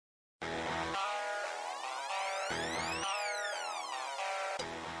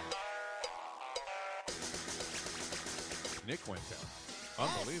Nick went down.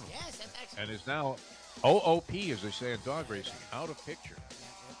 Unbelievable. Yes, that's actually. And is now OOP, as they say in dog racing, out of picture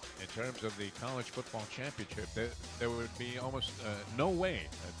in terms of the college football championship. There would be almost no way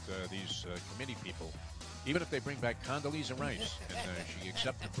that these committee people, even if they bring back Condoleezza Rice and she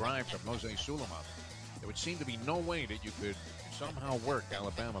accepts a bribe from Jose Suleiman, there would seem to be no way that you could somehow work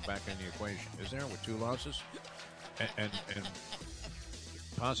Alabama back in the equation. Is there, with 2 losses? And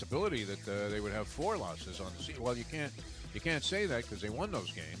possibility that they would have 4 losses on the season. Well, you can't say that because they won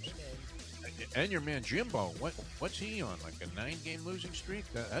those games. And your man Jimbo, what's he on? Like a 9-game losing streak?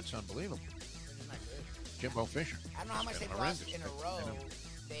 That's unbelievable. Jimbo Fisher. I don't know how much they've lost in a row.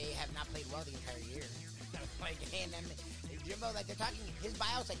 They have not played well the entire year. Like, and Jimbo, like they're talking, his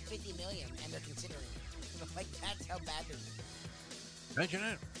buyout's like $50 million, and they're considering it. Like that's how bad they're. Imagine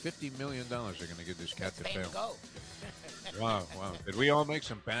that. $50 million they're going to give this cat to fail. Go. Wow. Did we all make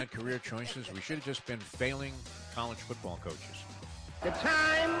some bad career choices? We should have just been failing college football coaches. The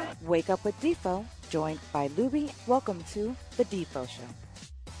time. Wake up with Defo, joined by Lubie. Welcome to the Defo Show.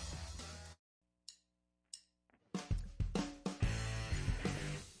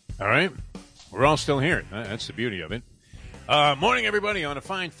 All right. We're all still here. That's the beauty of it. Morning, everybody, on a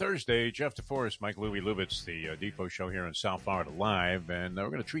fine Thursday. Jeff DeForest, Mike Louie Lubitz, the Defo Show here on South Florida Live. And we're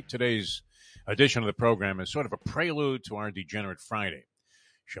going to treat today's edition of the program as sort of a prelude to our Degenerate Friday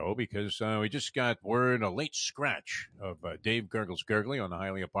show because we just got word, a late scratch of Dave Gurgle's Gurgly on the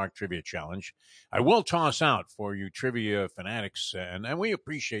Hialeah Park Trivia Challenge. I will toss out for you trivia fanatics, and we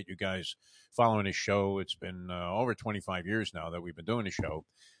appreciate you guys following this show. It's been over 25 years now that we've been doing the show.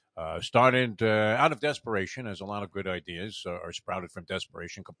 Started out of desperation, as a lot of good ideas are sprouted from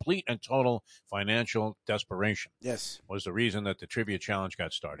desperation. Complete and total financial desperation. Yes. Was the reason that the Trivia Challenge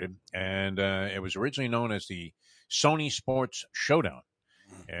got started. And it was originally known as the Sony Sports Showdown.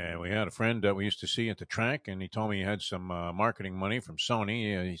 And we had a friend that we used to see at the track, and he told me he had some marketing money from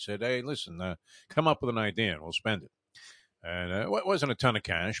Sony. He said, hey, listen, come up with an idea, and we'll spend it. And it wasn't a ton of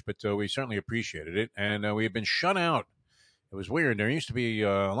cash, but we certainly appreciated it. And we had been shut out. It was weird. There used to be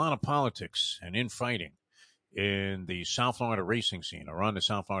a lot of politics and infighting in the South Florida racing scene, or on the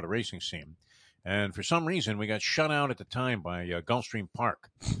South Florida racing scene. And for some reason, we got shut out at the time by Gulfstream Park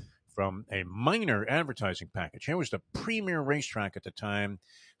from a minor advertising package. It was the premier racetrack at the time.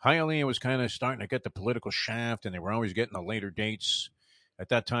 Hialeah was kind of starting to get the political shaft, and they were always getting the later dates. At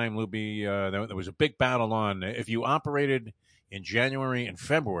that time, Lubie, there was a big battle on if you operated in January and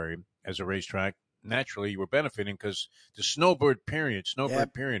February as a racetrack. Naturally, you were benefiting because the snowbird period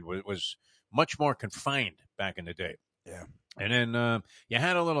was much more confined back in the day. Yeah. And then you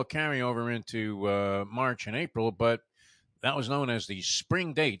had a little carryover into March and April, but that was known as the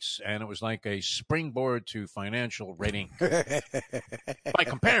spring dates, and it was like a springboard to financial red ink. By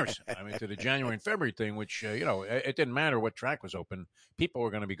comparison, I mean, to the January and February thing, which, it didn't matter what track was open. People were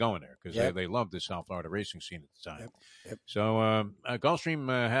going to be going there because they loved the South Florida racing scene at the time. Yep. So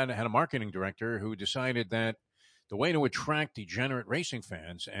Gulfstream had a marketing director who decided that the way to attract degenerate racing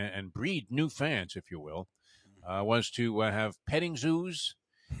fans and breed new fans, if you will, was to have petting zoos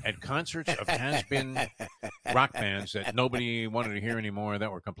at concerts of has-been rock bands that nobody wanted to hear anymore,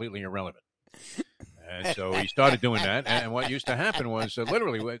 that were completely irrelevant. And so he started doing that. And what used to happen was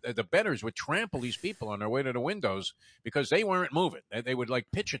literally the bettors would trample these people on their way to the windows because they weren't moving. They would like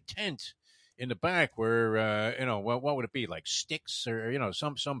pitch a tent in the back where, what would it be? Like Styx or,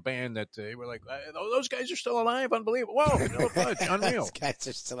 some band that were like, those guys are still alive. Unbelievable. Whoa, Vanilla Fudge, unreal. Those guys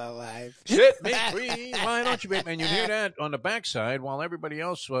are still alive. Sit me free. Why don't you be? And you'd hear that on the backside while everybody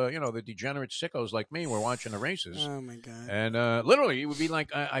else, the degenerate sickos like me were watching the races. Oh, my God. And literally, it would be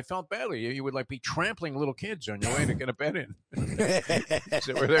like, I felt badly. You would like be trampling little kids on your way to get a bet in.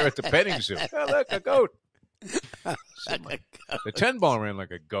 So we're there at the petting zoo. Oh, look, a goat. The 10 ball ran like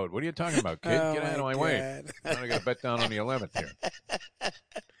a goat. What are you talking about, kid? Get out of my way. I'm going to get a bet down on the 11th here.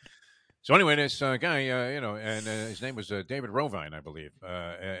 So anyway, this guy, and his name was David Rovine, I believe.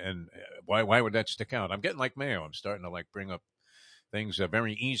 And why would that stick out? I'm getting like Mayo. I'm starting to bring up things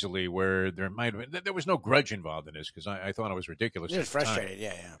very easily where there was no grudge involved in this because I thought it was ridiculous. You're frustrated,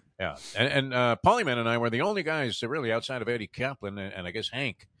 yeah. And Polyman and I were the only guys really outside of Eddie Kaplan and I guess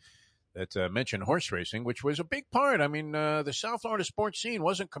Hank that mentioned horse racing, which was a big part. I mean, the South Florida sports scene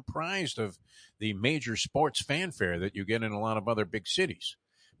wasn't comprised of the major sports fanfare that you get in a lot of other big cities.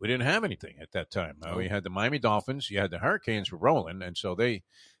 We didn't have anything at that time. We had the Miami Dolphins. You had the Hurricanes were rolling, and so they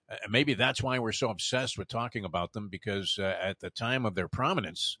maybe that's why we're so obsessed with talking about them because at the time of their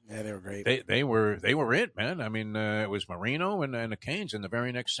prominence, they were great. They were it, man. I mean, it was Marino and the Canes in the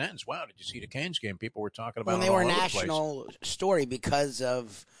very next sentence. Wow, did you see the Canes game? People were talking about. Well, they were a national story because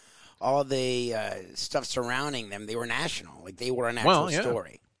of all the stuff surrounding them, they were national. Like, they were a national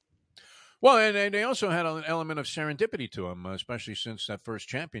story. Well, and they also had an element of serendipity to them, especially since that first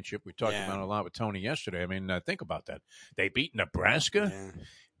championship. We talked about it a lot with Tony yesterday. I mean, think about that. They beat Nebraska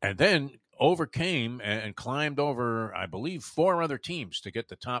and then overcame and climbed over, I believe, 4 other teams to get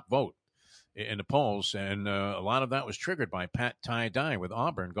the top vote in the polls. And a lot of that was triggered by Pat Tie-Dye with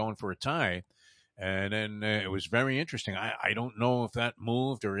Auburn going for a tie. And then it was very interesting. I don't know if that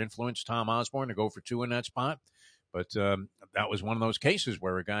moved or influenced Tom Osborne to go for 2 in that spot. But that was one of those cases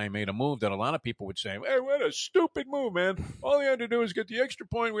where a guy made a move that a lot of people would say, hey, what a stupid move, man. All he had to do was get the extra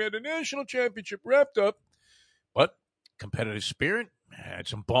point. We had the national championship wrapped up. But competitive spirit, had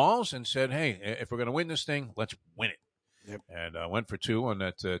some balls, and said, hey, if we're going to win this thing, let's win it. Yep. And went for 2 on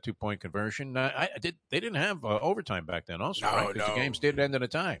that 2-point conversion. They didn't have overtime back then also, right? Because the games did end at a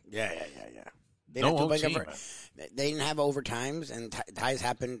tie. Yeah. They didn't have overtimes, and ties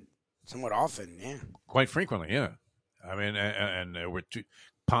happened somewhat often, Quite frequently, yeah. I mean, and there were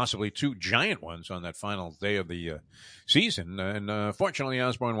possibly 2 giant ones on that final day of the season. And fortunately,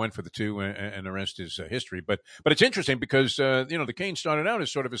 Osborne went for the 2, and the rest is history. But it's interesting because, the Canes started out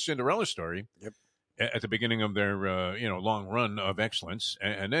as sort of a Cinderella story at the beginning of their, long run of excellence.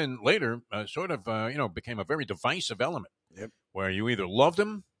 And then later became a very divisive element where you either loved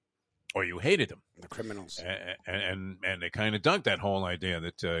them or you hated them. The criminals. And they kind of dug that whole idea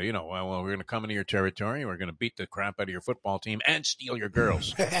that, we're going to come into your territory, we're going to beat the crap out of your football team and steal your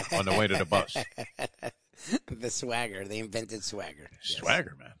girls on the way to the bus. The swagger. They invented swagger.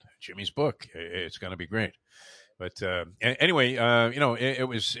 Swagger, man. Jimmy's book. It's going to be great. But anyway, it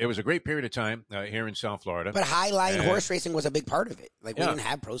was a great period of time here in South Florida. But high line horse racing was a big part of it. Like, we didn't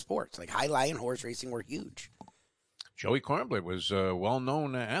have pro sports. Like, high line horse racing were huge. Joey Kornblit was a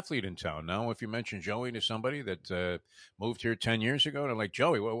well-known athlete in town. Now, if you mention Joey to somebody that moved here 10 years ago, they're like,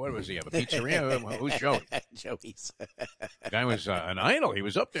 Joey, what was he, have a pizzeria? Who's Joey? Joey's. The guy was an idol. He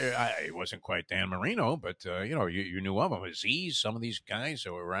was up there. He wasn't quite Dan Marino, but, you knew of him. Aziz, some of these guys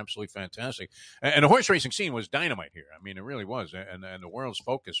that were absolutely fantastic. And the horse racing scene was dynamite here. I mean, it really was. And the world's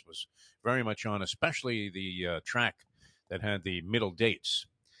focus was very much on especially the track that had the middle dates.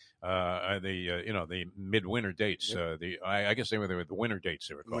 The midwinter dates. I guess they were the winter dates.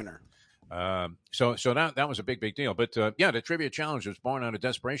 They were called. Winter. So that was a big deal. But the trivia challenge was born out of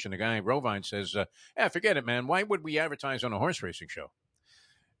desperation. The guy Rovine says, forget it, man. Why would we advertise on a horse racing show?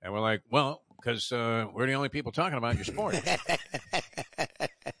 And we're like, well, because we're the only people talking about your sport.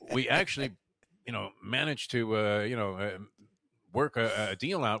 We actually, managed to work a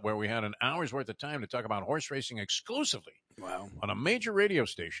deal out where we had an hour's worth of time to talk about horse racing exclusively. Wow. On a major radio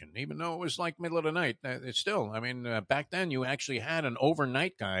station, even though it was like middle of the night. It's still, back then you actually had an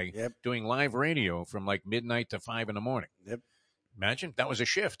overnight guy doing live radio from like midnight to 5 in the morning. Yep. Imagine, that was a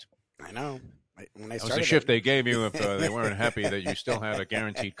shift. I know. That was a shift they gave you if they weren't happy that you still had a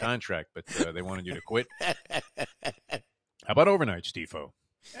guaranteed contract, but they wanted you to quit. How about overnights, Defo?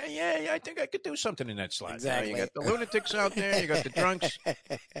 Yeah, I think I could do something in that slot. Exactly. You got the lunatics out there, you got the drunks.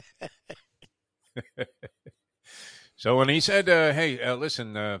 So when he said, hey,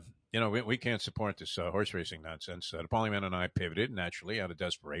 listen, we can't support this horse racing nonsense, the Polyman and I pivoted naturally out of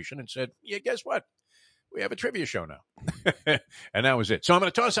desperation and said, yeah, guess what? We have a trivia show now. And that was it. So I'm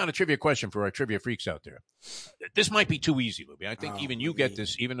going to toss out a trivia question for our trivia freaks out there. This might be too easy, Lubie. I think even you get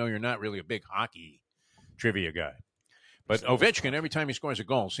this, even though you're not really a big hockey trivia guy. But Ovechkin, every time he scores a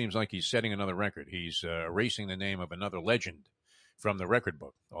goal, seems like he's setting another record. He's erasing the name of another legend from the record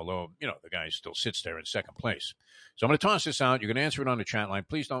book, although, the guy still sits there in second place. So I'm going to toss this out. You can answer it on the chat line.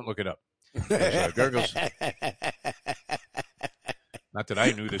 Please don't look it up. Gurgles. Not that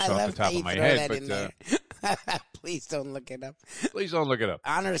I knew this off the top of my head, but please don't look it up. Please don't look it up.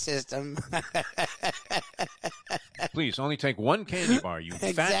 Honor system. Please only take 1 candy bar, you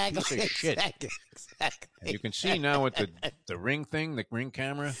fat piece of shit. Exactly. And you can see now with the ring thing, the ring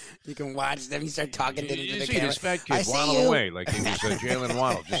camera. You can watch them. You start talking to the camera. You see this fat kid waddle away like he was Jalen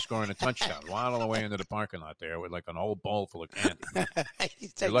Waddle, just scoring a touchdown. Waddle away into the parking lot there with like an old bowl full of candy.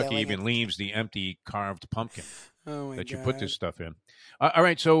 You're lucky he even leaves the empty carved pumpkin that you put this stuff in. All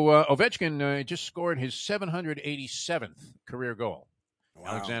right, so Ovechkin just scored his 787th career goal.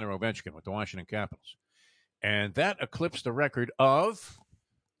 Wow. Alexander Ovechkin with the Washington Capitals. And that eclipsed the record of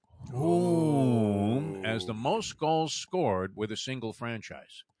whom as the most goals scored with a single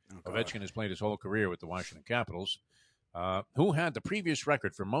franchise. Ovechkin has played his whole career with the Washington Capitals. Who had the previous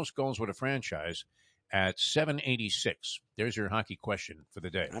record for most goals with a franchise at 786? There's your hockey question for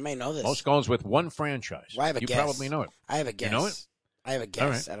the day. I may know this. Most goals with one franchise. Well, I have a guess. You probably know it. I have a guess. You know it? I have a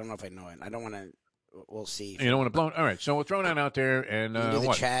guess. Right. I don't know if I know it. I don't want to we'll see. You don't want to blow. All right, so we'll throw that out there, and you can do the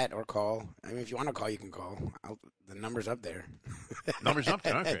what? chat or call. I mean, if you want to call, you can call. The number's up there. Number's up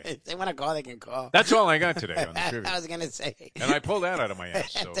there. Okay. If they want to call, they can call. That's all I got today on the trivia. I was gonna say. And I pulled that out of my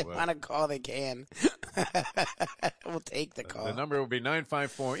ass. So, if they want to call, they can. We'll take the call. The number will be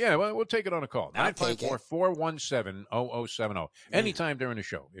 954. Yeah, well, we'll take it on a call. 954-417-0070. Anytime during the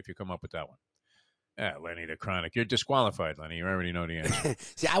show, if you come up with that one. Yeah, Lenny the Chronic. You're disqualified, Lenny. You already know the answer.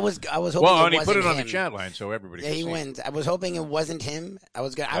 See, I was hoping. Well, it and he put it on him. the chat line so everybody. Yeah, can he see. wins. I was hoping it wasn't him. I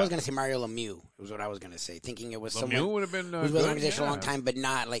was gonna say Mario Lemieux. Was what I was gonna say, thinking it was Lemieux someone would have been who's been good, on the a long time, but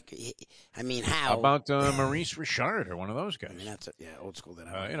not like. I mean, how? How about Maurice Richard or one of those guys? I mean, that's old school.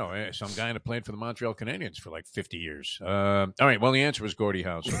 Some guy that played for the Montreal Canadiens for like 50 years. All right. Well, the answer was Gordie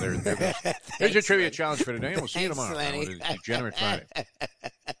Howe. So there's your trivia challenge for today. And we'll see you tomorrow. Degenerate Friday.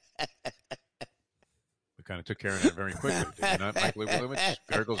 We kind of took care of that very quickly. Did you not, Mike Leibowitz?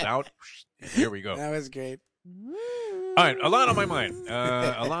 Gurgles out. Here we go. That was great. All right, a lot on my mind.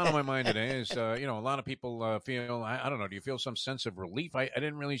 A lot on my mind today is, a lot of people feel, I don't know, do you feel some sense of relief? I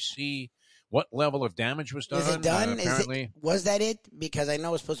didn't really see what level of damage was done. Is it done? Apparently. Was that it? Because I know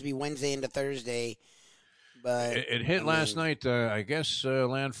it was supposed to be Wednesday into Thursday. But it hit last night, I guess,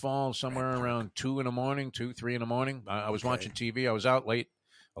 landfall somewhere around 3 in the morning. I was watching TV. I was out late,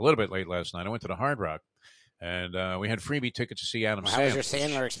 a little bit late last night. I went to the Hard Rock, and we had freebie tickets to see Adam Sandler. How was your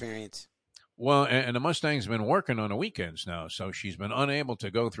Sandler experience? Well, and the Mustang's been working on the weekends now, so she's been unable to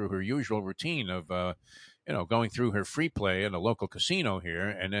go through her usual routine of, going through her free play in a local casino here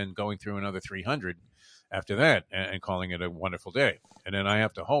and then going through another 300 after that and calling it a wonderful day. And then I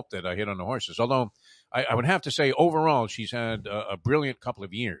have to hope that I hit on the horses. Although I would have to say overall she's had a brilliant couple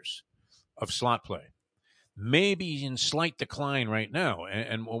of years of slot play. Maybe in slight decline right now.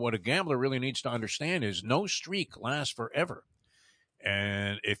 And what a gambler really needs to understand is no streak lasts forever.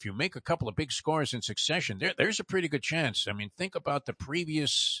 And if you make a couple of big scores in succession, there's a pretty good chance. I mean, think about the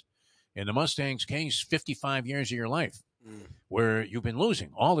previous, in the Mustangs' case, 55 years of your life where you've been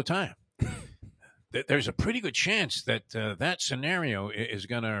losing all the time. There's a pretty good chance that that scenario is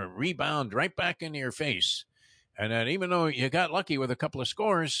going to rebound right back into your face. And that even though you got lucky with a couple of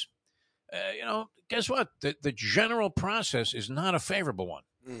scores, guess what? The general process is not a favorable one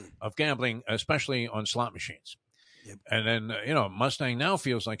of gambling, especially on slot machines. Yep. And then, Mustang now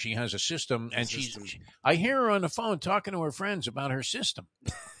feels like she has a system, and I hear her on the phone talking to her friends about her system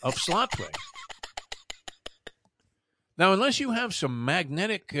of slot play. Now, unless you have some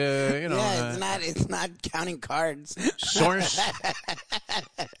magnetic, it's not counting cards source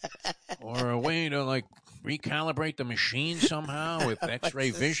or a way to like recalibrate the machine somehow with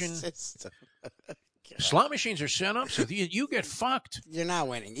X-ray vision. Slot machines are set up so you get fucked. You're not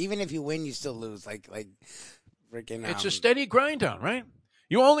winning. Even if you win, you still lose. Like freaking. It's a steady grind down, right?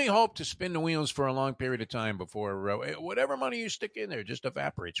 You only hope to spin the wheels for a long period of time before whatever money you stick in there just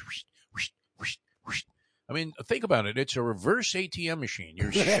evaporates. I mean, think about it. It's a reverse ATM machine.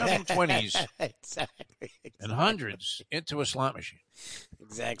 You're shoving 20s and hundreds into a slot machine.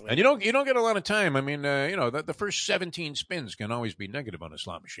 Exactly. And you don't get a lot of time. I mean, the first 17 spins can always be negative on a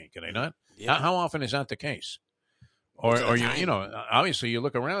slot machine, can they not? Yeah. How often is that the case? Or obviously you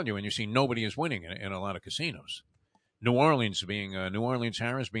look around you and you see nobody is winning in a lot of casinos. New Orleans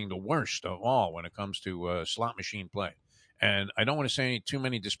Harris being the worst of all when it comes to slot machine play. And I don't want to say too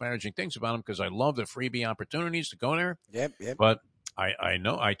many disparaging things about them because I love the freebie opportunities to go there. Yep. But I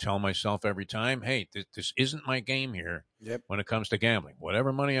know I tell myself every time, hey, this isn't my game here when it comes to gambling.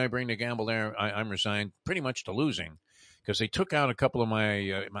 Whatever money I bring to gamble there, I'm resigned pretty much to losing because they took out a couple of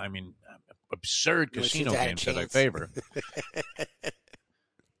my, absurd casino games that I favor.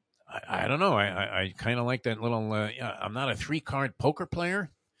 I don't know. I kind of like that little, I'm not a 3-card poker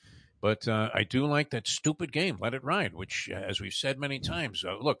player. But I do like that stupid game, Let It Ride, which, as we've said many times,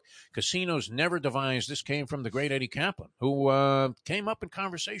 look, casinos never devised. This came from the great Eddie Kaplan, who came up in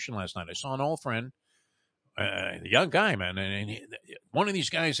conversation last night. I saw an old friend, a young guy, man, and one of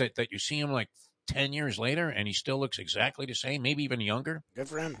these guys that you see him like 10 years later, and he still looks exactly the same, maybe even younger. Good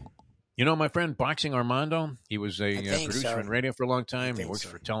for him. You know my friend Boxing Armando? He was a producer in radio for a long time. He works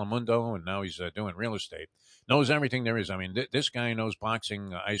for Telemundo, and now he's doing real estate. Knows everything there is. I mean, this guy knows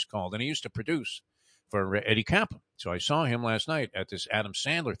boxing ice cold, and he used to produce for Eddie Kaplan. So I saw him last night at this Adam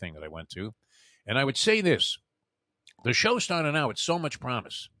Sandler thing that I went to, and I would say this. The show started out with so much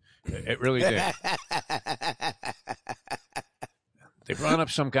promise. It really did. They brought up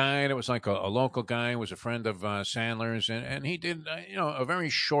some guy that was like a local guy, was a friend of Sandler's, and he did, a very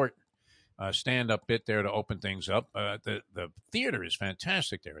short stand-up bit there to open things up. The theater is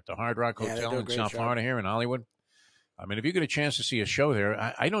fantastic there at the Hard Rock Hotel in South Florida here in Hollywood. I mean, if you get a chance to see a show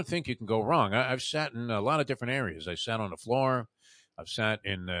there, I don't think you can go wrong. I've sat in a lot of different areas. I sat on the floor. I've sat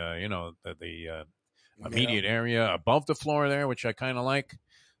in, the immediate area above the floor there, which I kind of like.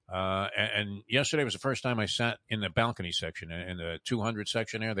 And yesterday was the first time I sat in the balcony section, in the 200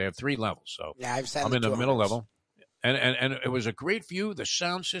 section there. They have 3 levels. So Yeah, I've sat I'm in the 200s. middle level. And it was a great view. The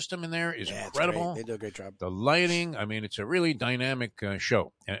sound system in there is incredible. They do a great job. The lighting, I mean, it's a really dynamic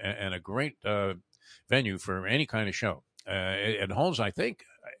show and a great venue for any kind of show. It holds, I think,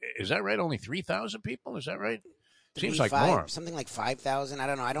 is that right? Only 3,000 people? Is that right? Seems like more. Something like 5,000. I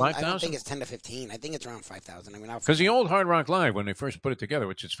don't know. I don't think it's 10 to 15. I think it's around 5,000. I mean, because the old Hard Rock Live, when they first put it together,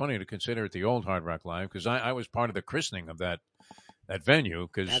 which is funny to consider it the old Hard Rock Live, because I was part of the christening of that venue,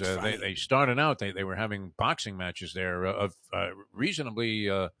 because they started out, they were having boxing matches there of reasonably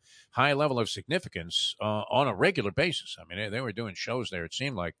high level of significance on a regular basis. I mean, they were doing shows there, it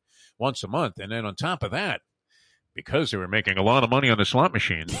seemed like, once a month. And then on top of that, because they were making a lot of money on the slot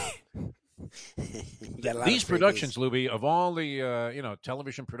machines, these productions, Lubie, of all the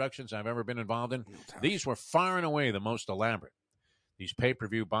television productions I've ever been involved in, these were far and away the most elaborate. These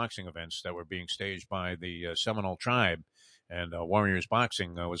pay-per-view boxing events that were being staged by the Seminole Tribe, and Warriors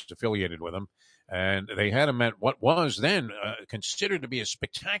Boxing was affiliated with them. And they had them at what was then considered to be a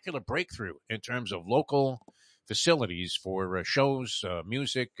spectacular breakthrough in terms of local facilities for shows,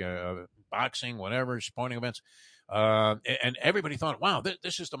 music, boxing, whatever, sporting events. And everybody thought, wow,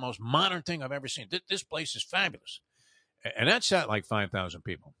 this is the most modern thing I've ever seen. This place is fabulous. And that sat like 5,000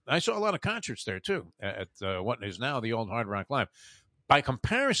 people. I saw a lot of concerts there, too, at what is now the old Hard Rock Live. By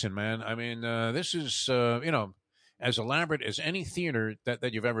comparison, man, I mean, this is, as elaborate as any theater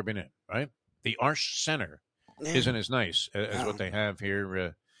that you've ever been in, right? The Arch Center isn't as nice as what they have here,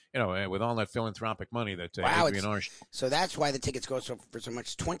 with all that philanthropic money that Adrian Arch. So that's why the tickets go for so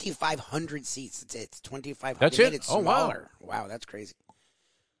much. 2,500 seats. It's 2,500. That's it? It's smaller. Wow, that's crazy.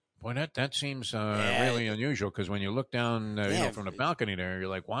 Boy, that seems really unusual, because when you look down from the balcony there, you're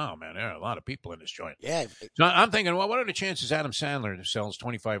like, wow, man, there are a lot of people in this joint. Yeah. So I'm thinking, well, what are the chances Adam Sandler sells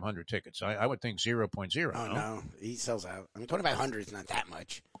 2,500 tickets? I would think 0.0. Oh, no. He sells out. I mean, 2,500 is not that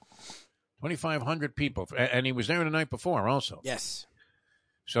much. 2,500 people. And he was there the night before also. Yes.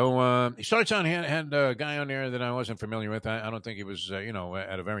 So he starts on, he had a guy on there that I wasn't familiar with. I don't think he was,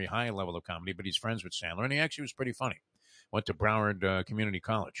 at a very high level of comedy, but he's friends with Sandler, and he actually was pretty funny. Went to Broward Community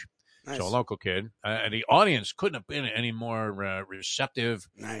College. Nice. So a local kid. And the audience couldn't have been any more receptive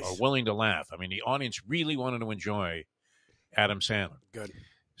or willing to laugh. I mean, the audience really wanted to enjoy Adam Sandler. Good.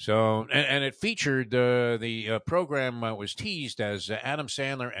 So, and it featured, the program was teased as Adam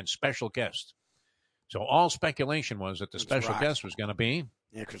Sandler and special guest. So all speculation was that the special guest was going to be...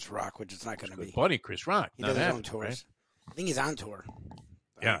 Yeah, Chris Rock, which it's not going to be. Buddy, Chris Rock. He does his own tours. Right? I think he's on tour.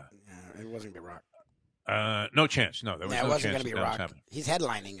 Yeah. It wasn't going to be Rock. No chance. No, there was no chance. It wasn't going to be Rock. He's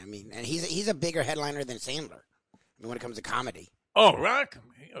headlining. I mean, and he's a bigger headliner than Sandler. I mean, when it comes to comedy. Oh, Rock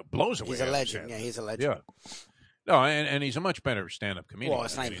blows away. He's a legend. Yeah, he's a legend. Yeah. No, and he's a much better stand-up comedian. Well,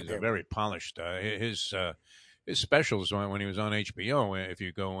 it's not even he's very polished. His specials when he was on HBO, if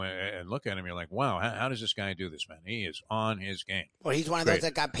you go and look at him, you're like, wow, how does this guy do this, man? He is on his game. Well, he's one of those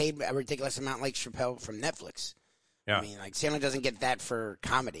that got paid a ridiculous amount like Chappelle from Netflix. Yeah. I mean, like, Sandler doesn't get that for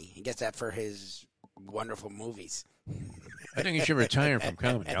comedy. He gets that for his wonderful movies. I think he should retire from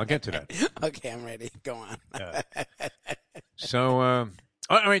comedy. I'll get to that. Okay, I'm ready. Go on. So,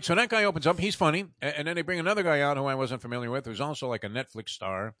 all right, so that guy opens up. He's funny. And then they bring another guy out who I wasn't familiar with, who's also like a Netflix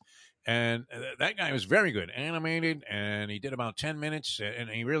star. And that guy was very good, animated, and he did about 10 minutes,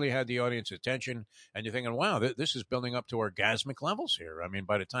 and he really had the audience attention. And you're thinking, wow, this is building up to orgasmic levels here. I mean,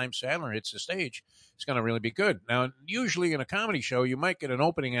 by the time Sandler hits the stage, it's going to really be good. Now, usually in a comedy show, you might get an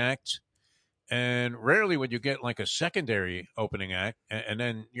opening act, and rarely would you get like a secondary opening act, and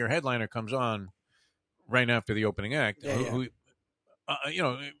then your headliner comes on right after the opening act, who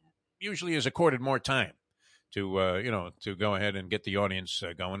usually is accorded more time to go ahead and get the audience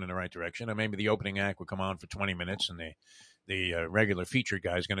going in the right direction. And maybe the opening act would come on for 20 minutes, and the regular featured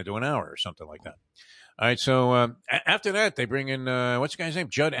guy is going to do an hour or something like that. All right, so after that, they bring in, what's the guy's name?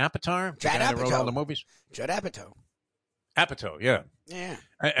 Judd Apatow? Judd Apatow. That wrote all the movies? Judd Apatow. Apatow, yeah. Yeah.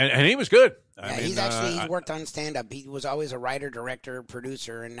 And he was good. Yeah, he's worked on stand-up. He was always a writer, director,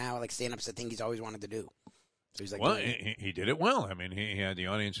 producer, and now, like, stand-up's the thing he's always wanted to do. So he's like, well, he did it well. I mean, he had the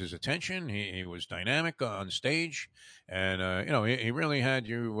audience's attention. He was dynamic on stage, and he really had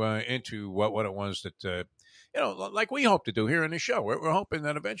you into what it was that like we hope to do here in the show. We're hoping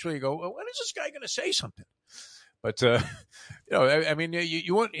that eventually you go, well, when is this guy going to say something? But I mean,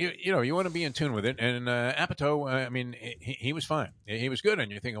 you want to be in tune with it. And Apatow, I mean, he was fine. He was good,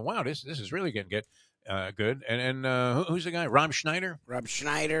 and you're thinking, wow, this is really getting good. Good. And who's the guy? Rob Schneider? Rob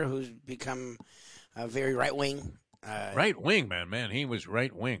Schneider, who's become a very right wing. Right wing, man. He was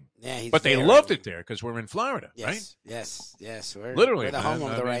right wing. Yeah, he's but they very loved right-wing. it there because we're in Florida, Yes, right? yes. Literally, we're the home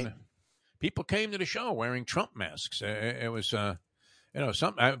of the right. People came to the show wearing Trump masks. It was,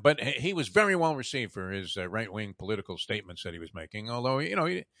 something. But he was very well received for his right wing political statements that he was making. Although he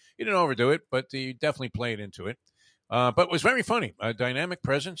didn't overdo it, but he definitely played into it. But it was very funny, a dynamic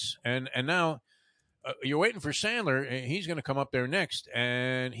presence, and now. You're waiting for Sandler. He's going to come up there next,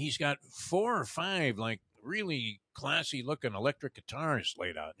 and he's got 4 or 5 like really classy looking electric guitars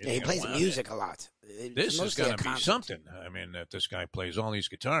laid out. Yeah, he plays music a lot. This is going to be something. I mean, that this guy plays all these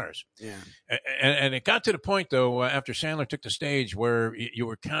guitars. Yeah. And it got to the point, though, after Sandler took the stage where you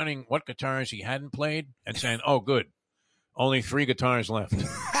were counting what guitars he hadn't played and saying, oh, good, only 3 guitars left.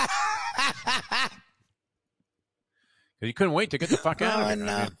 He couldn't wait to get the fuck out of it.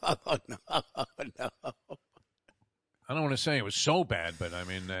 No. I don't want to say it was so bad, but I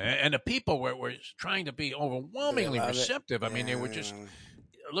mean, and the people were trying to be overwhelmingly receptive. I mean, they were just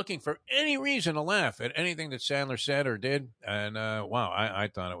looking for any reason to laugh at anything that Sandler said or did. And wow, I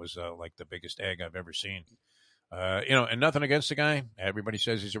thought it was like the biggest egg I've ever seen. And nothing against the guy. Everybody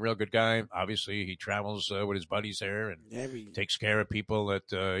says he's a real good guy. Obviously, he travels with his buddies there and takes care of people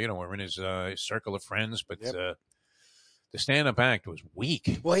that are in his circle of friends. But the stand-up act was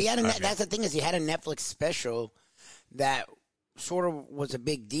weak. Well, that's the thing is he had a Netflix special that sort of was a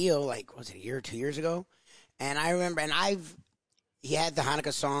big deal. Like, was it a year or 2 years ago? And I remember, he had the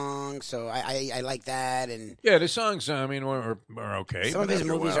Hanukkah song, so I like that. And yeah, the songs, I mean, were okay. Some of his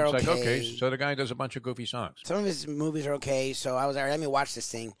movies are okay. Like, okay. So the guy does a bunch of goofy songs. Some of his movies are okay. So I was like, let me watch this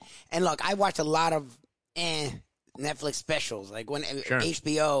thing. And look, I watched a lot of Netflix specials, like when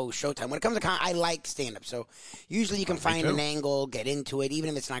HBO, Showtime. When it comes to I like stand-up, so usually you can find an angle, get into it, even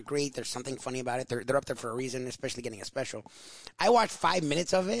if it's not great. There's something funny about it. They're up there for a reason, especially getting a special. I watched 5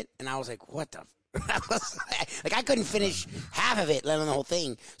 minutes of it, and I was like, "What the?" I couldn't finish half of it, let alone the whole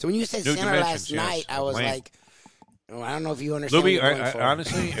thing. So when you said Sandler last night, I was like, "Oh, I don't know if you understand." Lubie, I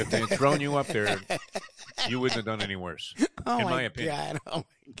honestly, if they had thrown you up there, you wouldn't have done any worse. In my opinion. God. Oh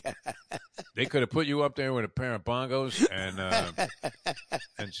my God. They could have put you up there with a pair of bongos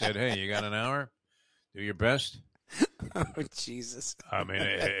and said, "Hey, you got an hour? Do your best." Oh Jesus! I mean,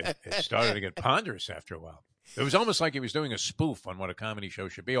 it started to get ponderous after a while. It was almost like he was doing a spoof on what a comedy show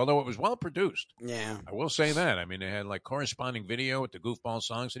should be, although it was well produced. Yeah, I will say that. I mean, they had like corresponding video with the goofball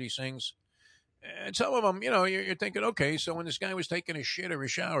songs that he sings. And some of them, you're thinking, okay, so when this guy was taking a shit or a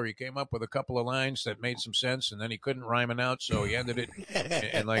shower, he came up with a couple of lines that made some sense, and then he couldn't rhyme it out, so he ended it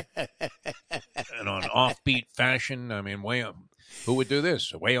in like an offbeat fashion. I mean, who would do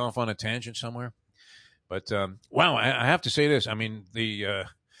this? Way off on a tangent somewhere. But wow, I have to say this. I mean, the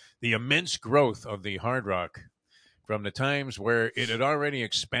immense growth of the Hard Rock from the times where it had already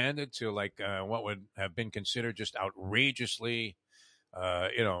expanded to like what would have been considered just outrageously.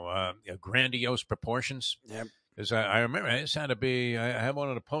 Grandiose proportions. Yep. Because I remember this had to be. I have one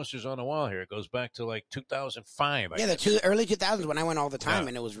of the posters on the wall here. It goes back to like 2005. The early 2000s when I went all the time,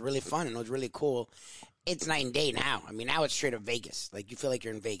 and it was really fun and it was really cool. It's night and day now. I mean, now it's straight up Vegas. Like you feel like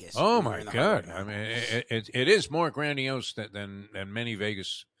you're in Vegas. Oh my God! I mean, it is more grandiose than many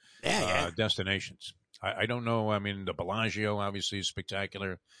Vegas destinations. I don't know. I mean, the Bellagio obviously is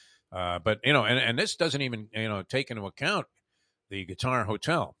spectacular, but and this doesn't even take into account the Guitar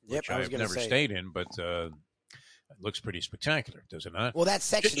Hotel, which I've never stayed in, but it looks pretty spectacular, does it not? Well, that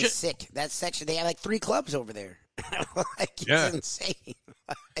section is sick. That section, they have like 3 clubs over there. It's insane.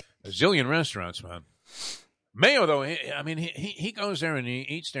 A zillion restaurants, man. Mayo, though, he goes there and he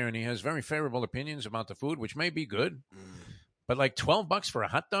eats there, and he has very favorable opinions about the food, which may be good. But like $12 for a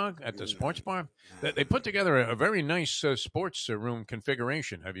hot dog at the sports bar? They put together a very nice sports room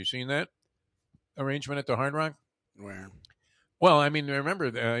configuration. Have you seen that arrangement at the Hard Rock? Where? Well, I mean, remember,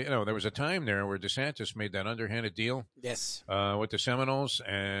 there was a time there where DeSantis made that underhanded deal, yes, with the Seminoles,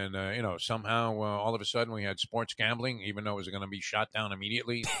 and somehow all of a sudden we had sports gambling, even though it was going to be shot down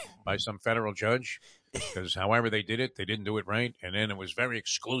immediately by some federal judge, because however they did it, they didn't do it right, and then it was very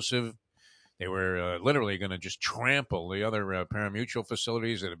exclusive. They were literally going to just trample the other parimutuel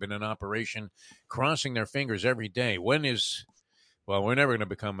facilities that have been in operation, crossing their fingers every day. We're never going to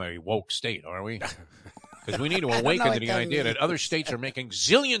become a woke state, are we? Because we need to awaken to the idea that other states are making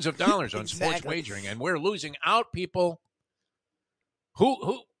zillions of dollars on sports wagering, and we're losing out people.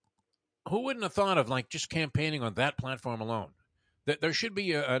 Who wouldn't have thought of like just campaigning on that platform alone? That there should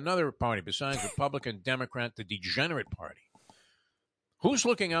be another party besides Republican, Democrat, the degenerate party. Who's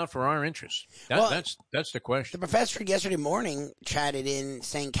looking out for our interests? That's the question. The professor yesterday morning chatted in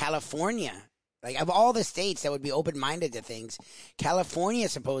saying California Like, of all the states that would be open-minded to things, California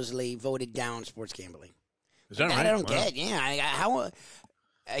supposedly voted down sports gambling. Is that right? I don't get. Yeah, how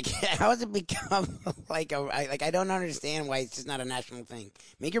has it become I don't understand why it's just not a national thing.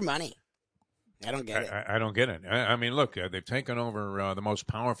 Make your money. I don't get it. I don't get it. I mean, look, they've taken over the most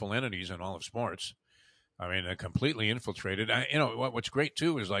powerful entities in all of sports. I mean, they're completely infiltrated. What's great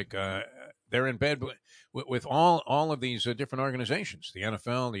too is like they're in bed with all of these different organizations: the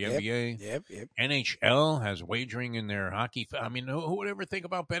NFL, the NBA, Yep. NHL has wagering in their hockey. I mean, who would ever think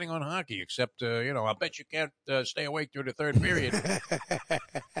about betting on hockey? Except, I'll bet you can't stay awake through the third period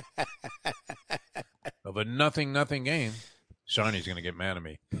of a nothing game. Sarni's going to get mad at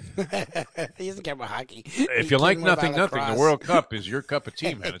me. He doesn't care about hockey. If you like nothing, the World Cup is your cup of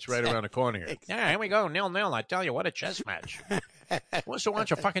tea, man. It's right around the corner here. Yeah, here we go, 0-0. I tell you, what a chess match. Who wants to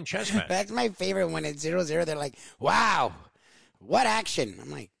watch a fucking chess match? That's my favorite when it's 0-0. They're like, wow, what action?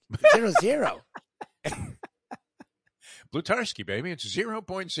 I'm like, 0-0. Blutarsky, baby. It's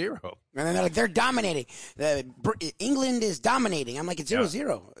 0.0. And then they're like, they're dominating. England is dominating. I'm like, it's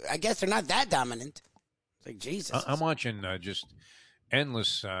 0-0. I guess they're not that dominant. It's like, Jesus. I'm watching just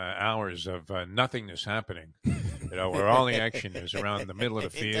endless hours of nothingness happening, where all the action is around the middle of the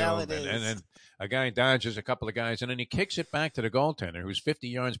field. And then a guy dodges a couple of guys, and then he kicks it back to the goaltender, who's 50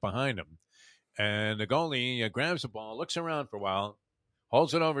 yards behind him. And the goalie grabs the ball, looks around for a while,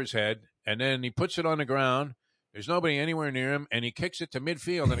 holds it over his head, and then he puts it on the ground. There's nobody anywhere near him, and he kicks it to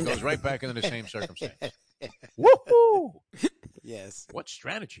midfield, and it goes right back into the same circumstance. Woohoo! Yes. What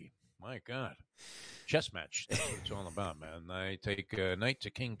strategy? My God. Chess match. That's what it's all about, man. I take knight to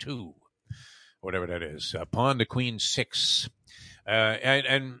king 2, whatever that is. Pawn to queen 6.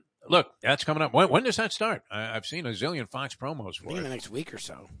 And look, that's coming up. When does that start? I've seen a zillion Fox promos for it. In the next week or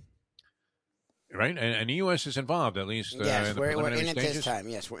so. Right? And the U.S. is involved, at least yes, in the we're preliminary in it stages? this time.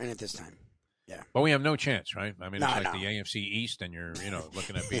 Yes, we're in it this time. Yeah. But we have no chance, right? I mean, it's like No. the AFC East, and you're,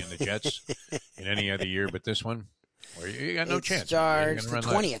 looking at being the Jets in any other year but this one. Or you got no chance. It starts the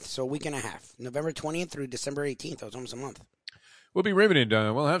 20th, so a week and a half. November 20th through December 18th. That was almost a month. We'll be riveted.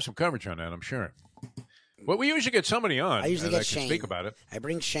 We'll have some coverage on that, I'm sure. Well, we usually get somebody on. I usually get Shane. Speak about it. I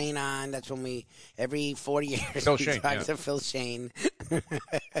bring Shane on. That's when we, every 40 years, Phil we Shane, talk to Phil Shane.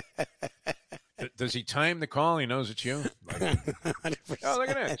 Does he time the call? He knows it's you. Like, oh, look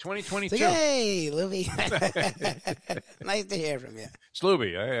at that, 2022. Like, hey, Lubie. Nice to hear from you. It's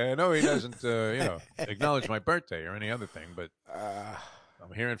Lubie. I know he doesn't, acknowledge my birthday or any other thing, but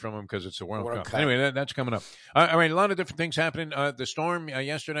I'm hearing from him because it's the World Cup. Anyway, that's coming up. All right, a lot of different things happening. The storm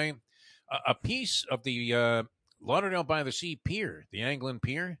yesterday, a piece of the Lauderdale by the Sea pier, the Anglin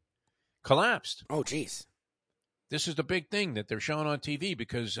Pier, collapsed. Oh, geez. This is the big thing that they're showing on TV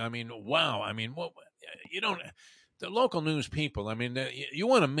because, I mean, wow. I mean, the local news people, I mean, you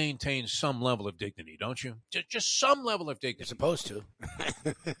want to maintain some level of dignity, don't you? Just some level of dignity. You're supposed to.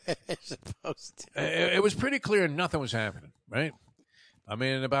 You're supposed to. It was pretty clear nothing was happening, right? I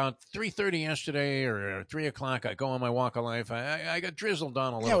mean, about 3:30 yesterday or 3 o'clock, I go on my walk of life. I got drizzled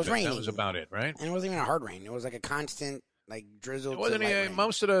on a little bit. It was raining. That was about it, right? And it wasn't even a hard rain. It was like a constant, like, drizzle. It wasn't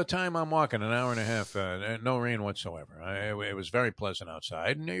most of the time I'm walking, an hour and a half, no rain whatsoever. It was very pleasant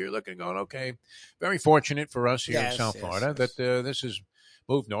outside. And you're looking going, okay, very fortunate for us here in South Florida that this has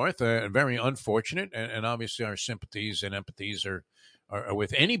moved north. Very unfortunate. And obviously our sympathies and empathies are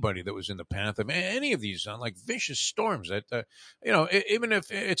with anybody that was in the path of any of these like vicious storms that, even if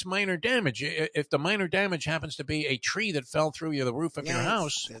it's minor damage, if the minor damage happens to be a tree that fell through the roof of your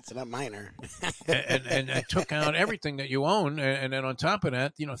house. It's not minor. and took out everything that you own. And then on top of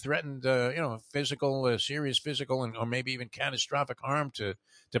that, threatened, physical, serious physical or maybe even catastrophic harm to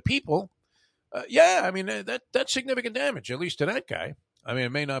people. I mean, that's significant damage, at least to that guy. I mean,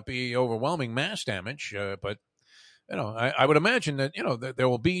 it may not be overwhelming mass damage, but I would imagine that, that there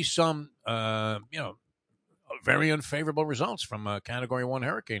will be some, very unfavorable results from a Category 1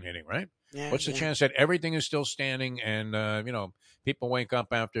 hurricane hitting, right? Yeah, What's the chance that everything is still standing and, people wake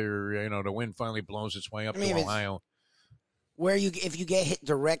up after, the wind finally blows its way up to Ohio? If you get hit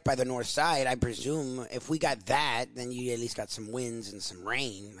direct by the north side, I presume if we got that, then you at least got some winds and some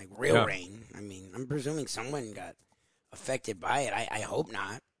rain, like real rain. I mean, I'm presuming someone got affected by it. I hope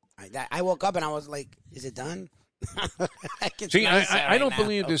not. I woke up and I was like, is it done? I don't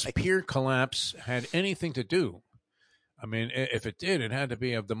believe this pier collapse had anything to do. I mean, if it did, it had to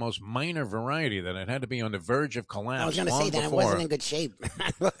be of the most minor variety, that it had to be on the verge of collapse. I was going to say that it wasn't in good shape.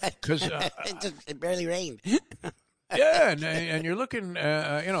 Because it barely rained. Yeah, and you're looking,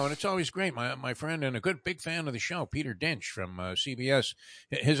 and it's always great. My friend and a good big fan of the show, Peter Dench from CBS,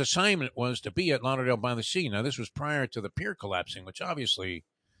 his assignment was to be at Lauderdale by the Sea. Now, this was prior to the pier collapsing, which obviously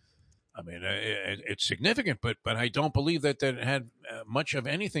I mean, it's significant, but I don't believe that it had much of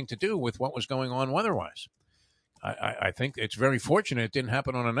anything to do with what was going on weather-wise. I think it's very fortunate it didn't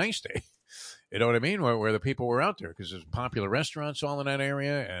happen on a nice day. You know what I mean? Where the people were out there, because there's popular restaurants all in that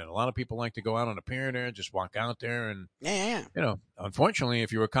area, and a lot of people like to go out on the pier there, just walk out there, and you know, unfortunately,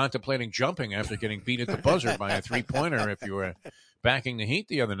 if you were contemplating jumping after getting beat at the buzzer by a 3-pointer, if you were backing the Heat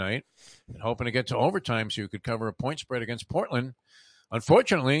the other night and hoping to get to overtime so you could cover a point spread against Portland,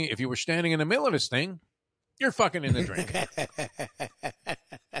 unfortunately, if you were standing in the middle of this thing, you're fucking in the drink.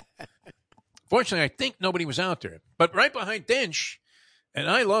 Fortunately, I think nobody was out there, but right behind Dench. And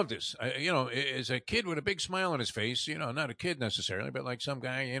I love this. You know, as a kid with a big smile on his face, you know, not a kid necessarily, but like some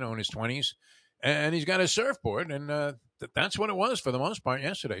guy, you know, in his 20s. And he's got a surfboard. And that's what it was for the most part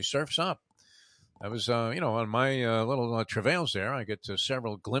yesterday. Surf's up. I was, you know, on my little travails there. I get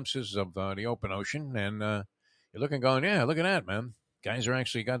several glimpses of the open ocean. And you're looking going, yeah, look at that, man. Guys are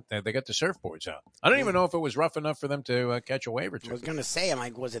actually they got the surfboards out. I don't even know if it was rough enough for them to catch a wave or two. I was going to say, I'm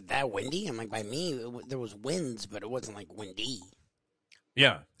like, was it that windy? I'm like, by me, there was winds, but it wasn't like windy.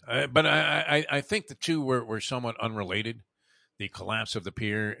 Yeah, but I think the two were somewhat unrelated, the collapse of the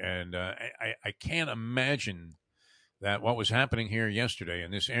pier, and I can't imagine that what was happening here yesterday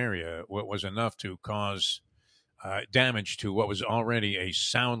in this area was enough to cause damage to what was already a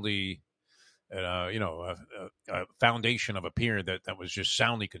soundly, you know, a foundation of a pier that was just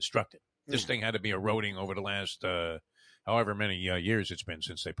soundly constructed. This thing had to be eroding over the last however many years it's been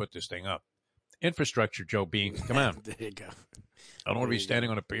since they put this thing up. Infrastructure, Joe Bean, come on. There you go. I don't want to be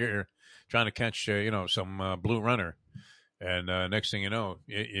standing on a pier trying to catch, you know, some blue runner, and next thing you know,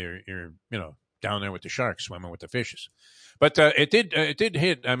 you're you know, down there with the sharks, swimming with the fishes. But it did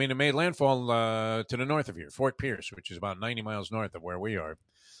hit. I mean, it made landfall to the north of here, Fort Pierce, which is about 90 miles north of where we are.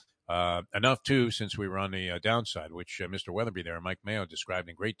 Enough too, since we were on the downside, which Mr. Weatherby there, Mike Mayo, described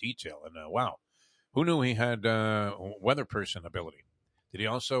in great detail. And wow, who knew he had weather person ability? Did he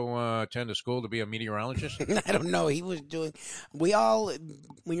also attend a school to be a meteorologist? I don't know. He was doing. We all,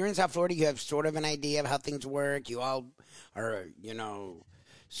 when you're in South Florida, you have sort of an idea of how things work. You all are, you know,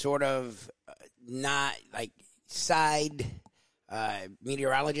 sort of not like side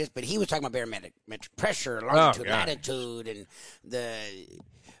meteorologists, but he was talking about barometric pressure, longitude, latitude, and the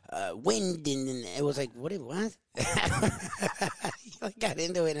wind, and it was like, what? He like got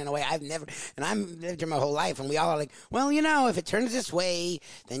into it in a way I've never, and I'm lived here my whole life, and we all are like, well, you know, if it turns this way,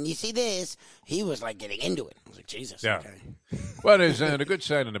 then you see this. He was like getting into it. I was like, Jesus. Yeah. Okay. Well, there's the good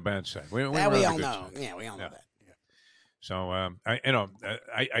side and the bad side. We all know. Yeah, we all know that. So,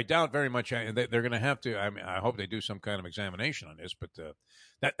 I doubt very much they're going to have to. I mean, I hope they do some kind of examination on this. But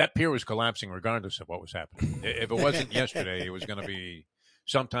that pier was collapsing regardless of what was happening. If it wasn't yesterday, it was going to be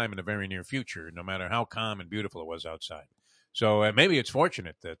sometime in the very near future, no matter how calm and beautiful it was outside. So maybe it's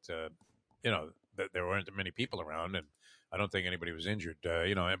fortunate that you know, that there weren't many people around, and I don't think anybody was injured.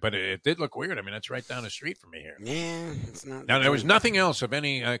 You know, but it did look weird. I mean, that's right down the street from me here. Yeah, it's not. Now there was nothing else of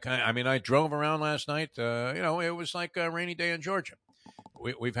any kind. I mean, I drove around last night. You know, it was like a rainy day in Georgia.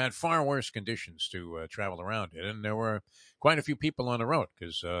 We've had far worse conditions to travel around in, and there were quite a few people on the road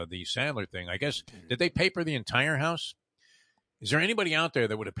because the Sandler thing. I guess did they paper the entire house? Is there anybody out there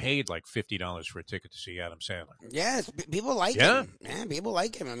that would have paid like $50 for a ticket to see Adam Sandler? Yes, people like him. Yeah, people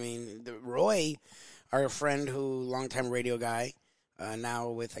like him. I mean, Roy, our friend who, longtime radio guy, now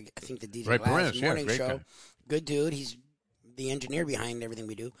with I think the DJ Last morning show. Guy. Good dude. He's the engineer behind everything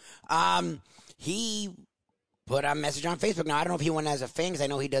we do. He put a message on Facebook. Now I don't know if he went as a fan because I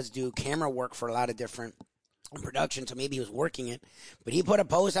know he does do camera work for a lot of different production, so maybe he was working it, but he put a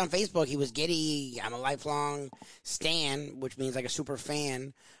post on Facebook. He was giddy. I'm a lifelong stan, which means like a super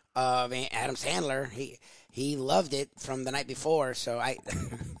fan of Adam Sandler. He loved it from the night before, so I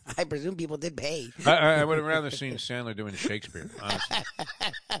I presume people did pay. I would have rather seen Sandler doing Shakespeare, honestly,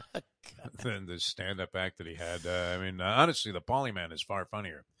 than the stand-up act that he had. I mean, honestly, the Polyman is far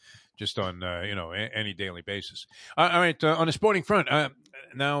funnier, just on you know, any daily basis. All right, on the sporting front.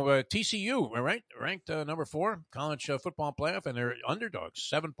 Now, TCU, right, ranked number 4 college football playoff, and they're underdogs,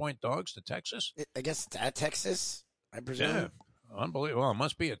 7-point dogs to Texas. I guess it's at Texas, I presume. Yeah, unbelievable. Well, it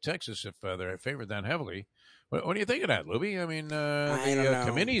must be at Texas if they're favored that heavily. What do you think of that, Lubie? I mean, the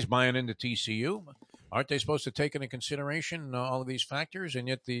committee's buying into TCU. Aren't they supposed to take into consideration all of these factors? And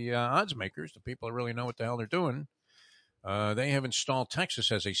yet the odds makers, the people that really know what the hell they're doing, they have installed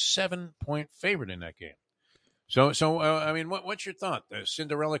Texas as a 7-point favorite in that game. So I mean, what's your thought?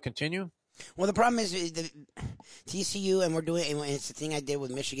 Cinderella continue? Well, the problem is the TCU, and it's the thing I did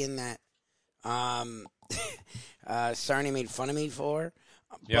with Michigan that Sarni made fun of me for.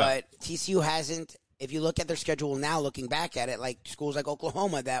 Yeah. But TCU hasn't if you look at their schedule now, looking back at it, like schools like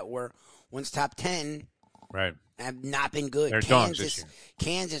Oklahoma that were once top 10, right, have not been good. They're dogs this year.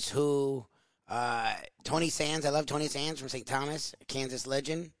 Kansas, who Tony Sands, I love Tony Sands from St. Thomas, Kansas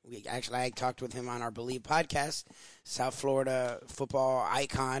legend. I talked with him on our Believe podcast. South Florida football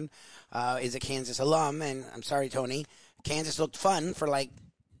icon, is a Kansas alum, and I'm sorry, Tony. Kansas looked fun for like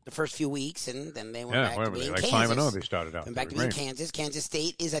the first few weeks, and then they went back to being like Kansas. 5-0 they started out. Went back to being Kansas. Kansas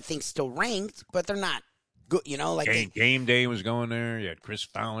State is, I think, still ranked, but they're not good. You know, like game day was going there. You had Chris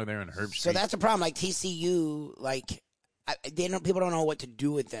Fowler there and Herb Street. So that's a problem. Like TCU, like people don't know what to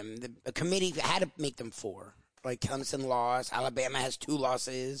do with them. The committee had to make them 4. Like Clemson lost, Alabama has 2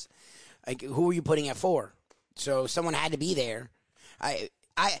 losses. Like who are you putting at 4? So someone had to be there. I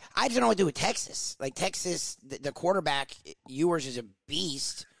just don't know what to do with Texas. Like Texas, the quarterback, Ewers is a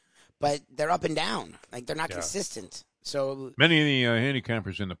beast, but they're up and down. Like they're not consistent. So many of the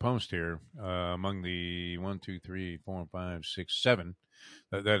handicappers in the post here, among the 1, 2, 3, 4, 5, 6, 7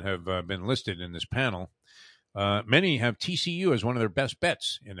 that have been listed in this panel, many have TCU as one of their best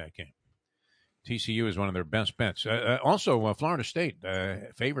bets in that game. TCU is one of their best bets. Also, Florida State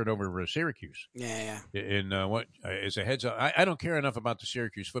favored over Syracuse. Yeah. In what is a heads up. I don't care enough about the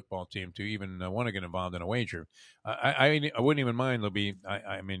Syracuse football team to even want to get involved in a wager. I wouldn't even mind, Lubie.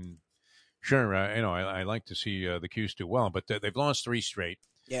 I mean, sure, I like to see the Cuse do well, but they've lost 3 straight.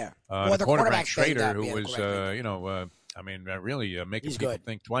 Yeah. Well, the quarterback Schrader, who was, really making people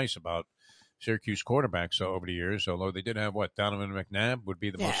think twice about Syracuse quarterbacks over the years, although they did have, Donovan McNabb would be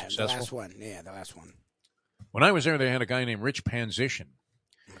the most successful. The last one. Yeah, the last one. When I was there, they had a guy named Rich Pansition,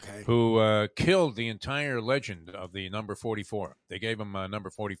 who killed the entire legend of the number 44. They gave him number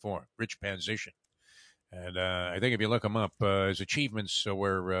 44, Rich Pansition. And I think if you look him up, his achievements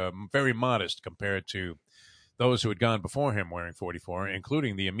were very modest compared to those who had gone before him wearing 44,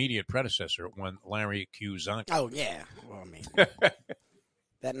 including the immediate predecessor, one Larry Q. Zonk. Oh, yeah. Well, I mean...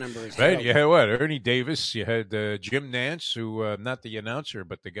 That number is right. You had Ernie Davis. You had Jim Nance, who not the announcer,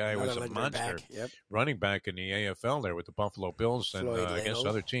 but the guy was a monster, running back in the AFL there with the Buffalo Bills and I guess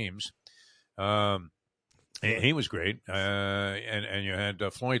other teams. He was great. And you had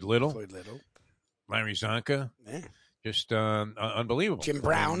Floyd Little, Larry Zonka, just unbelievable. Jim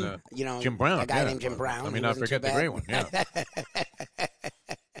Brown, Jim Brown, a guy named Jim Brown. Let me not forget the great one. Yeah.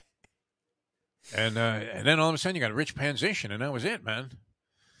 And then all of a sudden you got Rich Pansition, and that was it, man.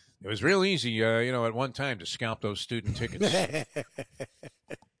 It was real easy, at one time to scalp those student tickets.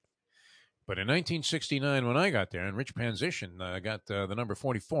 But in 1969, when I got there, and Rich Pansition got the number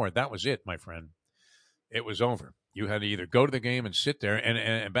 44, that was it, my friend. It was over. You had to either go to the game and sit there,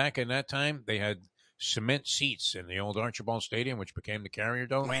 and back in that time, they had cement seats in the old Archibald Stadium, which became the Carrier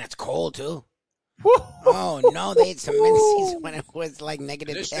Dome. Man, it's cold, too. Woo! Oh, no, they had cement seats when it was like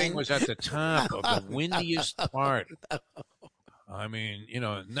negative 10. This thing was at the top of the windiest part. I mean,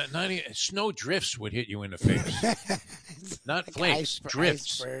 not even, snow drifts would hit you in the face. Not flakes,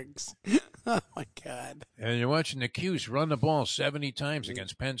 drifts. Icebergs. Oh, my God. And you're watching the Cuse run the ball 70 times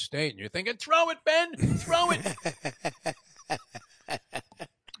against Penn State, and you're thinking, throw it, Ben! Throw it!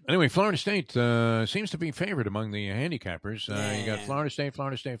 Anyway, Florida State seems to be favored among the handicappers. You got Florida State,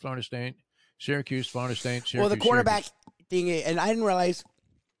 Syracuse, Florida State, Syracuse. Well, the quarterback thing, and I didn't realize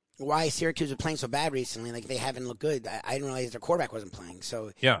why Syracuse was playing so bad recently. Like, they haven't looked good. I didn't realize their quarterback wasn't playing.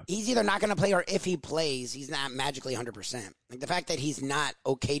 So he's either not going to play, or if he plays, he's not magically 100%. Like, the fact that he's not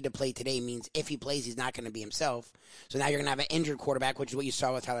okay to play today means if he plays, he's not going to be himself. So now you're going to have an injured quarterback, which is what you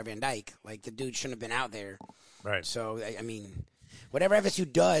saw with Tyler Van Dyke. Like, the dude shouldn't have been out there. Right. So, I mean, whatever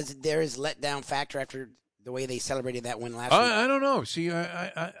FSU does, there is letdown factor after the way they celebrated that win last week. I don't know. See,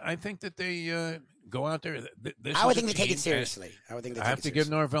 I think that they go out there. I would think they take it seriously. I have to give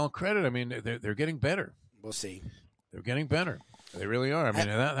Norvell credit. I mean, they're getting better. We'll see. They're getting better. They really are. I mean,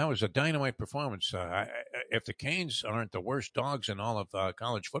 that was a dynamite performance. If the Canes aren't the worst dogs in all of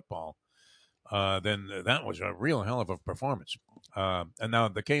college football, then that was a real hell of a performance. And now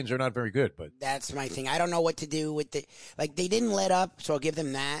the Canes are not very good, but that's my thing. I don't know what to do with they didn't let up, so I'll give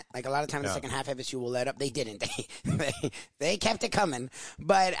them that. Like, a lot of times the second half FSU will let up. They didn't. They kept it coming,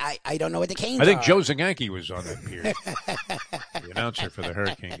 but I don't know what the Canes are. I think Joe Zagacki was on that pier, the announcer for the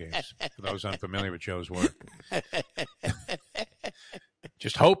Hurricane games, for those unfamiliar with Joe's work.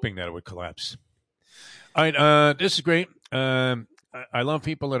 Just hoping that it would collapse. All right, this is great. I love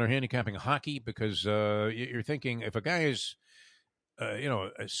people that are handicapping hockey because you're thinking if a guy is,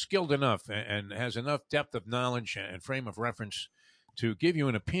 skilled enough and has enough depth of knowledge and frame of reference to give you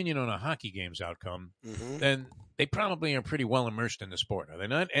an opinion on a hockey game's outcome, then they probably are pretty well immersed in the sport, are they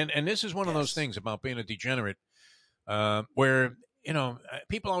not? And this is one of those things about being a degenerate where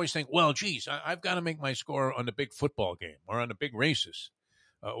people always think, well, geez, I've got to make my score on the big football game or on the big races,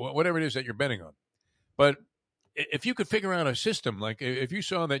 whatever it is that you're betting on. But if you could figure out a system, like if you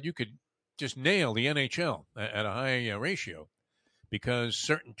saw that you could just nail the NHL at a high ratio because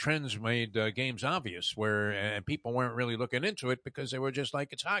certain trends made games obvious and people weren't really looking into it because they were just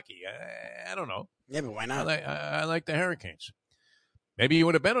like, it's hockey. I don't know. Yeah, but why not? I like the Hurricanes. Maybe you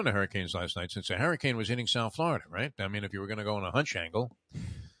would have bet on the Hurricanes last night since the hurricane was hitting South Florida, right? I mean, if you were going to go on a hunch angle,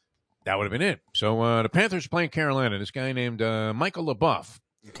 that would have been it. So the Panthers playing Carolina. This guy named Michael LeBoeuf.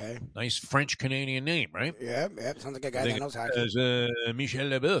 Okay. Nice French-Canadian name, right? Yeah. Sounds like a guy that knows hockey. Michel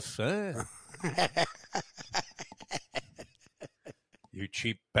Leboeuf, huh? You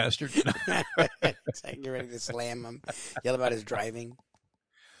cheap bastard. It's like you're ready to slam him, yell about his driving.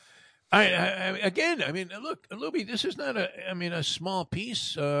 Again, look, Lubie, this is not a small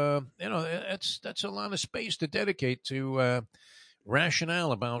piece. That's a lot of space to dedicate to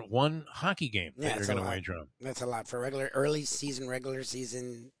rationale about one hockey game that you're going to wager on. That's a lot for a regular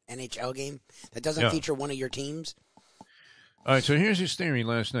season NHL game that doesn't feature one of your teams. All right, so here's his theory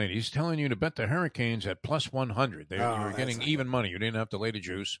last night. He's telling you to bet the Hurricanes at plus 100. You were getting even money. You didn't have to lay the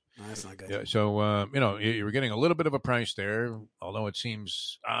juice. No, that's not good. Yeah, so, you were getting a little bit of a price there, although it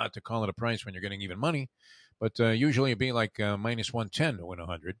seems odd to call it a price when you're getting even money. But usually it'd be like minus 110 to win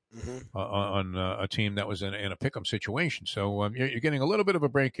 100 on a team that was in a pick'em situation. So you're getting a little bit of a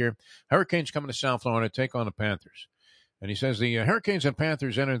break here. Hurricanes coming to South Florida, take on the Panthers. And he says the Hurricanes and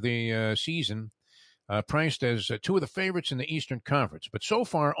Panthers enter the season priced as two of the favorites in the Eastern Conference. But so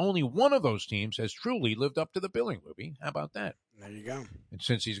far, only one of those teams has truly lived up to the billing, Lubie. How about that? There you go. And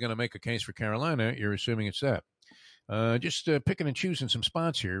since he's going to make a case for Carolina, you're assuming it's that. Just picking and choosing some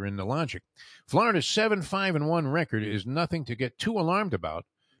spots here in the logic. Florida's 7-5-1 record is nothing to get too alarmed about,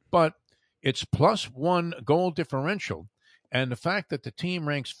 but its +1 goal differential and the fact that the team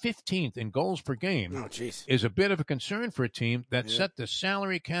ranks 15th in goals per game is a bit of a concern for a team that set the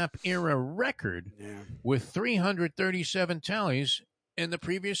salary cap era record with 337 tallies in the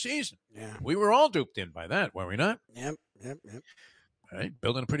previous season. Yeah. We were all duped in by that, were we not? Yep. All right,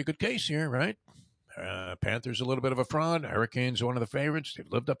 building a pretty good case here, right? Panthers a little bit of a fraud. Hurricanes are one of the favorites.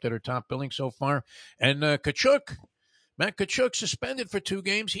 They've lived up to their top billing so far. And Matt Tkachuk, suspended for 2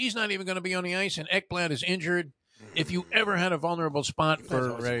 games. He's not even going to be on the ice, and Ekblad is injured. If you ever had a vulnerable spot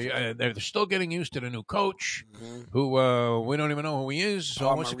they're still getting used to the new coach, who we don't even know who he is.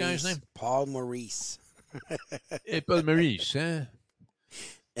 So what's the guy's name? Paul Maurice. Paul Maurice, huh?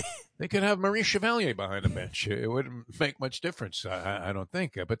 They could have Maurice Chevalier behind the bench. It wouldn't make much difference, I don't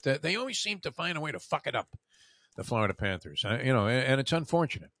think. But they always seem to find a way to fuck it up, the Florida Panthers. And it's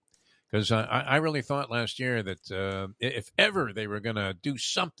unfortunate because I really thought last year that if ever they were going to do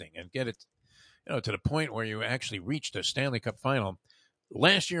something and get it, to the point where you actually reached a Stanley Cup final,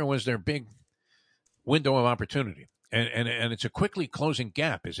 last year was their big window of opportunity. And it's a quickly closing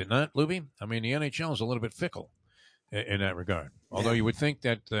gap, is it not, Lubie? I mean, the NHL is a little bit fickle in that regard. Although you would think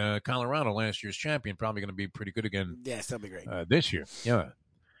that Colorado, last year's champion, probably going to be pretty good again. Yes, that'll be great. This year. Yeah.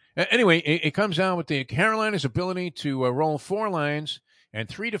 Anyway, it comes out with the Carolina's ability to roll 4 lines and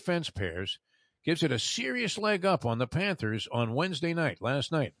 3 defense pairs, gives it a serious leg up on the Panthers on Wednesday night,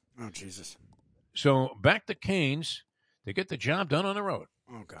 last night. Oh, Jesus. So back the Canes to get the job done on the road.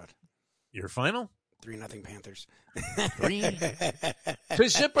 Oh, God. Your final? 3-0 Panthers. 3 to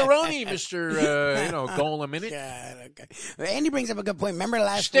Zipperoni, Mr. goal a minute. God, okay. Andy brings up a good point. Remember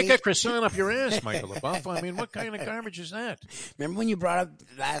last week? Stick a croissant up your ass, Michael LeBuff. I mean, what kind of garbage is that? Remember when you brought up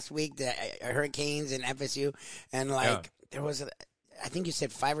last week the Hurricanes and FSU? And, there was I think you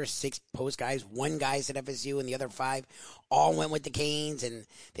said 5 or 6 post guys. 1 guy said FSU, and the other 5 all went with the Canes, and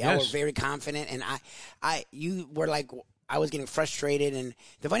they all were very confident. And you were like, I was getting frustrated. And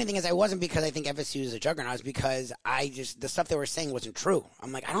the funny thing is, I wasn't because I think FSU is a juggernaut. It's because the stuff they were saying wasn't true.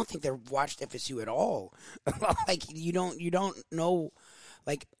 I'm like, I don't think they've watched FSU at all. Like you don't know.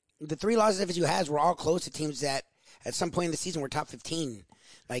 Like the 3 losses FSU has were all close to teams that at some point in the season were top 15.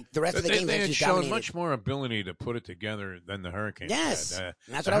 Like the rest of the games, they had shown dominated. Much more ability to put it together than the Hurricanes. Yes, had.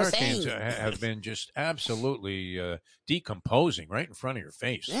 That's what I was saying. The Hurricanes have been just absolutely decomposing right in front of your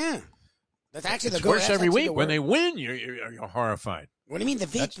face. Yeah, that's actually it's worse every week. When they win, you're horrified. What do you mean?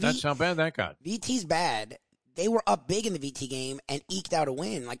 That's how bad that got. VT's bad. They were up big in the VT game and eked out a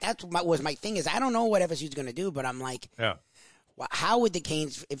win. Like that was my thing. Is I don't know what FSU's going to do, but I'm like, how would the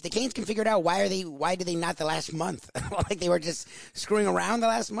Canes, if the Canes can figure it out, why did they not the last month? Like they were just screwing around the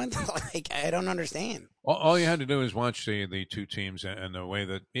last month? Like I don't understand. All you had to do is watch the 2 teams and the way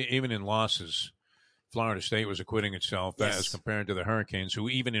that even in losses, Florida State was acquitting itself as compared to the Hurricanes, who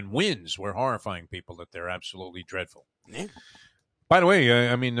even in wins were horrifying people that they're absolutely dreadful. Yeah. By the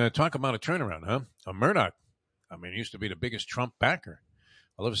way, talk about a turnaround, huh? Murdoch, used to be the biggest Trump backer.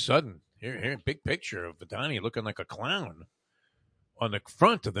 All of a sudden, here, big picture of Vidani looking like a clown on the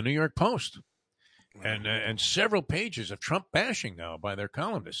front of the New York Post. And several pages of Trump bashing now by their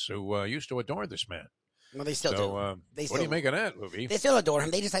columnists who used to adore this man. Well, they still do. What do you make of that, Lubie? They still adore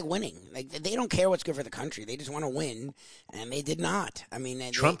him. They just like winning. Like they don't care what's good for the country. They just want to win, and they did not.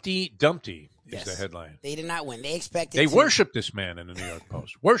 Trumpty Dumpty is the headline. They did not win. They expected. They worship this man in the New York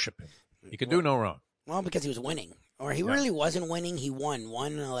Post. Worship him. He could do no wrong. Well, because he was winning, or he really wasn't winning. He won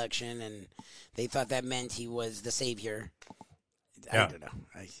an election, and they thought that meant he was the savior. I don't know.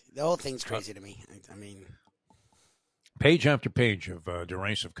 The whole thing's crazy to me. Page after page of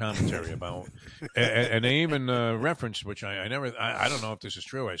derisive commentary about, and they even referenced, which I don't know if this is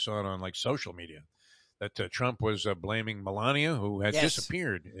true. I saw it on like social media that Trump was blaming Melania, who had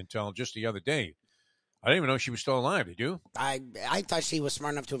disappeared until just the other day. I didn't even know she was still alive. Did you? I thought she was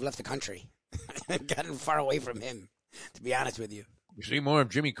smart enough to have left the country, gotten far away from him. To be honest with you, we see more of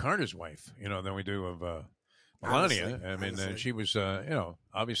Jimmy Carter's wife, than we do of Melania. Honestly. She was,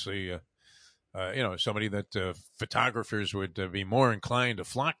 obviously. Somebody that photographers would be more inclined to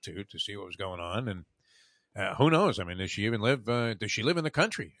flock to see what was going on. And who knows? Does she even live? Does she live in the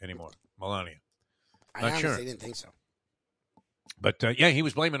country anymore, Melania? I honestly didn't think so. But, he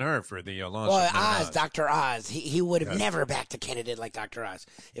was blaming her for the loss of Oz, Dr. Oz. He would have never backed a candidate like Dr. Oz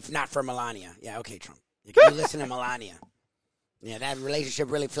if not for Melania. Yeah, okay, Trump. You listen to Melania. Yeah, that relationship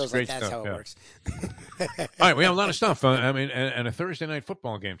really feels like that's how it works. All right, we have a lot of stuff. And a Thursday night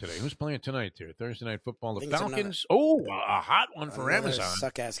football game today. Who's playing tonight here? Thursday night football. The Falcons. A hot one for Amazon.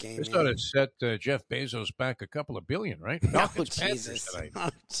 Suck-ass game. This thought it set Jeff Bezos back a couple of billion, right? Falcons, Jesus. Tonight.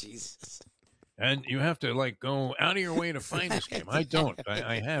 Oh, Jesus. And you have to, go out of your way to find this game. I don't.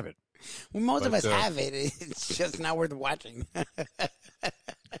 I have it. Well, most of us have it. It's just not worth watching.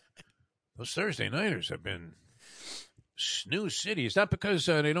 Those Thursday nighters have been snooze city. Is that because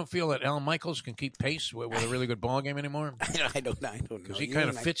they don't feel that Al Michaels can keep pace with a really good ball game anymore? I don't know. Because he kind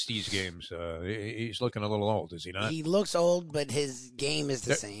of fits these games. He's looking a little old, is he not? He looks old, but his game is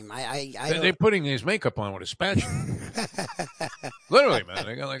the same. They're putting his makeup on with a spatula. Literally, man.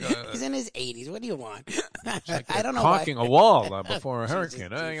 They got he's in his 80s. What do you want? Like I don't know. Caulking a wall before a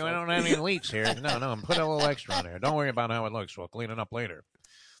hurricane. I don't have any leaks here. No. Put a little extra on there. Don't worry about how it looks. We'll clean it up later.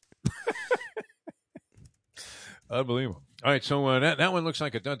 Unbelievable. All right, so that one looks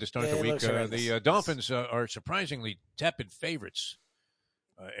like a dud to start the week. The Dolphins are surprisingly tepid favorites,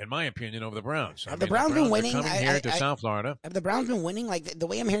 in my opinion, over the Browns. Have the Browns been winning? Coming here to South Florida. Have the Browns been winning? Like the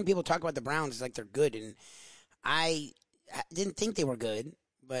way I'm hearing people talk about the Browns is like they're good, and I didn't think they were good,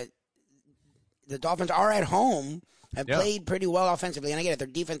 but the Dolphins are at home, have played pretty well offensively, and I get it. Their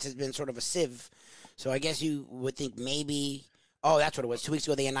defense has been sort of a sieve, so I guess you would think maybe. Oh, that's what it was. 2 weeks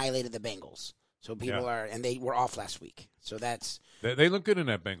ago, they annihilated the Bengals. So people and they were off last week. So that's they look good in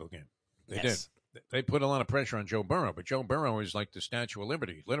that Bengal game. They did. They put a lot of pressure on Joe Burrow, but Joe Burrow is like the Statue of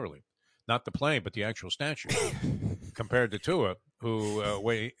Liberty, literally, not the play, but the actual statue, compared to Tua, who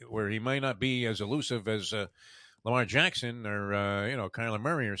where he might not be as elusive as Lamar Jackson or Kyler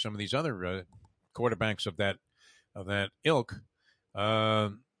Murray or some of these other quarterbacks of that ilk.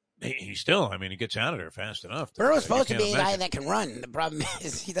 He still, he gets out of there fast enough. Burrow's supposed to be a guy that can run. The problem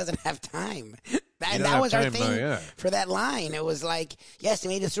is he doesn't have time. That was our thing for that line. It was like, yes, he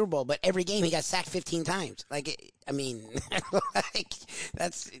made the Super Bowl, but every game he got sacked 15 times.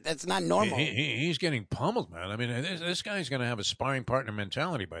 That's not normal. He's getting pummeled, man. This guy's going to have a sparring partner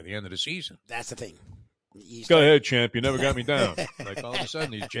mentality by the end of the season. That's the thing. Go ahead, champ. You never got me down. Like all of a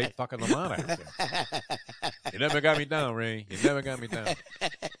sudden, he's Jake fucking LaMotta out there. You never got me down, Ray. You never got me down.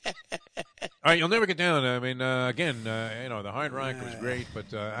 All right, you'll never get down. The Hard Rock was great,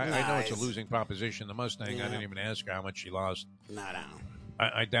 but I know it's a losing proposition. The Mustang, I didn't even ask her how much she lost. No.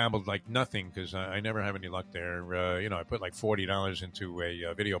 I dabbled like nothing because I never have any luck there. I put like $40 into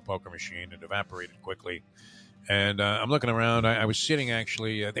a video poker machine. It evaporated quickly. And I'm looking around. I was sitting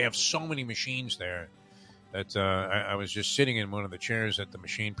actually. They have so many machines there. That I was just sitting in one of the chairs at the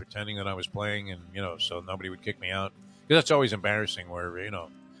machine pretending that I was playing and, so nobody would kick me out. Because that's always embarrassing where,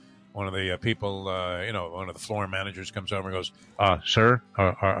 one of the people, one of the floor managers comes over and goes, sir,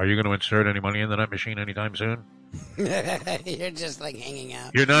 are you going to insert any money into that machine anytime soon? You're just like hanging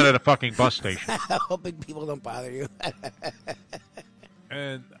out. You're not at a fucking bus station. Hoping people don't bother you.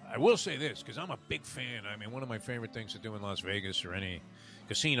 And I will say this, because I'm a big fan. One of my favorite things to do in Las Vegas or any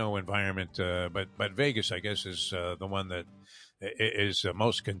casino environment, but Vegas, I guess, is the one that is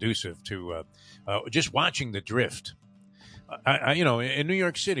most conducive to just watching the drift. In New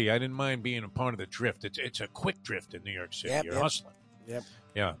York City, I didn't mind being a part of the drift. It's a quick drift in New York City. You're hustling. Yep.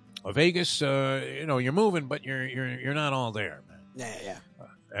 Yeah. Vegas, you're moving, but you're not all there, man. Yeah.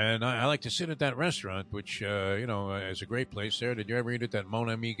 And I like to sit at that restaurant, which is a great place there. Did you ever eat at that Mon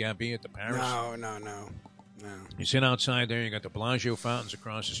Ami Gabi at the Paris? No. You sit outside there. You got the Bellagio fountains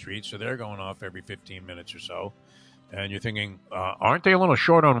across the street, so they're going off every 15 minutes or so. And you're thinking, aren't they a little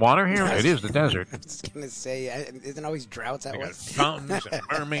short on water here? It is the desert. I was going to say, isn't always droughts out got fountains and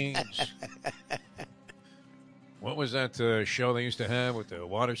mermaids. What was that show they used to have with the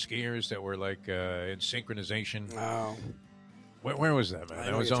water skiers that were like in synchronization? Oh. Where was that, man?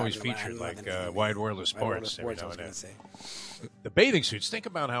 That was always featured like Wide World of Sports. Every now and then. The bathing suits. Think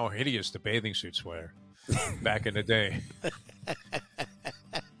about how hideous the bathing suits were back in the day.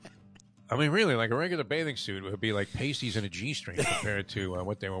 I mean, really, like a regular bathing suit would be like pasties and a G-string compared to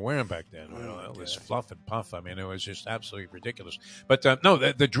what they were wearing back then. All this fluff and puff. I mean, it was just absolutely ridiculous. But no,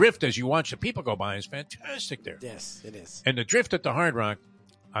 the drift as you watch the people go by is fantastic there. Yes, it is. And the drift at the Hard Rock,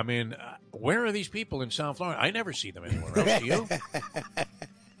 I mean, where are these people in South Florida? I never see them anywhere else. Do you?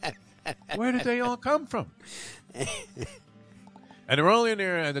 Where did they all come from? And they're all in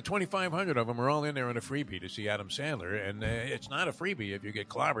there, the 2,500 of them are all in there on a freebie to see Adam Sandler. And it's not a freebie if you get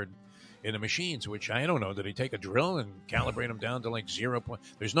clobbered in the machines, which I don't know. Did he take a drill and calibrate them down to like 0 point?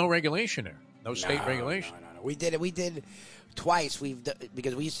 There's no regulation there. No state regulation. No. We did twice.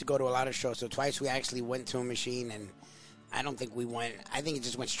 Because we used to go to a lot of shows. So twice we actually went to a machine, and I don't think we went. I think it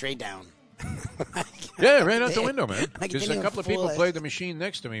just went straight down. Yeah, right out the window, man. Just a couple of people played the machine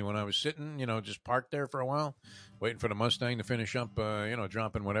next to me when I was sitting, just parked there for a while, waiting for the Mustang to finish up,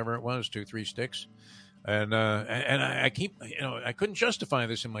 dropping whatever it was, 2-3 sticks. And I keep, I couldn't justify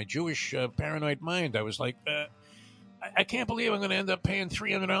this in my Jewish paranoid mind. I was like, I can't believe I'm going to end up paying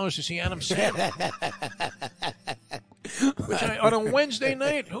 $300 to see Adam Sandler. Which on a Wednesday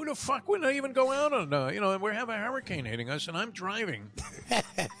night, who the fuck would I even go out on? We have a hurricane hitting us, and I'm driving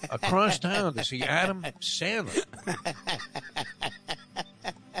across town to see Adam Sandler.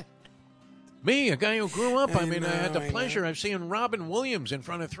 Me, a guy who grew up, I had the pleasure of seeing Robin Williams in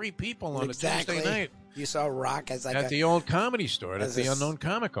front of 3 people on a Tuesday night. You saw Rock as like at the old Comedy Store, at the Unknown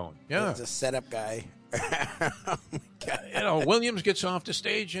Comic-Con. Yeah. As a setup guy. Oh my God. Williams gets off the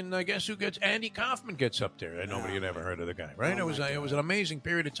stage, and guess who gets? Andy Kaufman gets up there. And nobody had ever heard of the guy, right? It was an amazing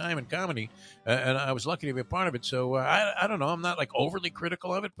period of time in comedy, and I was lucky to be a part of it. So I don't know. I'm not like overly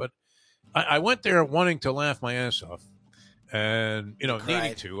critical of it, but I went there wanting to laugh my ass off. And,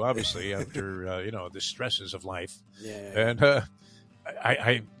 needing to, obviously, after, the stresses of life. Yeah.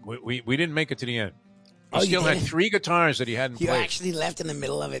 And we didn't make it to the end. He still had 3 guitars that he hadn't played. You actually left in the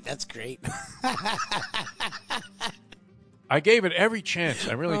middle of it. That's great. I gave it every chance.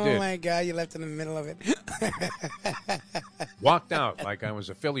 I really did. Oh, my God. You left in the middle of it. Walked out like I was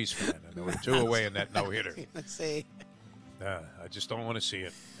a Phillies fan. And there were 2 away in that no-hitter. Let's see. I just don't want to see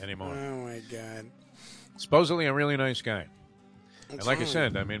it anymore. Oh, my God. Supposedly a really nice guy. And like I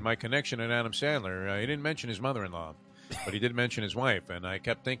said, my connection to Adam Sandler, he didn't mention his mother-in-law, but he did mention his wife. And I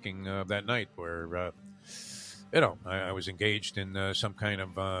kept thinking of that night where, I was engaged in some kind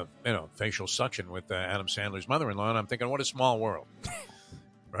of, facial suction with Adam Sandler's mother-in-law. And I'm thinking, what a small world,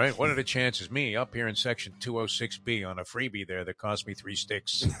 right? What are the chances? Me up here in section 206B on a freebie there that cost me 3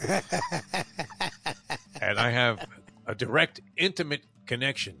 sticks. And I have a direct, intimate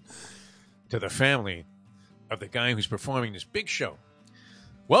connection to the family of the guy who's performing this big show.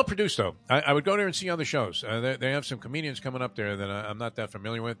 Well produced, though. I would go there and see other shows. They have some comedians coming up there that I'm not that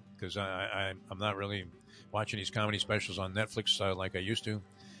familiar with because I'm not really watching these comedy specials on Netflix like I used to.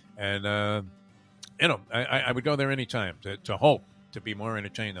 And, I would go there anytime to hope to be more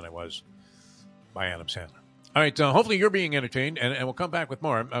entertained than I was by Adam Sandler. All right, hopefully you're being entertained, and we'll come back with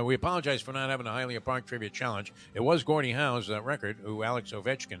more. We apologize for not having a Hialeah Park Trivia Challenge. It was Gordie Howe's record, who Alex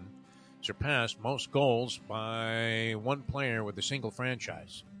Ovechkin surpassed most goals by one player with a single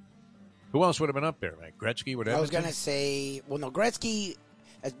franchise. Who else would have been up there, right? Gretzky with Edmonton? I was going to say, Gretzky,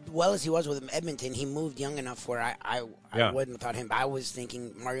 as well as he was with Edmonton, he moved young enough where I wouldn't have thought him. I was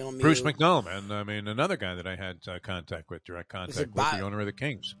thinking Mario Lemieux. Bruce McNall, man. Another guy that I had direct contact with, the owner of the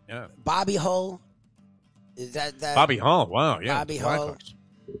Kings. Yeah. Bobby Hull. Is that Bobby Hull, wow, yeah. Bobby Hull.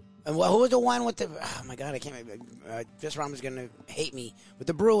 And who was the one with the, oh my God, I can't remember. Just Ron going to hate me. With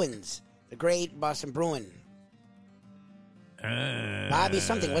the Bruins. The great Boston Bruin. Bobby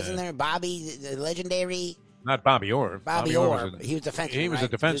something, wasn't there? Bobby, the legendary. Not Bobby Orr. Bobby Orr. He was a defenseman. He was a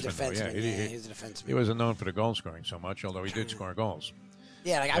defenseman. He was a defenseman. He wasn't known for the goal scoring so much, although he did score goals.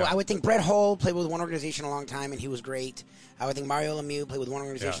 Yeah, I would think Brett Hull played with one organization a long time, and he was great. I would think Mario Lemieux played with one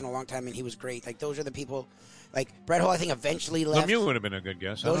organization a long time, and he was great. Like, those are the people. Like, Brett Hull, I think, eventually left. Lemieux would have been a good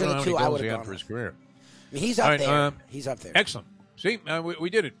guess. Those I don't know are the how two many I goals would he have had for his career. I mean, he's up there. He's up there. Excellent. See,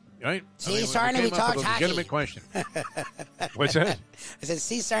 we did it, right? See, Sarny, we talked hockey. hockey. Legitimate question. What's that? I said,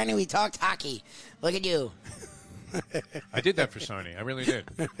 see, Sarny, we talked hockey. Look at you. I did that for Sarny. I really did.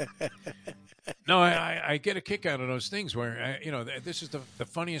 No, I get a kick out of those things where, this is the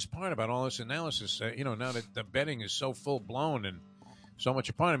funniest part about all this analysis. Now that the betting is so full-blown and so much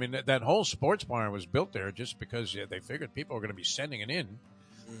a part. I mean, that whole sports bar was built there just because they figured people were going to be sending it in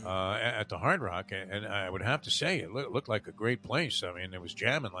at the Hard Rock. And I would have to say, it looked like a great place. I mean, it was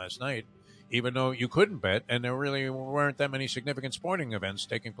jamming last night, even though you couldn't bet, and there really weren't that many significant sporting events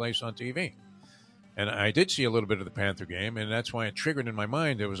taking place on TV. And I did see a little bit of the Panther game, and that's why it triggered in my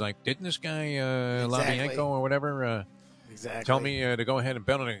mind. It was like, didn't this guy, Labienko or whatever, tell me to go ahead and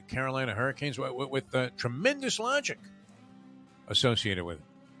bet on the Carolina Hurricanes with tremendous logic associated with it?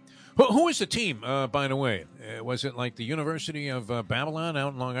 Who was the team, by the way? Was it like the University of Babylon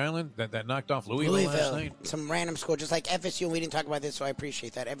out in Long Island that knocked off Louisville last night? Some random school, just like FSU. We didn't talk about this, so I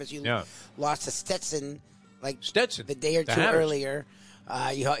appreciate that. FSU lost to Stetson, the day or two earlier.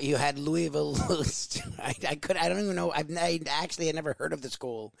 You had Louisville lose. I don't even know. I actually had never heard of the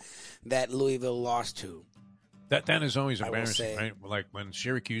school that Louisville lost to. That is always embarrassing, right? Like when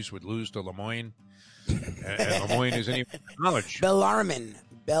Syracuse would lose to Lemoyne. And Lemoyne isn't even college. Bellarmine.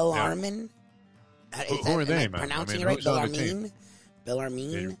 Who are they, man? Pronouncing it right?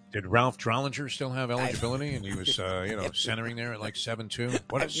 Bellarmine. Did Ralph Drollinger still have eligibility? And he was, centering there at like 7'2"?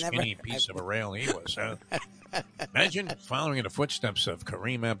 What a skinny piece of a rail he was, huh? Imagine following in the footsteps of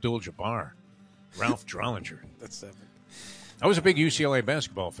Kareem Abdul-Jabbar, Ralph Drollinger. I was a big UCLA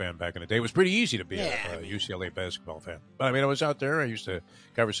basketball fan back in the day. It was pretty easy to be a UCLA basketball fan. But, I mean, I was out there. I used to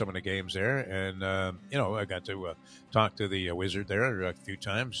cover some of the games there. And, I got to talk to the wizard there a few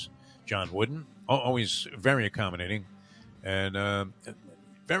times, John Wooden. Always very accommodating and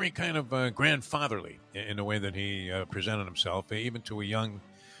very kind of grandfatherly in the way that he presented himself, even to a young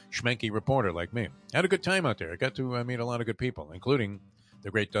schmenky reporter like me. I had a good time out there. I got to meet a lot of good people, incling the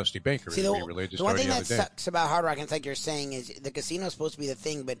great Dusty Baker. See, the one thing that sucks about Hard Rock, and it's like you're saying, is the casino is supposed to be the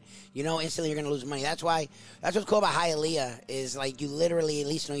thing, but instantly you're going to lose money. That's what's cool about Hialeah is like you literally at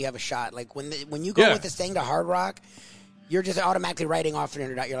least know you have a shot. Like when you go with this thing to Hard Rock, you're just automatically writing off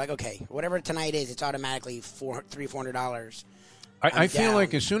 $300. You're like, okay, whatever tonight is, it's automatically $400. I feel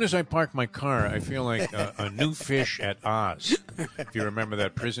like as soon as I park my car, I feel like a new fish at Oz. If you remember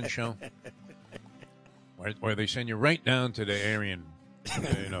that prison show, where they send you right down to the Aryan,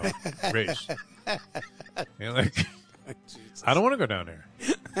 race. I don't want to go down there.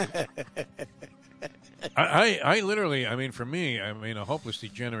 I literally, I mean, for me, a hopeless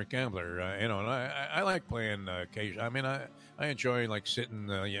degenerate gambler, and I like playing occasionally. I mean, I enjoy like sitting,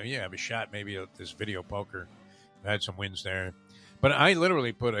 have a shot maybe at this video poker. I had some wins there. But I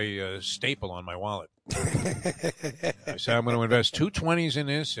literally put a staple on my wallet. I said, I'm going to invest 220s in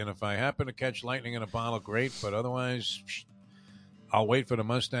this, and if I happen to catch lightning in a bottle, great. But otherwise, I'll wait for the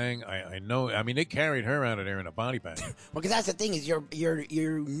Mustang. I know. I mean, they carried her out of there in a body bag. Well, because that's the thing is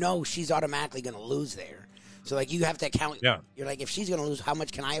she's automatically going to lose there. So, like, you have to count. Yeah. You're like, if she's going to lose, how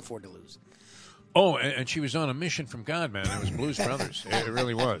much can I afford to lose? Oh, and she was on a mission from God, man. It was Blues Brothers. It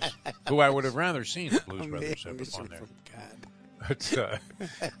really was. Who I would have rather seen the Blues Brothers have on there. But,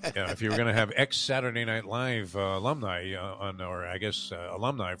 if you were going to have ex-Saturday Night Live alumni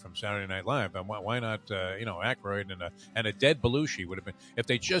alumni from Saturday Night Live, why not, Aykroyd and a dead Belushi would have been, if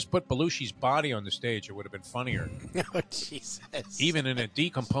they just put Belushi's body on the stage, it would have been funnier. Oh, Jesus. Even in a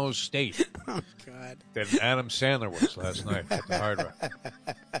decomposed state. Oh, God. Than Adam Sandler was last night at the Hard Rock.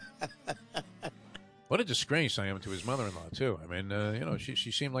 What a disgrace I am to his mother-in-law, too. I mean,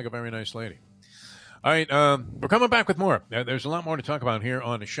 she seemed like a very nice lady. All right, we're coming back with more. There's a lot more to talk about here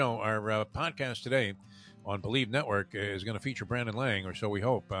on the show. Our podcast today on Believe Network is going to feature Brandon Lang, or so we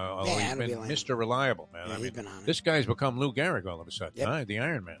hope. Although he's been Mr. Reliable, man. Yeah, he's been on it. This guy's become Lou Gehrig all of a sudden, huh? The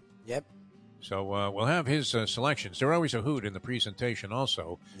Iron Man. Yep. So we'll have his selections. They're always a hoot in the presentation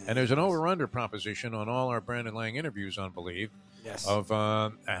also. Yeah, and there's an over-under proposition on all our Brandon Lang interviews on Believe of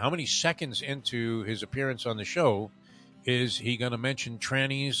how many seconds into his appearance on the show is he going to mention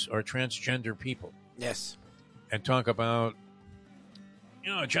trannies or transgender people. Yes. And talk about,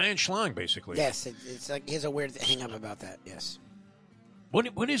 a giant schlong, basically. Yes, it's like he has a weird hang up about that, yes.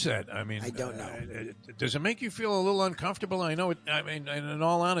 What is that? I mean, I don't know. Does it make you feel a little uncomfortable? I know it. I mean, in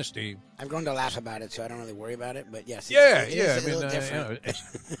all honesty, I'm going to laugh about it, so I don't really worry about it. But yes, it's a little different.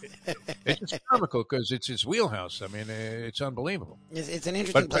 It's comical because it's his wheelhouse. I mean, it's unbelievable. It's an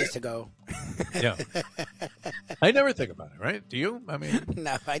interesting place to go. Yeah, I never think about it. Right? Do you? I mean,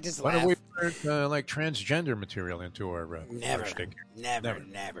 no, I just laugh. Why don't we put like transgender material into our never, stick? Never.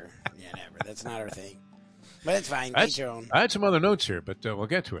 Yeah, never. That's not our thing. But it's fine. Get your own. I had some other notes here, but we'll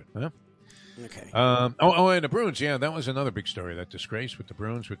get to it. Huh? Okay. And the Bruins. Yeah, that was another big story. That disgrace with the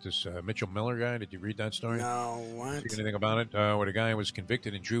Bruins with this Mitchell Miller guy. Did you read that story? No. What? See anything about it? Where the guy was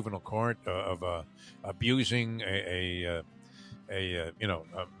convicted in juvenile court of abusing a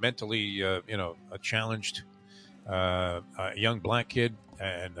mentally a challenged young black kid,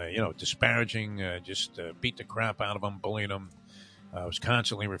 and disparaging, just beat the crap out of him, bullying him. Was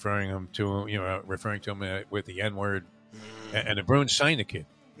constantly referring to him with the N-word, and the Bruins signed the kid.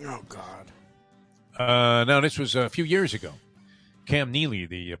 Oh God. Now this was a few years ago. Cam Neely,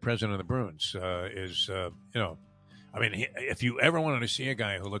 the president of the Bruins, if you ever wanted to see a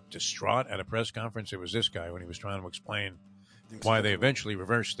guy who looked distraught at a press conference, it was this guy when he was trying to explain why they eventually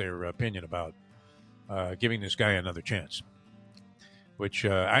reversed their opinion about giving this guy another chance. Which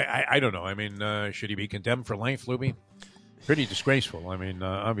I don't know. I mean, should he be condemned for life, Lubie? Pretty disgraceful. I mean,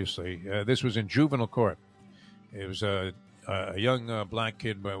 obviously, this was in juvenile court. It was a young black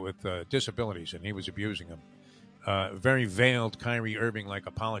kid with disabilities, and he was abusing him. Very veiled Kyrie Irving-like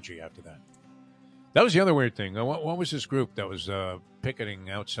apology after that. That was the other weird thing. What was this group that was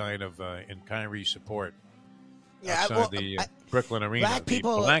picketing outside of in Kyrie's support? Yeah, outside the Brooklyn Arena. Black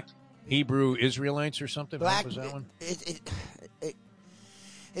people, Black Hebrew Israelites or something. Black, what was that one?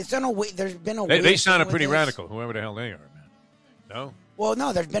 It's done a. There's been a. They sounded pretty radical. Whoever the hell they are, man. No. Well,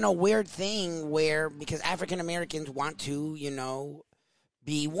 no. There's been a weird thing where because African Americans want to,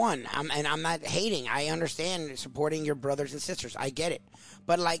 be one. I'm not hating. I understand supporting your brothers and sisters. I get it.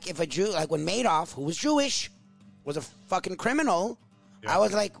 But like if a Jew, like when Madoff, who was Jewish, was a fucking criminal, I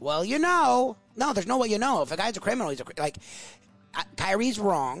was like, well, no, there's no way If a guy's a criminal, he's Kyrie's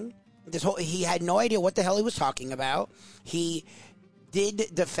wrong. He had no idea what the hell he was talking about. He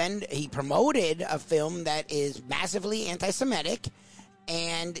he promoted a film that is massively anti-Semitic.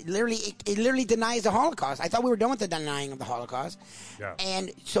 And it literally denies the Holocaust. I thought we were done with the denying of the Holocaust. Yeah.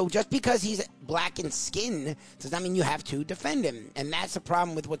 And so just because he's black in skin does not mean you have to defend him. And that's the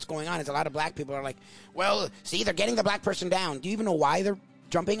problem with what's going on is a lot of black people are like, well, see, they're getting the black person down. Do you even know why they're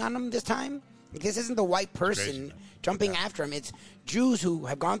jumping on him this time? This isn't the white person jumping after him. It's Jews who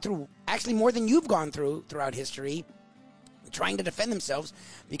have gone through actually more than you've gone through throughout history trying to defend themselves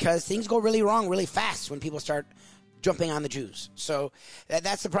because things go really wrong really fast when people start jumping on the Jews. So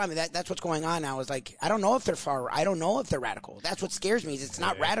that's the problem. That's what's going on now is like, I don't know if they're I don't know if they're radical. That's what scares me is it's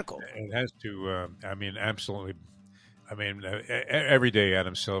not radical. It has to, absolutely. I mean, every day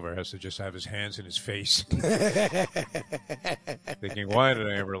Adam Silver has to just have his hands in his face. Thinking, why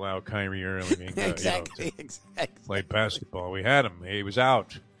did I ever allow Kyrie Irving exactly. play basketball? We had him. He was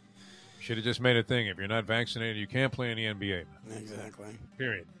out. Should have just made a thing. If you're not vaccinated, you can't play in the NBA. Exactly.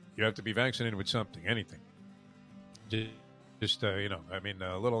 Period. You have to be vaccinated with something, anything. Just, a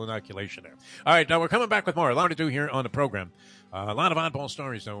little inoculation there. All right, now we're coming back with more. A lot to do here on the program. A lot of oddball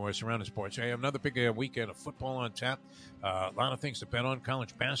stories, though, surrounding sports. We have another big weekend of football on tap. A lot of things to bet on.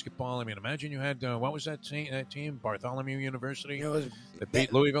 College basketball. I mean, imagine you had, what was that team? Bartholomew University? That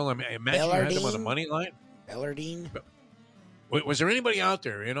beat Louisville. I mean, imagine you had them on the money line. Bellardine. Was there anybody out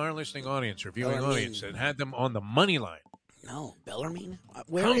there in our listening audience or viewing audience that had them on the money line? No, Bellarmine?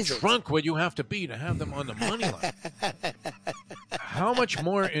 How drunk would you have to be to have them on the money line? How much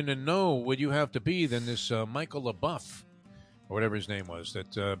more in the know would you have to be than this Michael LaBeouf, or whatever his name was,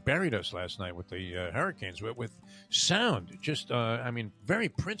 that buried us last night with the Hurricanes, with sound, just, very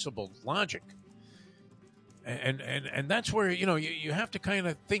principled logic. And that's where, you have to kind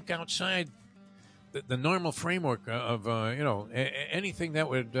of think outside the normal framework of, anything that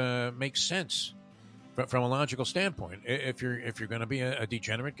would make sense. From a logical standpoint, if you're going to be a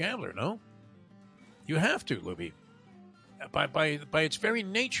degenerate gambler, no, you have to, Lubie. By its very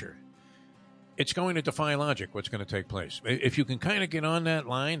nature, it's going to defy logic. What's going to take place? If you can kind of get on that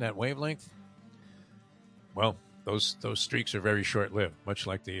line, that wavelength, well, those streaks are very short lived. Much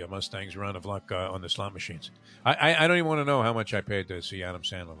like the Mustangs' run of luck on the slot machines. I don't even want to know how much I paid to see Adam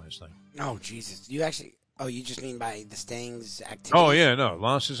Sandler last night. Oh Jesus! You actually. Oh, you just mean by the Stang's activity? Oh, yeah, no.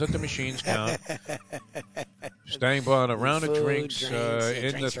 Losses at the machines count. Stang bought a round of drinks in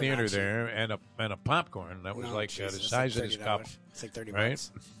the theater there and a popcorn that was the size of his cup. It's like $30. Right?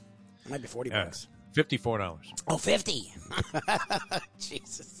 It might be $40. $54. Oh, $50.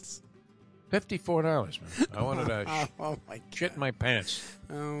 Jesus. $54, man. I wanted to shit in my pants.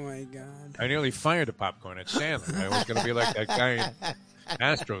 Oh, my God. I nearly fired the popcorn at Sandler. I was going to be like that guy in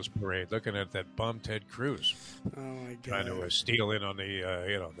Astros parade looking at that bum Ted Cruz. Oh, my God. Trying to steal in on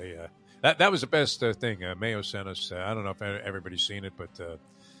the, that was the best thing. Mayo sent us, I don't know if everybody's seen it, but,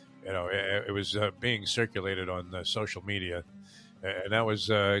 it was being circulated on social media. And that was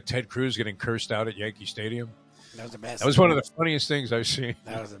Ted Cruz getting cursed out at Yankee Stadium. That was the best. That was one of the funniest things I've seen.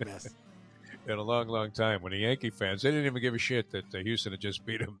 That was the best. In a long, long time. When the Yankee fans, they didn't even give a shit that Houston had just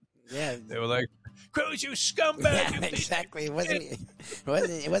beat them. Yeah. They were like, Cruz, you scumbag. Yeah, exactly. It wasn't and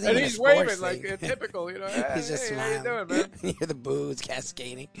even he's a waving thing. like typical, Hey, he's just hey, smiling. how you doing, man? You hear the boos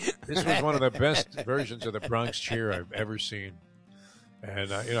cascading. This was one of the best versions of the Bronx cheer I've ever seen.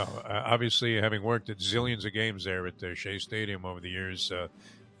 And, obviously having worked at zillions of games there at Shea Stadium over the years,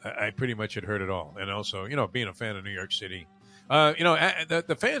 I pretty much had heard it all. And also, being a fan of New York City,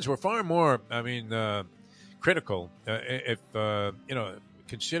 the fans were far more, critical. If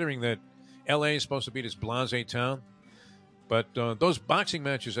considering that L.A. is supposed to be this blasé town, but those boxing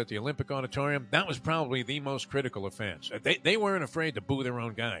matches at the Olympic Auditorium, that was probably the most critical of fans. They weren't afraid to boo their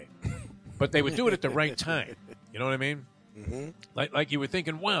own guy, but they would do it at the right time. You know what I mean? Mm-hmm. Like you were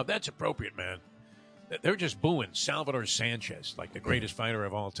thinking, wow, that's appropriate, man. They're just booing Salvador Sanchez, like the greatest fighter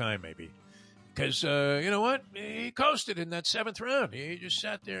of all time, maybe. Because, you know what? He coasted in that 7th round. He just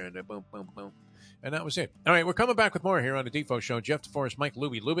sat there and boom, boom, boom. And that was it. All right, we're coming back with more here on the Defo Show. Jeff DeForest, Mike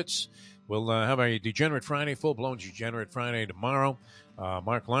Lubitz. We'll have a Degenerate Friday, full-blown Degenerate Friday tomorrow.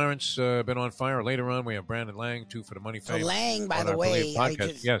 Mark Lawrence been on fire. Later on, we have Brandon Lang, 2 for the Money fame. So Lang, by the way,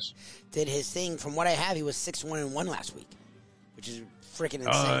 yes, did his thing. From what I have, he was 6-1-1 last week, which is freaking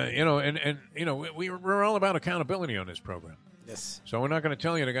insane. We we're all about accountability on this program. Yes. So we're not going to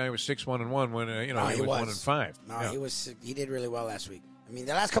tell you the guy was 6-1-1 when he was 1-5. No, yeah. He did really well last week. I mean,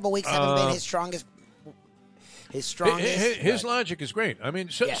 the last couple of weeks haven't been his strongest. His logic is great. I mean,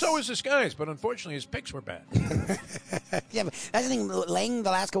 so is this guy's, but unfortunately his picks were bad. Yeah, but that's the thing. Lang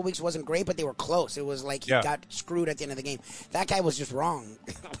the last couple weeks wasn't great, but they were close. It was like he got screwed at the end of the game. That guy was just wrong.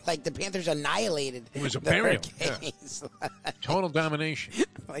 Like the Panthers annihilated. It was a burial. Yeah. Total domination.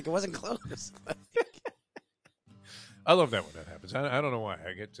 Like it wasn't close. I love that when that happens. I don't know why.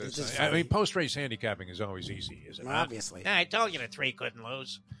 I mean, post-race handicapping is always easy, isn't it? Well, obviously. I told you the 3 couldn't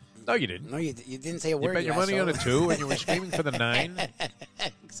lose. No, you didn't. No, you didn't say a word. You bet your money on a 2 and you were screaming for the 9.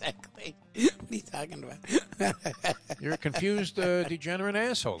 Exactly. What are you talking about? You're a confused, degenerate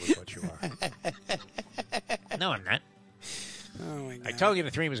asshole is what you are. No, I'm not. Oh, my God. I told you the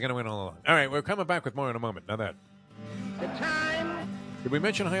 3 was going to win all along. All right, we're coming back with more in a moment. Now that. The time. Did we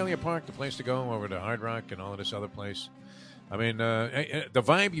mention Hialeah Park, the place to go over to Hard Rock and all of this other place? I mean, the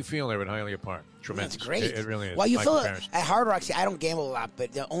vibe you feel there at Hialeah Park, tremendous. That's great. It really is. Well, you feel it at Hard Rock. See, I don't gamble a lot,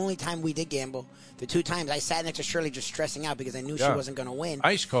 but the only time we did gamble, the 2 times, I sat next to Shirley just stressing out because I knew she wasn't going to win.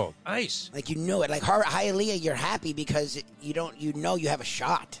 Ice cold. Ice. Like, you know it. Like, Hialeah, you're happy because you know you have a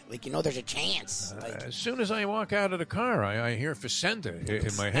shot. Like, you know there's a chance. As soon as I walk out of the car, I hear Facenda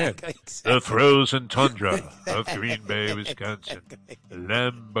in my head. Exactly. The frozen tundra of Green Bay, Wisconsin.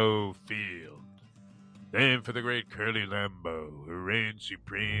 Lambeau Field. Named for the great Curly Lambeau, who reigned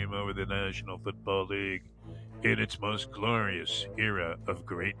supreme over the National Football League in its most glorious era of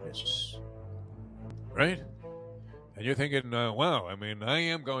greatness. Right? And you're thinking, wow, I mean, I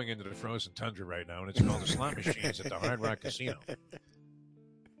am going into the frozen tundra right now, and it's called the slot machines at the Hard Rock Casino.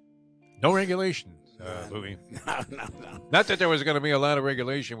 No regulation, Louie. No. Not that there was going to be a lot of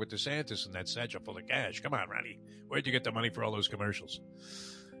regulation with DeSantis and that satchel full of cash. Come on, Ronnie. Where'd you get the money for all those commercials?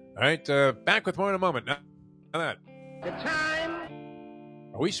 All right, back with more in a moment. Now that. The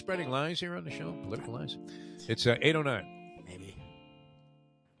time. Are we spreading lies here on the show? Political lies? It's 8:09. Maybe.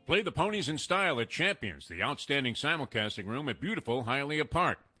 Play the ponies in style at Champions, the outstanding simulcasting room at beautiful Hialeah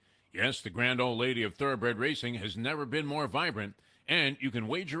Park. Yes, the grand old lady of thoroughbred racing has never been more vibrant, and you can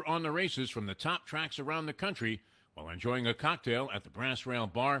wager on the races from the top tracks around the country while enjoying a cocktail at the Brass Rail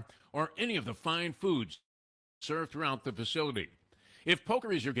Bar or any of the fine foods served throughout the facility. If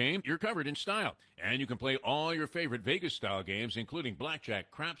poker is your game, you're covered in style, and you can play all your favorite Vegas-style games, including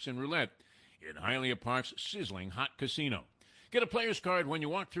blackjack, craps, and roulette, in Hialeah Park's sizzling hot casino. Get a player's card when you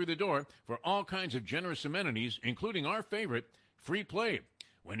walk through the door for all kinds of generous amenities, including our favorite, free play,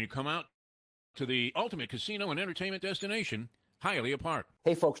 when you come out to the ultimate casino and entertainment destination, Hialeah Park.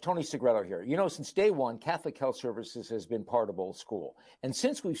 Hey folks, Tony Segreto here. You know, since day one, Catholic Health Services has been part of Old School. And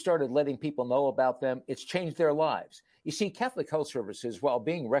since we've started letting people know about them, it's changed their lives. You see, Catholic Health Services, while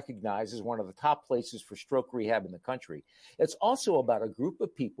being recognized as one of the top places for stroke rehab in the country, it's also about a group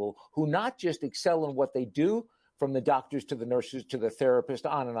of people who not just excel in what they do, from the doctors to the nurses to the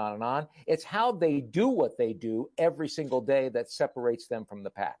therapists, on and on and on. It's how they do what they do every single day that separates them from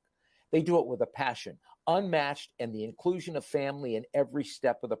the pack. They do it with a passion, unmatched, and the inclusion of family in every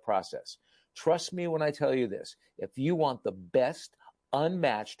step of the process. Trust me when I tell you this. If you want the best,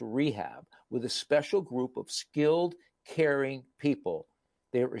 unmatched rehab with a special group of skilled, caring people,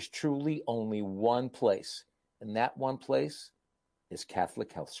 there is truly only one place. And that one place is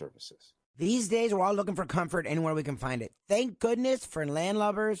Catholic Health Services. These days, we're all looking for comfort anywhere we can find it. Thank goodness for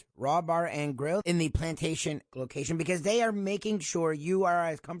Landlubbers Raw Bar and Grill in the Plantation location, because they are making sure you are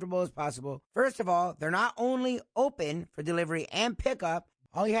as comfortable as possible. First of all, they're not only open for delivery and pickup.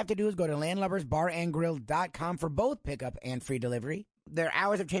 All you have to do is go to landlubbersbarandgrill.com for both pickup and free delivery. Their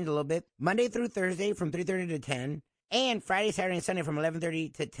hours have changed a little bit. Monday through Thursday from 3:30 to 10, and Friday, Saturday, and Sunday from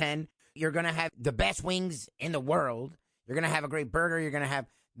 11:30 to 10. You're going to have the best wings in the world. You're going to have a great burger. You're going to have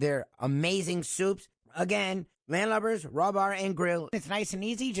their amazing soups. Again, Landlubbers, Raw Bar, and Grill. It's nice and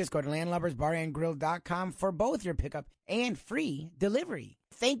easy. Just go to landlubbersbarandgrill.com for both your pickup and free delivery.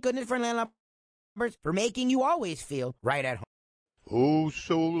 Thank goodness for Landlubbers for making you always feel right at home. Oh,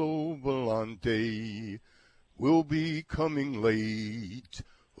 Solo Volante will be coming late.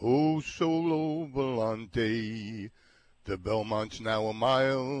 Oh, Solo Volante, the Belmont's now 1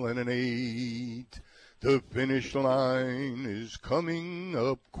 mile and an 8. The finish line is coming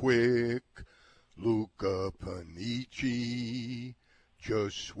up quick. Luca Panici,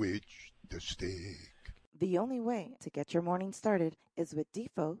 just switch the stick. The only way to get your morning started is with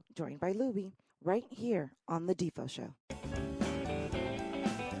Defo, joined by Lubie, right here on The Defo Show.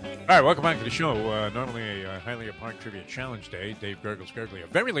 All right, welcome back to the show. Normally a Hialeah Park Trivia Challenge Day. Dave Gurgles Gurgley, a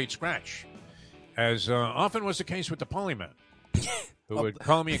very late scratch, as often was the case with the Polyman, who would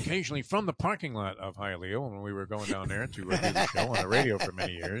call me occasionally from the parking lot of Hialeah when we were going down there to do the show on the radio for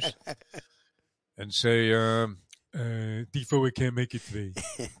many years, and say, Defo, I can't make it today.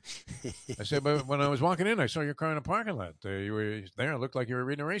 I said, but when I was walking in, I saw your car in the parking lot. You were there. It looked like you were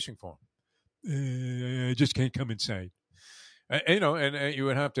reading a racing form. I just can't come inside. And you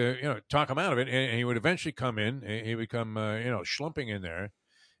would have to, talk him out of it. And he would eventually come in. He would come, schlumping in there.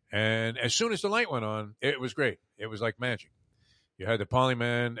 And as soon as the light went on, it was great. It was like magic. You had the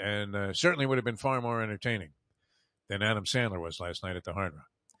Polyman, and certainly would have been far more entertaining than Adam Sandler was last night at the Hard Rock.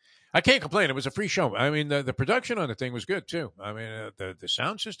 I can't complain. It was a free show. I mean, the production on the thing was good, too. I mean, the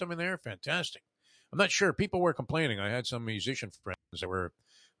sound system in there, fantastic. I'm not sure. People were complaining. I had some musician friends that were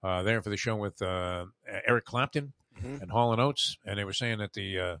there for the show with Eric Clapton and Hall & Oates, and they were saying that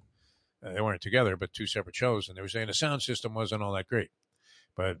they weren't together, but two separate shows, and they were saying the sound system wasn't all that great.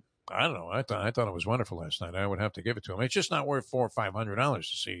 But I don't know. I thought it was wonderful last night. I would have to give it to him. It's just not worth $400 or $500 to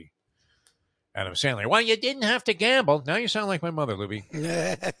see Adam Sandler. Well, you didn't have to gamble. Now you sound like my mother, Lubie.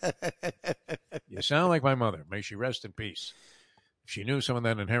 You sound like my mother. May she rest in peace. If she knew some of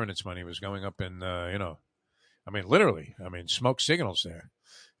that inheritance money was going up in, literally, smoke signals there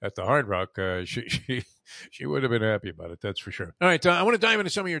at the Hard Rock, she would have been happy about it. That's for sure. All right, I want to dive into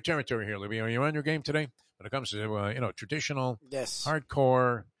some of your territory here, Lubie. Are you on your game today when it comes to traditional,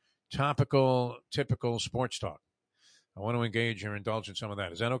 hardcore, topical, typical sports talk? I want to engage or indulge in some of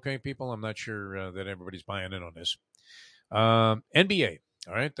that. Is that okay, people? I'm not sure that everybody's buying in on this. NBA,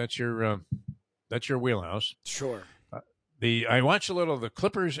 all right, that's your wheelhouse. Sure. I watched a little of the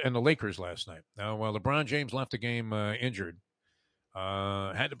Clippers and the Lakers last night. Now, while LeBron James left the game injured,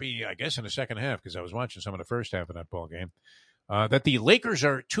 had to be, I guess, in the second half, because I was watching some of the first half of that ball game, that the Lakers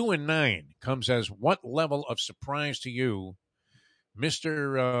are 2-9 comes as what level of surprise to you,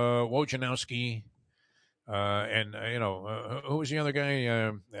 Mr. Wojnarowski? Who was the other guy?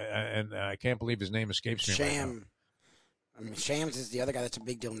 And I can't believe his name escapes me. Sham. Shams is the other guy that's a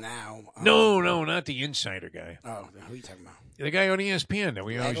big deal now. No, not the insider guy. Oh, who are you talking about? The guy on ESPN that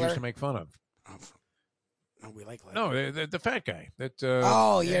we always used to make fun of. We like no, the fat guy. That.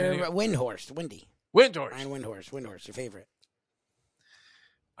 Windhorst, Windy. Windhorst. Ryan Windhorst, your favorite.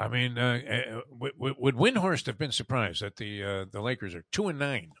 I mean, would Windhorst have been surprised that the Lakers are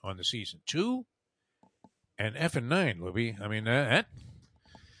 2-9 on the season? 2 and F9, Lubie. I mean,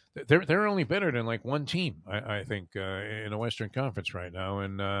 they're only better than like one team, I think, in the Western Conference right now,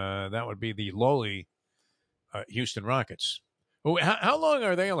 and that would be the lowly Houston Rockets. How long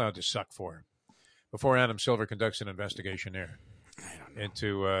are they allowed to suck for before Adam Silver conducts an investigation there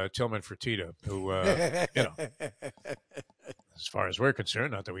into Tillman Fertitta, who, as far as we're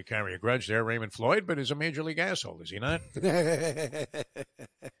concerned, not that we carry a grudge there, Raymond Floyd, but is a major league asshole, is he not?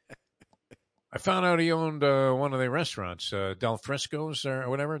 I found out he owned one of the restaurants, Del Fresco's or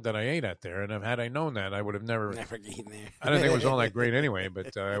whatever, that I ate at there. And had I known that, I would have never eaten there. I didn't think it was all that great anyway,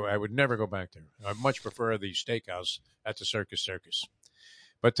 but I would never go back there. I much prefer the steakhouse at the Circus.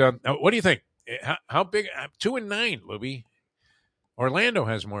 But what do you think? How big? 2-9, Lubie. Orlando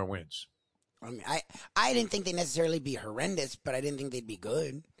has more wins. I mean, I didn't think they'd necessarily be horrendous, but I didn't think they'd be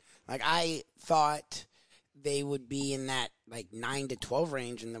good. Like, I thought they would be in that, 9 to 12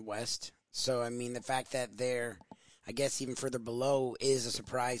 range in the West. So, I mean, the fact that they're, I guess, even further below is a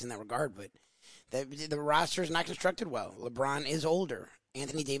surprise in that regard. But The roster is not constructed well. LeBron is older.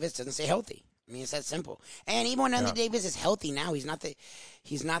 Anthony Davis doesn't stay healthy. I mean, it's that simple. And even when Anthony Davis is healthy now, he's not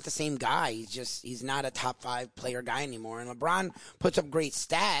the same guy. He's not a top 5 player guy anymore. And LeBron puts up great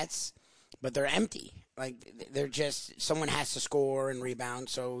stats, but they're empty. Like, they're just, someone has to score and rebound,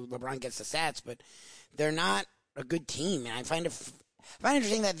 so LeBron gets the stats, but they're not a good team. And I find it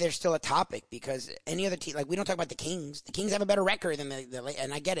interesting that they're still a topic, because any other team, like, we don't talk about the Kings. The Kings have a better record than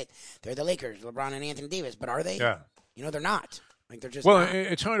and I get it. They're the Lakers, LeBron and Anthony Davis, but are they? Yeah. They're not. Like, they're just well, not.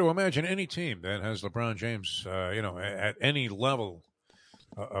 It's hard to imagine any team that has LeBron James, at any level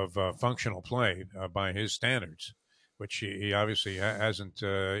of functional play by his standards, which he obviously hasn't,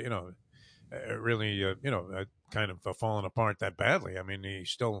 really, kind of fallen apart that badly. I mean, he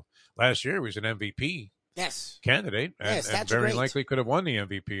still, last year, he was an MVP candidate, and very likely could have won the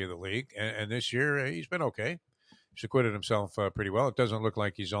MVP of the league. And this year, he's been okay. He's acquitted himself pretty well. It doesn't look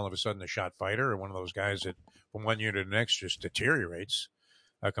like he's all of a sudden a shot fighter or one of those guys that from one year to the next just deteriorates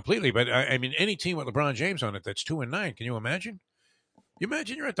completely. But, I mean, any team with LeBron James on it that's 2-9, can you imagine? You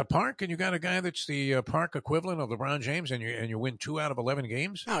imagine you're at the park and you got a guy that's the park equivalent of LeBron James, and you win 2 out of 11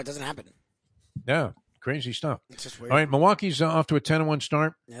 games? No, it doesn't happen. Yeah, crazy stuff. It's just weird. All right, Milwaukee's off to a 10-1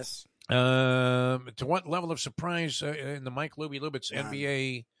 start. Yes. To what level of surprise in the Mike Lubit's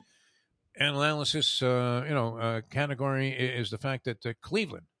NBA analysis, category is the fact that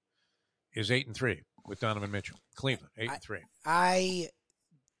Cleveland is 8-3 with Donovan Mitchell. Cleveland 8-3. I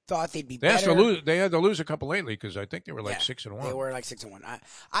thought they'd be They better. They had to lose a couple lately because I think they were like 6-1. They were like 6-1.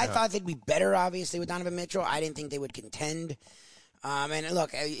 I thought they'd be better, obviously, with Donovan Mitchell. I didn't think they would contend. And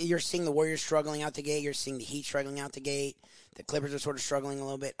look, you're seeing the Warriors struggling out the gate. You're seeing the Heat struggling out the gate. The Clippers are sort of struggling a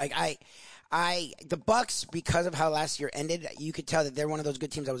little bit. Like the Bucks, because of how last year ended, you could tell that they're one of those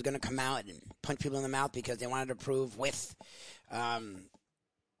good teams that was going to come out and punch people in the mouth because they wanted to prove with, I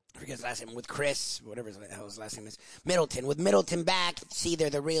forget his last name, with Chris, whatever his last name is, Middleton. With Middleton back, see they're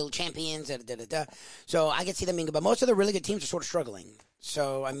the real champions. So I can see them being good, but most of the really good teams are sort of struggling.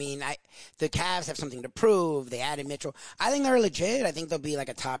 So, I mean, the Cavs have something to prove. They added Mitchell. I think they're legit. I think they'll be like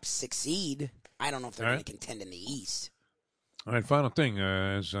a top 6 seed. I don't know if they're going to contend in the East. All right, final thing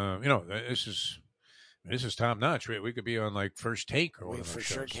is, this is top notch. We could be on like First Take or whatever. We for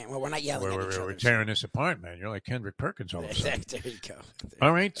sure can. Well, we're not yelling at each other. We're tearing this apart, man. You're like Kendrick Perkins all of a sudden. There you go.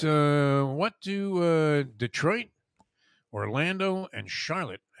 All right, what do Detroit, Orlando, and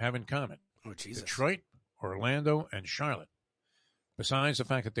Charlotte have in common? Oh, Jesus. Detroit, Orlando, and Charlotte. Besides the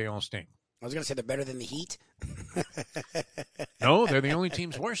fact that they all stink. I was going to say they're better than the Heat. No, they're the only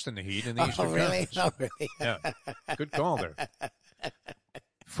teams worse than the Heat in the Eastern Conference. Oh, really? Yeah, good call there.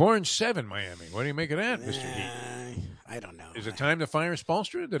 4-7, Miami. What do you make of that, Mr. Heat? I don't know. Is it time to fire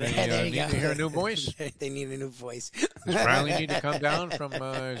Spoelstra? Did they need to hear a new voice? They need a new voice. Does Riley need to come down from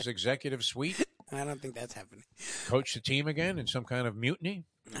his executive suite? I don't think that's happening. Coach the team again in some kind of mutiny?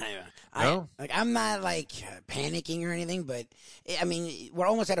 No? I'm not panicking or anything, but I mean, we're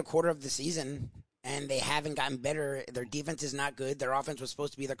almost at a quarter of the season, and they haven't gotten better. Their defense is not good. Their offense was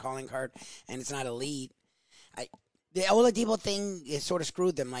supposed to be their calling card, and it's not elite. The Oladipo thing is sort of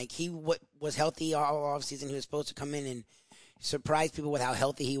screwed them. Like, he was healthy all offseason. He was supposed to come in and surprise people with how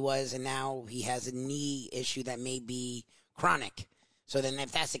healthy he was, and now he has a knee issue that may be chronic. So then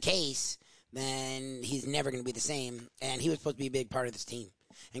if that's the case, then he's never going to be the same, and he was supposed to be a big part of this team.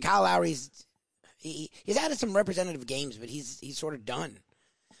 And Kyle Lowry's he's added some representative games, but he's sort of done.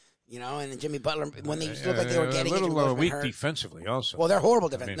 And Jimmy Butler, when they looked like they were getting a little weak hurt. Defensively also. Well, they're horrible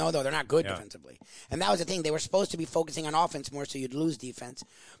defensively. No, they're not good defensively. And that was the thing. They were supposed to be focusing on offense more so you'd lose defense.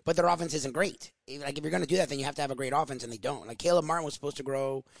 But their offense isn't great. Like, if you're going to do that, then you have to have a great offense, and they don't. Like, Caleb Martin was supposed to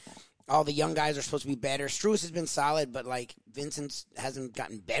grow. All the young guys are supposed to be better. Strus has been solid, but, Vincent hasn't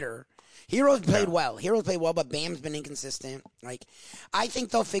gotten better. Heroes played well, but Bam's been inconsistent. I think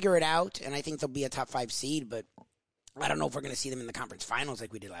they'll figure it out, and I think they'll be a top 5 seed, but I don't know if we're going to see them in the conference finals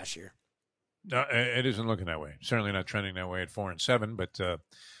like we did last year. No, it isn't looking that way. Certainly not trending that way at 4-7, but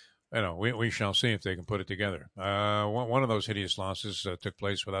we shall see if they can put it together. One of those hideous losses took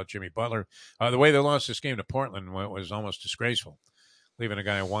place without Jimmy Butler. The way they lost this game to Portland was almost disgraceful, leaving a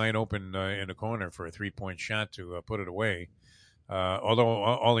guy wide open in the corner for a 3-point shot to put it away. Although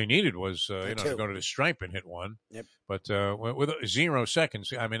all he needed was to go to the stripe and hit one. Yep. But with 0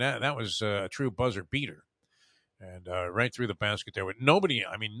 seconds, I mean that was a true buzzer beater, and right through the basket there with nobody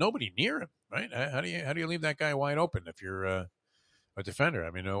near him. Right? How do you leave that guy wide open if you're a defender?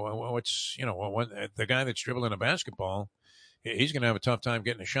 I mean, the guy that's dribbling a basketball, he's going to have a tough time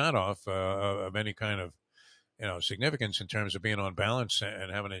getting a shot off of any kind of significance in terms of being on balance and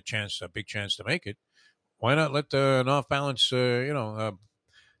having a big chance to make it. Why not let an off balance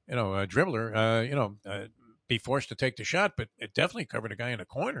dribbler, be forced to take the shot, but it definitely covered a guy in the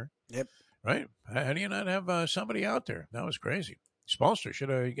corner. Yep. Right? How do you not have somebody out there? That was crazy. Spolster should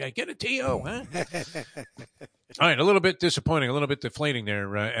have get a TO, huh? All right, a little bit disappointing, a little bit deflating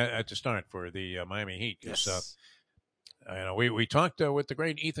there at the start for the Miami Heat. Yes. We talked with the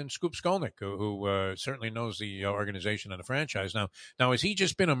great Ethan Scoop Skolnick, who certainly knows the organization and the franchise. Now, has he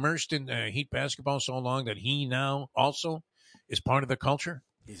just been immersed in Heat basketball so long that he now also is part of the culture?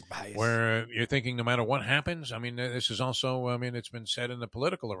 He's biased. Where you're thinking no matter what happens, I mean, this is also, it's been said in the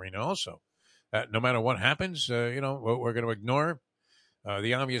political arena also. No matter what happens, we're going to ignore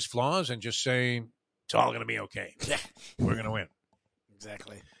the obvious flaws and just say it's all going to be okay. Yeah. We're going to win.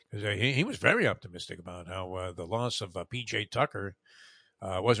 Exactly. Because he was very optimistic about how the loss of P.J. Tucker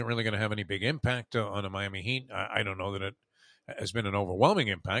wasn't really going to have any big impact on the Miami Heat. I don't know that it has been an overwhelming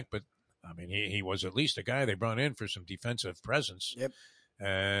impact, but, I mean, he was at least a guy they brought in for some defensive presence. Yep.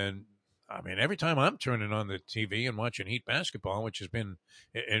 And, I mean, every time I'm turning on the TV and watching Heat basketball, which has been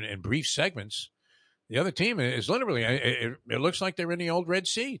in brief segments, the other team is literally, it looks like they're in the old Red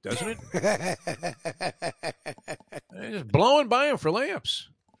Sea, doesn't it? They're just blowing by them for layups.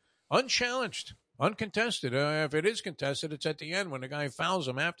 Unchallenged, uncontested. If it is contested, it's at the end when the guy fouls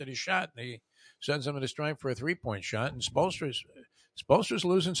him after the shot. And he sends him to the stripe for a three-point shot. And Spolster's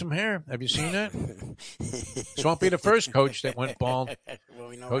losing some hair. Have you seen that? This won't be the first coach that went bald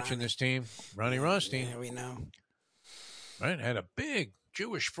coaching this team. Ronnie Rothstein. Yeah, we know. Right, had a big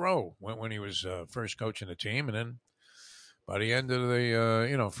Jewish fro when he was first coaching the team. And then by the end of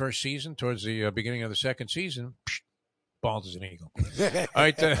the first season, towards the beginning of the second season, bald as an eagle. All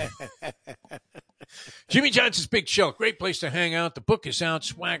right. Jimmy Johnson's Big Chill. Great place to hang out. The book is out.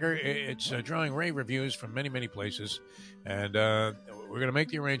 Swagger. It's drawing rave reviews from many, many places. And we're going to make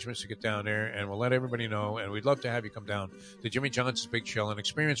the arrangements to get down there, and we'll let everybody know. And we'd love to have you come down to Jimmy Johnson's Big Chill and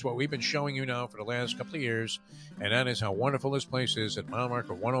experience what we've been showing you now for the last couple of years. And that is how wonderful this place is at mile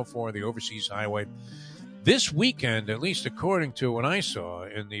marker 104, the Overseas Highway. This weekend, at least according to what I saw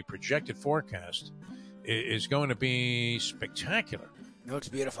in the projected forecast, is going to be spectacular. It looks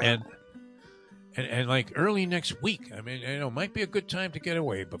beautiful. And like early next week, I mean, might be a good time to get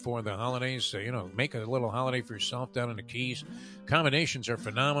away before the holidays. Make a little holiday for yourself down in the Keys. Accommodations are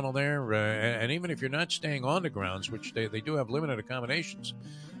phenomenal there. And even if you're not staying on the grounds, which they do have limited accommodations,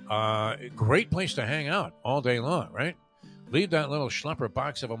 great place to hang out all day long, right? Leave that little schlepper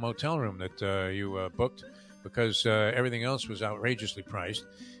box of a motel room that you booked because everything else was outrageously priced.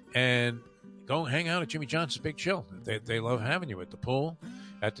 And go hang out at Jimmy Johnson's Big Chill. They love having you at the pool,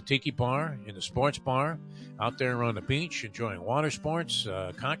 at the tiki bar, in the sports bar, out there on the beach, enjoying water sports,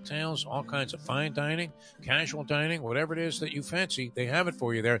 cocktails, all kinds of fine dining, casual dining, whatever it is that you fancy, they have it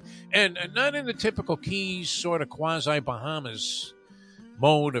for you there. And not in the typical Keys sort of quasi-Bahamas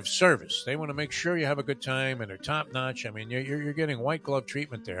mode of service. They want to make sure you have a good time, and they're top-notch. I mean, you're getting white glove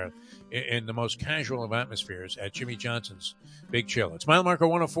treatment there in the most casual of atmospheres at Jimmy Johnson's Big Chill. It's mile marker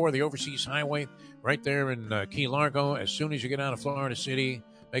 104, the Overseas Highway, right there in Key Largo. As soon as you get out of Florida City,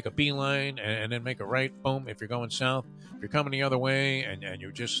 make a beeline and then make a right, boom, if you're going south. If you're coming the other way and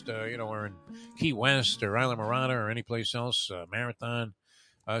you're just, are in Key West or Isla Mirada or any place else, Marathon,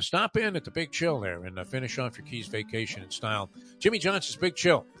 stop in at the Big Chill there and finish off your Keys vacation in style. Jimmy Johnson's Big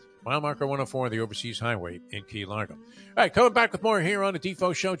Chill, mile marker 104, the Overseas Highway in Key Largo. All right, coming back with more here on the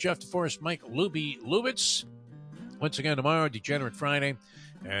Defo Show. Jeff DeForest, Mike Lubitz. Once again, tomorrow, Degenerate Friday,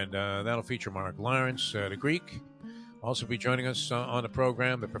 and that'll feature Mark Lawrence, the Greek. Also be joining us on the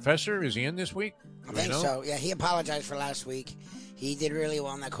program. The professor, is he in this week? I think so. Yeah, he apologized for last week. He did really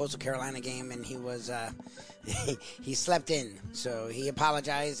well in that Coastal Carolina game, and he was he slept in. So he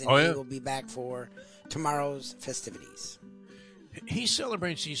apologized, and he will be back for tomorrow's festivities. He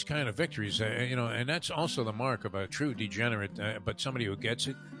celebrates these kind of victories, and that's also the mark of a true degenerate, but somebody who gets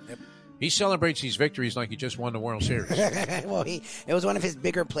it. Yep. He celebrates these victories like he just won the World Series. Well, it was one of his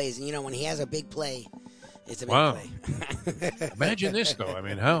bigger plays, and when he has a big play, it's a big play. Imagine this, though. I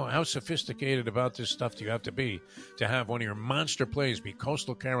mean, how sophisticated about this stuff do you have to be to have one of your monster plays be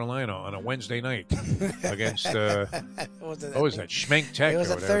Coastal Carolina on a Wednesday night against, what was that, Schmenk Tech? It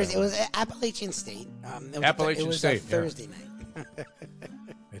was a Thursday. It was Appalachian State. It was a Thursday night.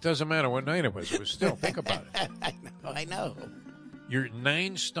 It doesn't matter what night it was. It was still, think about it. I know. Your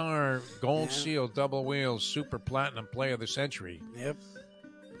 9-star gold seal double wheel super platinum play of the century. Yep.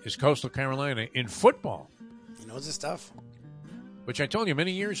 Is Coastal Carolina in football. He knows his stuff. Which I told you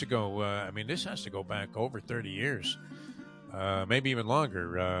many years ago. This has to go back over 30 years, maybe even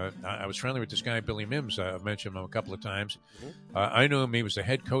longer. I was friendly with this guy, Billy Mims. I've mentioned him a couple of times. I knew him. He was the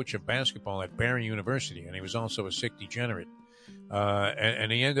head coach of basketball at Barry University, and he was also a sick degenerate.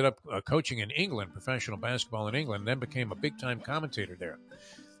 and he ended up coaching in England, professional basketball in England, and then became a big-time commentator there.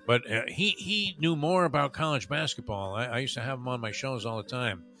 But he knew more about college basketball. I used to have him on my shows all the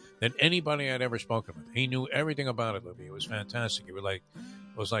time than anybody I'd ever spoken with. He knew everything about it, Lubie. It was fantastic.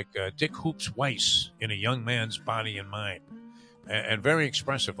 It was like Dick Hoops Weiss in a young man's body and mind, and very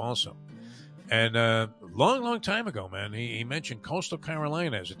expressive also. And long time ago, man, he mentioned Coastal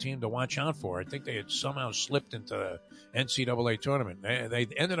Carolina as a team to watch out for. I think they had somehow slipped into the NCAA tournament. They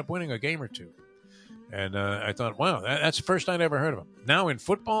ended up winning a game or two. And I thought, wow, that's the first I'd ever heard of him. Now in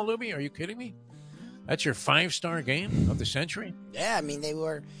football, Lubie, are you kidding me? That's your 5-star game of the century? Yeah, I mean, they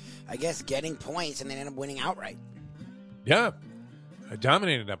were, I guess, getting points and they ended up winning outright. Yeah. I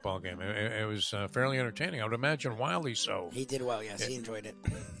dominated that ball game. It was fairly entertaining. I would imagine wildly so. He did well, yes. He enjoyed it.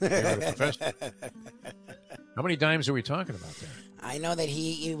 How many dimes are we talking about there? I know that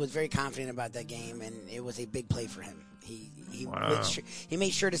he was very confident about that game, and it was a big play for him. He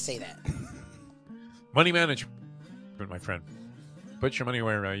made sure to say that. Money management, my friend. Put your money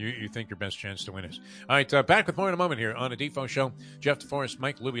where you think your best chance to win is. All right, back with more in a moment here on the Defo Show. Jeff DeForest,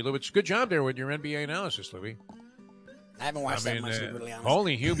 Mike Lubie Lubitz. Good job there with your NBA analysis, Lubie. I haven't watched that much, to be really honest.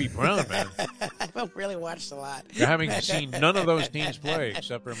 Holy Hubie Brown, man. I haven't really watched a lot. You're having seen none of those teams play,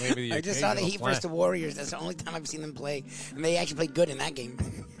 except for maybe the I just saw the Heat versus the Warriors. That's the only time I've seen them play. And they actually played good in that game.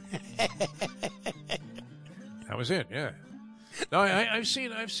 That was it, yeah. No, I've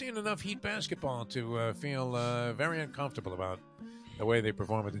seen enough Heat basketball to feel very uncomfortable about the way they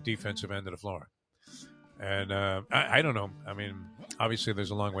perform at the defensive end of the floor. And I don't know. I mean, obviously there's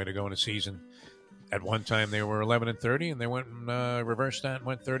a long way to go in a season. At one time, they were 11-30, and they went and reversed that and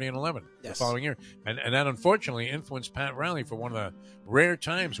went 30-11 the following year. And that unfortunately influenced Pat Riley for one of the rare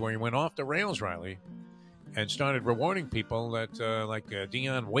times where he went off the rails, Riley, and started rewarding people that like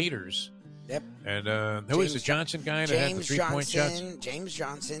Deion Waiters. Yep. And who was the Johnson guy that had the three-point shots? James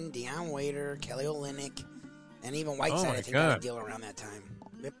Johnson, Deion Waiter, Kelly Olynyk, and even Whiteside, I think, had a deal around that time.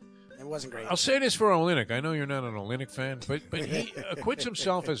 Yep. It wasn't great. I'll say this for Olynyk. I know you're not an Olynyk fan, but he acquits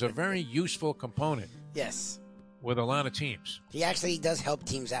himself as a very useful component. Yes. With a lot of teams. He actually does help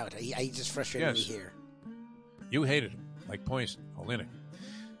teams out. He just frustrated me here. You hated him like poison, Olynyk.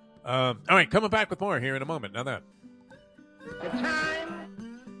 All right, coming back with more here in a moment. Now that. The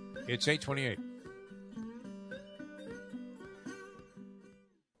time. It's 8:28.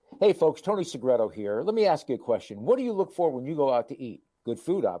 Hey, folks, Tony Segreto here. Let me ask you a question. What do you look for when you go out to eat? Good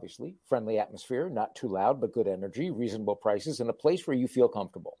food, obviously, friendly atmosphere, not too loud, but good energy, reasonable prices, and a place where you feel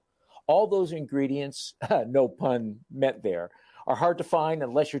comfortable. All those ingredients, no pun meant there, are hard to find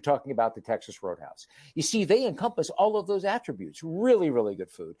unless you're talking about the Texas Roadhouse. You see, they encompass all of those attributes. Really, really good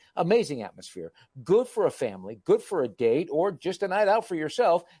food, amazing atmosphere, good for a family, good for a date, or just a night out for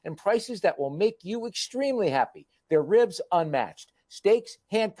yourself, and prices that will make you extremely happy. Their ribs, unmatched. Steaks,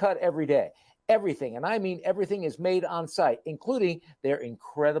 hand-cut every day. Everything, and I mean everything, is made on site, including their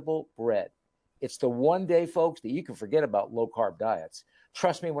incredible bread. It's the one day, folks, that you can forget about low-carb diets.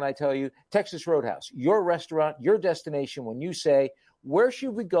 Trust me when I tell you, Texas Roadhouse, your restaurant, your destination when you say, where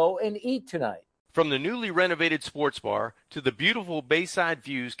should we go and eat tonight? From the newly renovated sports bar to the beautiful bayside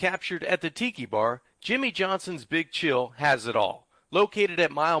views captured at the Tiki Bar, Jimmy Johnson's Big Chill has it all. Located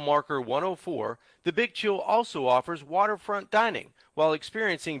at mile marker 104, the Big Chill also offers waterfront dining while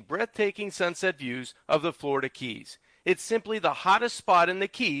experiencing breathtaking sunset views of the Florida Keys. It's simply the hottest spot in the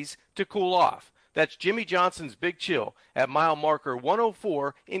Keys to cool off. That's Jimmy Johnson's Big Chill at mile marker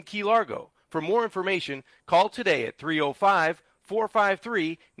 104 in Key Largo. For more information, call today at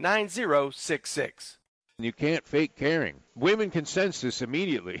 305-453-9066. You can't fake caring. Women can sense this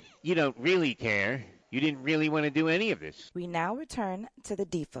immediately. You don't really care. You didn't really want to do any of this. We now return to the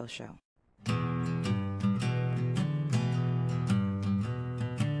Defo Show.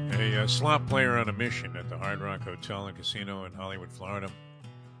 A slot player on a mission at the Hard Rock Hotel and Casino in Hollywood, Florida.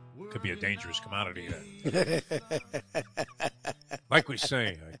 Could be a dangerous commodity. Like we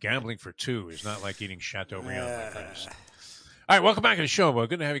say, gambling for two is not like eating Chateaubriand, my friends. All right, welcome back to the show. Well,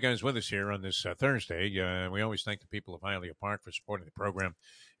 good to have you guys with us here on this Thursday. We always thank the people of Hialeah Park for supporting the program,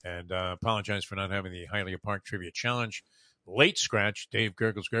 and apologize for not having the Hialeah Park Trivia Challenge. Late scratch, Dave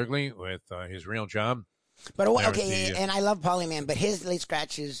Gurgles Gurgley with his real job. But okay, and I love Polyman, but his late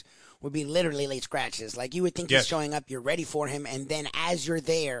scratches would be literally late scratches. Like, you would think he's showing up, you're ready for him, and then as you're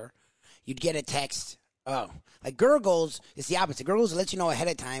there, you'd get a text. Oh, like Gurgles is the opposite. Gurgles lets you know ahead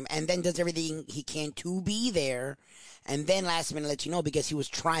of time and then does everything he can to be there, and then last minute lets you know because he was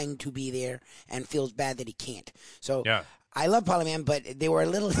trying to be there and feels bad that he can't. So I love Polyman, but they were a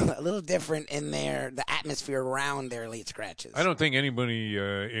little different in the atmosphere around their late scratches. I don't think anybody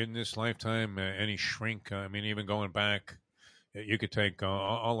in this lifetime, any shrink, I mean, even going back You could take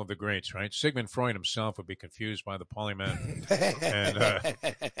all of the greats, right? Sigmund Freud himself would be confused by the polymath, and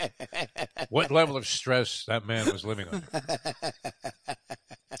what level of stress that man was living under.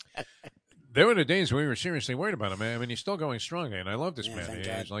 There were the days we were seriously worried about him, man. I mean, he's still going strong, and I love this man.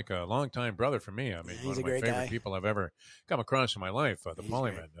 He's like a longtime brother for me. I mean, one of my favorite people I've ever come across in my life, the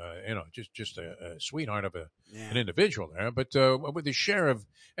polyman. Just a sweetheart of an individual there. But with his share of,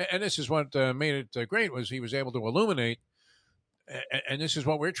 and this is what made it great, was he was able to illuminate, and this is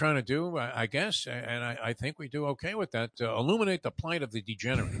what we're trying to do, I guess, and I think we do okay with that, illuminate the plight of the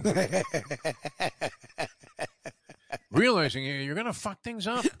degenerate. Realizing you're going to fuck things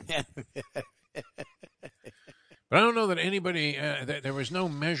up. But I don't know that anybody, there was no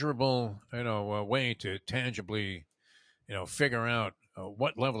measurable, way to tangibly, figure out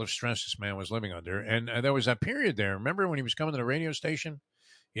what level of stress this man was living under. And there was that period there. Remember when he was coming to the radio station?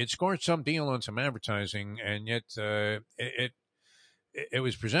 He had scored some deal on some advertising, and yet it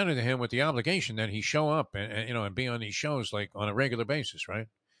was presented to him with the obligation that he show up and be on these shows like on a regular basis, right?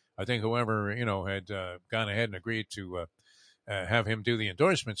 I think whoever, had gone ahead and agreed to have him do the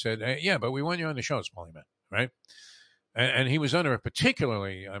endorsement said, yeah, but we want you on the shows, Polyman, right? And he was under a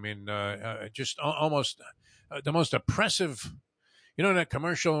particularly, just almost the most oppressive, that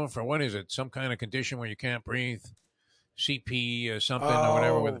commercial for, what is it, some kind of condition where you can't breathe, CP something or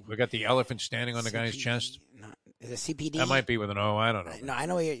whatever. We got the elephant standing on the guy's chest. No, is it CPD? That might be with an O. I don't know. No, I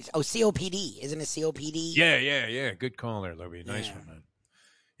know. COPD. Isn't it COPD? Yeah. Good call there, Lubie. Nice one, man.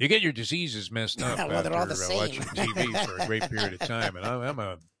 You get your diseases messed up after watching TV for a great period of time, and I'm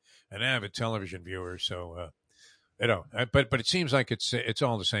an avid television viewer, so but it seems like it's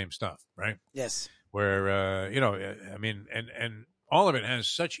all the same stuff, right? Yes. Where and all of it has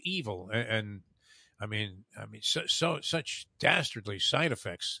such evil and such dastardly side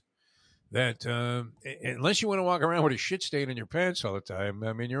effects that unless you want to walk around with a shit stain in your pants all the time,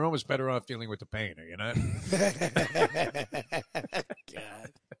 you're almost better off dealing with the pain, are you not? God.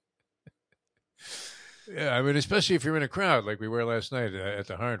 Yeah, especially if you're in a crowd like we were last night at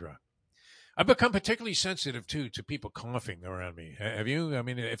the Hard Rock. I've become particularly sensitive, too, to people coughing around me. Have you?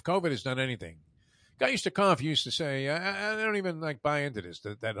 If COVID has done anything. Guy used to cough. He used to say, I don't even buy into this,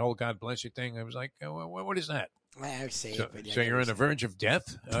 that whole God bless you thing. I was like, what is that? I say so you're on the verge of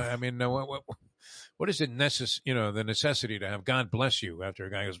death? What is it the necessity to have God bless you after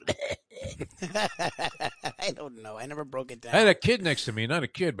a guy goes... I don't know. I never broke it down. I had a kid next to me, not a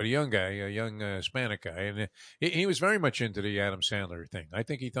kid, but a young guy, a young Hispanic guy, and he was very much into the Adam Sandler thing. I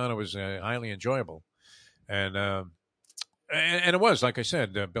think he thought it was highly enjoyable, and it was, like I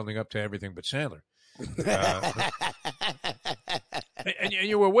said, building up to everything but Sandler. And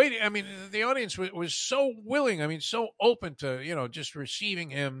you were waiting. The audience was so willing. So open to just receiving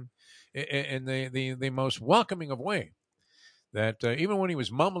him in the most welcoming of way. That even when he was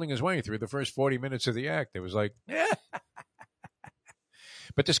mumbling his way through the first 40 minutes of the act, it was like, yeah.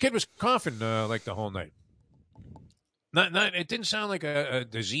 But this kid was coughing like the whole night. Not. It didn't sound like a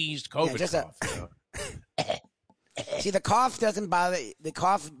diseased COVID cough. See, the cough doesn't bother. The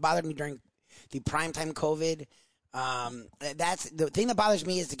cough bothered me during the primetime COVID. That's the thing that bothers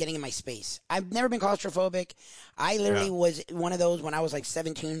me is the getting in my space. I've never been claustrophobic. I literally was one of those when I was like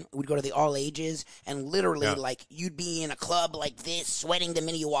 17, would go to the all ages and literally like you'd be in a club like this, sweating the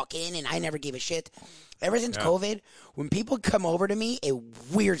minute you walk in, and I never gave a shit. Ever since COVID, when people come over to me, it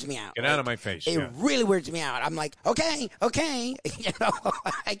weirds me out. Get out of my face. It really weirds me out. I'm like, okay.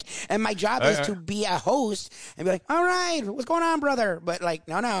 And my job is to be a host and be like, all right, what's going on, brother? But like,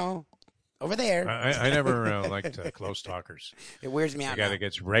 no. Over there. I never liked close talkers. It weirds me out. The guy that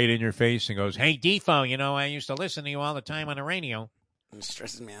gets right in your face and goes, "Hey, Defo, I used to listen to you all the time on the radio." It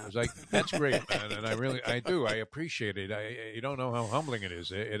stresses me out. I was like, "That's great, man," and I do. I appreciate it. You don't know how humbling it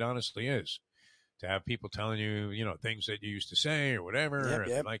is. It honestly is to have people telling you, things that you used to say or whatever,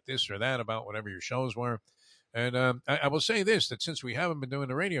 and like this or that about whatever your shows were. And I will say this: that since we haven't been doing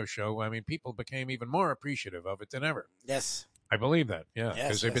the radio show, people became even more appreciative of it than ever. Yes. I believe that,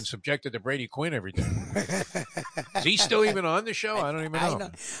 because they've been subjected to Brady Quinn every day. Is he still even on the show? I don't even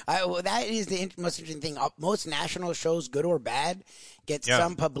know. Well, that is the most interesting thing. Most national shows, good or bad, get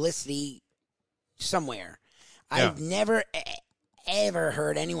some publicity somewhere. I've never, ever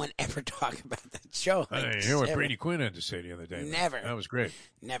heard anyone ever talk about that show. You know what Brady Quinn had to say the other day? Never. That was great.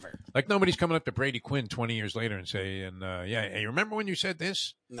 Never. Like nobody's coming up to Brady Quinn 20 years later and say, hey, remember when you said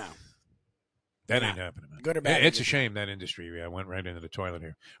this? No. That ain't happening, man. Good or bad. It's a shame that industry went right into the toilet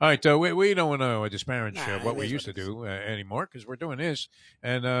here. All right, we don't want to disparage what we used to do anymore because we're doing this.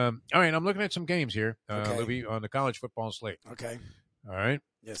 And all right, I'm looking at some games here, Lubie, on the college football slate. Okay. All right.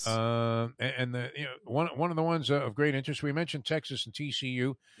 Yes. And the one of the ones of great interest, we mentioned Texas and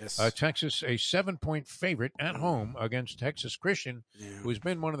TCU. Yes. Texas, a 7-point favorite at home against Texas Christian, who's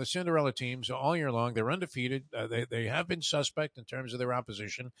been one of the Cinderella teams all year long. They're undefeated. They have been suspect in terms of their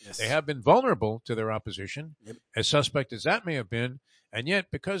opposition. Yes. They have been vulnerable to their opposition, Yep. as suspect as that may have been. And yet,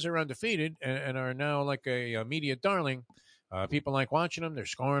 because they're undefeated and are now like a media darling, people like watching them. They're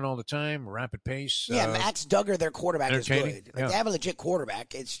scoring all the time, rapid pace. Yeah, Max Duggar, their quarterback, is good. Like, yeah. They have a legit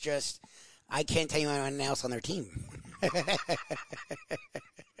quarterback. It's just I can't tell you anyone else on their team.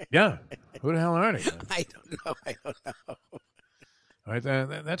 Yeah. Who the hell are they? I don't know. All right,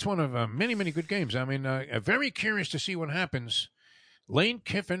 that's one of many, many good games. I mean, very curious to see what happens. Lane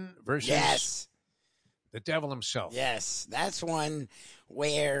Kiffin versus the devil himself. Yes, that's one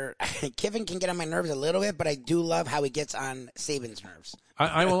where Kiffin can get on my nerves a little bit, but I do love how he gets on Saban's nerves.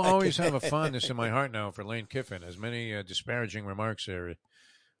 I will always have a fondness in my heart now for Lane Kiffin, as many disparaging remarks are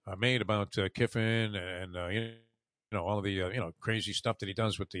made about Kiffin and all of the crazy stuff that he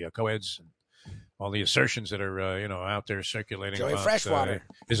does with the co-eds and all the assertions that are out there circulating Joey about Freshwater.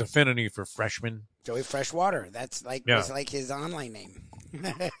 His affinity for freshmen. Joey Freshwater. That's was like his online name.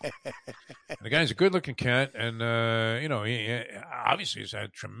 The guy's a good-looking cat, and he obviously has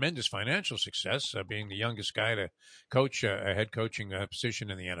had tremendous financial success, being the youngest guy to coach a head coaching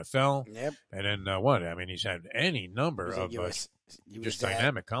position in the NFL. Yep. And then what? I mean, he's had any number of just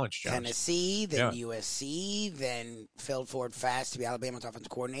dynamic college jobs. Tennessee, then USC, then filled forward fast to be Alabama's offensive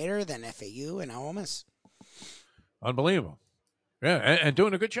coordinator, then FAU, and now Ole Miss. Unbelievable. Yeah, and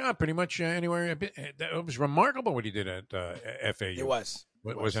doing a good job pretty much anywhere. It was remarkable what he did at FAU. It was.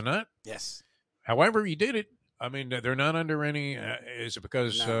 Was it not? Yes. However he did it, I mean, they're not under any is it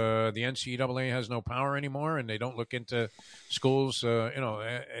because the NCAA has no power anymore and they don't look into schools?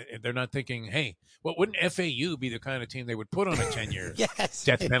 They're not thinking, hey, well, wouldn't FAU be the kind of team they would put on a 10-year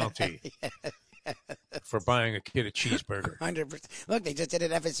death penalty? For buying a kid a cheeseburger. 100%. Look, they just did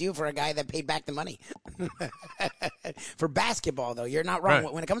it at FSU for a guy that paid back the money. For basketball, though, you're not wrong.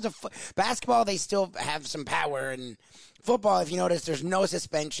 Right. When it comes to basketball, they still have some power. And football, if you notice, there's no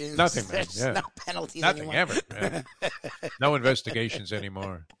suspensions. Nothing, man. There's no penalties Nothing anymore. Ever. No investigations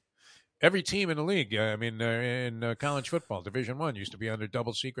anymore. Every team in the league, in college football, Division I, used to be under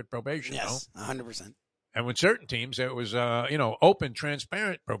double secret probation. Yes, 100%. And with certain teams, it was, open,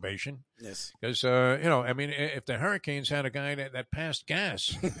 transparent probation. Yes. Because, if the Hurricanes had a guy that passed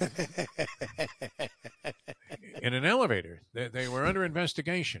gas in an elevator, they were under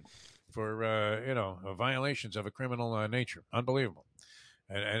investigation for, violations of a criminal nature. Unbelievable.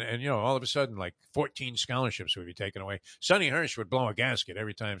 And all of a sudden, like 14 scholarships would be taken away. Sonny Hirsch would blow a gasket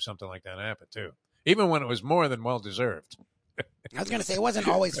every time something like that happened, too, even when it was more than well-deserved. I was going to say, it wasn't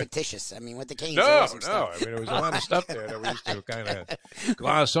always fictitious. I mean, with the Canes, no. Stuff. I mean, there was a lot of stuff there that we used to kind of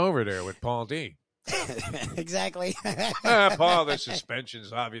gloss over there with Paul D. Exactly. Paul, the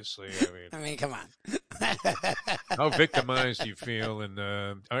suspensions, obviously. I mean, come on. How victimized do you feel? And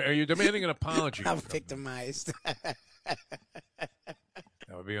are you demanding an apology? How victimized. That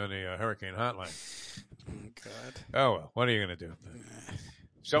would be on the Hurricane hotline. Oh, God. Oh, well, what are you going to do?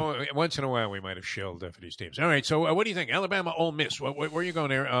 So once in a while, we might have shelled for these teams. All right, so what do you think? Alabama, Ole Miss. Where are you going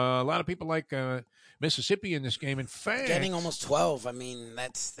there? A lot of people like Mississippi in this game. In fact, getting almost 12. I mean,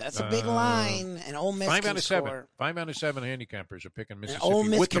 that's a big line. And Ole Miss 5 can out of score. 7. 5 out of 7 handicappers are picking Mississippi Ole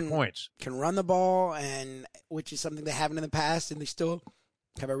Miss with the points. Can run the ball, and which is something they haven't in the past, and they still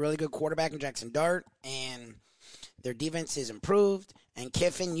have a really good quarterback in Jackson Dart, and their defense is improved. And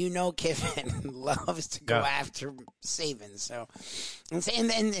Kiffin, Kiffin loves to go after Saban. So,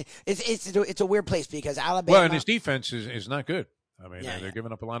 and it's a weird place because Alabama. Well, and his defense is not good. I mean, they're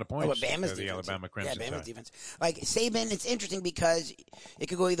giving up a lot of points. Bama's to the defense. Alabama Crimson. Yeah, Bama's defense. Like Saban, it's interesting because it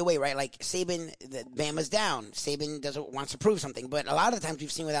could go either way, right? Like Saban, Bama's down. Saban wants to prove something, but a lot of the times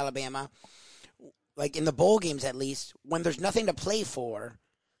we've seen with Alabama, like in the bowl games at least, when there's nothing to play for.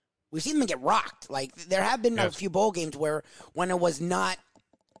 We've seen them get rocked. Like, there have been a few bowl games where when it was not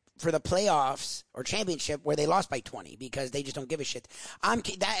for the playoffs or championship where they lost by 20 because they just don't give a shit.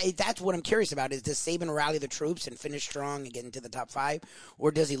 That's what I'm curious about is does Saban rally the troops and finish strong and get into the top 5,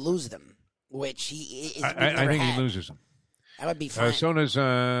 or does he lose them, which he is. I think he loses them. That would be fine. So does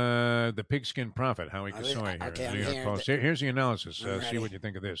the Pigskin Prophet, Howie Kasoy here. Okay, in the New York Post. Here's the analysis. See what you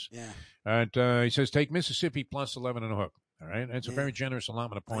think of this. Yeah. And he says, take Mississippi plus 11 and a hook. All right, that's a very generous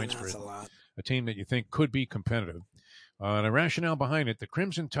allotment of points for a team that you think could be competitive. The rationale behind it, the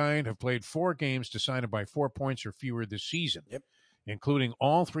Crimson Tide have played 4 games decided by 4 points or fewer this season, including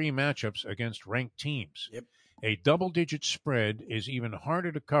all 3 matchups against ranked teams. A double-digit spread is even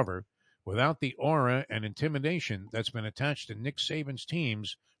harder to cover without the aura and intimidation that's been attached to Nick Saban's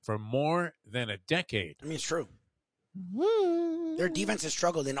teams for more than a decade. I mean, it's true. Their defense has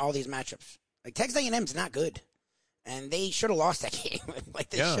struggled in all these matchups. Like, Texas A&M's not good. And they should have lost that game. Like,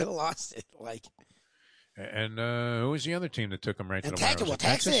 they should have lost it. Like, and who was the other team that took them right to the wire? Well,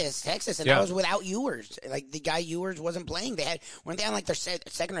 Texas, and that was without Ewers. Like, the guy Ewers wasn't playing. Weren't they on like their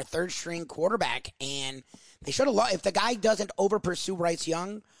second or third string quarterback, and they should have lost. If the guy doesn't over pursue Bryce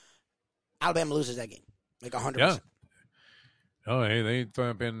Young, Alabama loses that game, like 100%. Yeah. Oh, hey,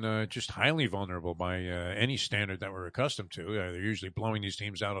 they've been just highly vulnerable by any standard that we're accustomed to. They're usually blowing these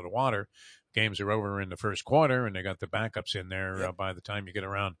teams out of the water. Games are over in the first quarter, and they got the backups in there by the time you get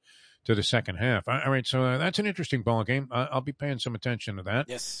around to the second half. All right, so that's an interesting ball game. I'll be paying some attention to that.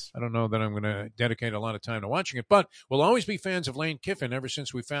 Yes. I don't know that I'm going to dedicate a lot of time to watching it, but we'll always be fans of Lane Kiffin ever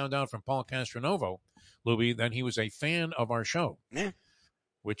since we found out from Paul Castronovo, Lubie, that he was a fan of our show. Yeah.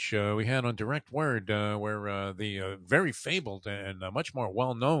 Which we had on direct word, where the very fabled and much more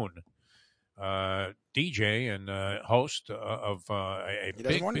well-known DJ and host of a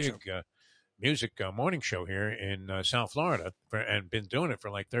big music morning show here in South Florida, and been doing it for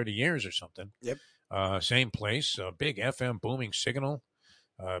like 30 years or something. Yep. Same place, big FM booming signal,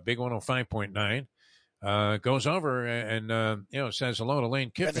 big 105.9. Goes over and says hello to Lane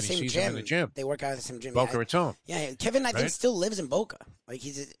Kiffin. He sees him in the gym. They work out at the same gym. Boca Raton. Yeah, Kevin, I think still lives in Boca. Like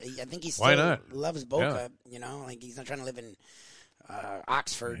I think he still Why not? loves Boca. You know, like he's not trying to live in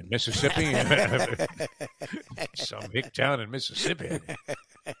Oxford, in Mississippi. Some big town in Mississippi.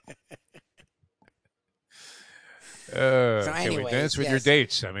 Can we dance with your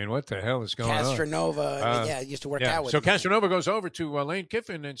dates? I mean, what the hell is going on? Castronova, used to work out with him. So him. Castronova goes over to Lane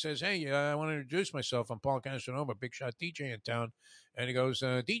Kiffin and says, hey, I want to introduce myself. I'm Paul Castronova, big shot DJ in town. And he goes,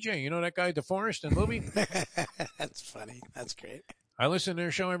 DJ, you know that guy DeForest and Lubie? That's funny. That's great. I listen to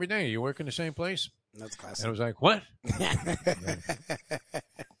their show every day. You work in the same place? That's classic. And I was like, what?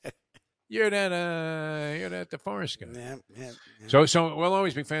 You're that DeForest guy. Yeah. So we'll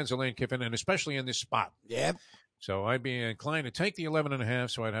always be fans of Lane Kiffin, and especially in this spot. Yep. So I'd be inclined to take the 11.5,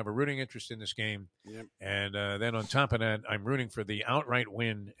 so I'd have a rooting interest in this game. Yep. And then on top of that, I'm rooting for the outright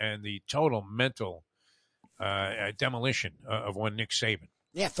win and the total mental demolition of one Nick Saban.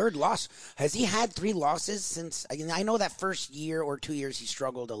 Yeah, third loss. Has he had 3 losses since? I know that first year or 2 years he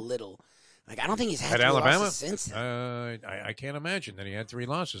struggled a little. Like, I don't think he's had 3 losses since then. I can't imagine that he had 3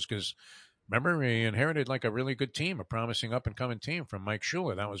 losses because, remember, he inherited like a really good team, a promising up-and-coming team from Mike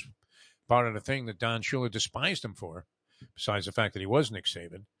Shula. That was part of the thing that Don Shula despised him for, besides the fact that he was Nick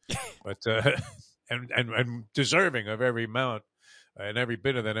Saban, but and deserving of every amount and every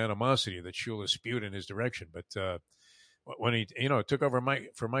bit of that animosity that Shula spewed in his direction. But when he took over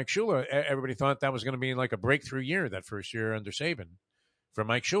for Mike Shula, everybody thought that was going to be like a breakthrough year that first year under Saban for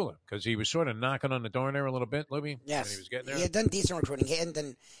Mike Shula, because he was sort of knocking on the door there a little bit, Lubie. Yes. He was getting there. He had done decent recruiting. He hadn't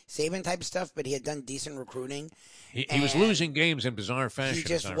done Saban type stuff, but he had done decent recruiting. He was losing games in bizarre fashion. He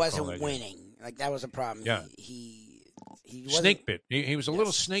just wasn't winning. Like, that was a problem. Yeah. He snake bit. He was a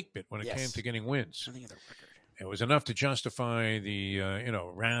little snake bit when it came to getting wins. I think of the record. It was enough to justify the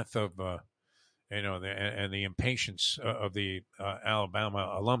wrath of and the impatience of the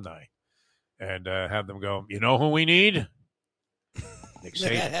Alabama alumni, and have them go, you know who we need? Nick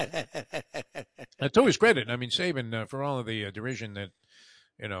Saban. To his credit, I mean, Saban, for all of the derision that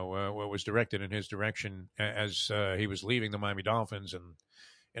was directed in his direction as he was leaving the Miami Dolphins, and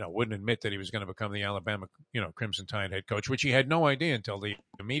wouldn't admit that he was going to become the Alabama Crimson Tide head coach, which he had no idea until the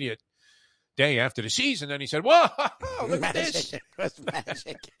immediate day after the season. Then he said, "Whoa, look at this! It was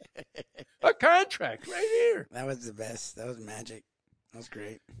magic. A contract right here." That was the best. That was magic. That was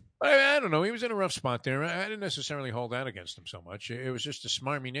great. I don't know. He was in a rough spot there. I didn't necessarily hold that against him so much. It was just a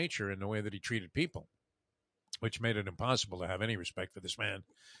smarmy nature in the way that he treated people, which made it impossible to have any respect for this man.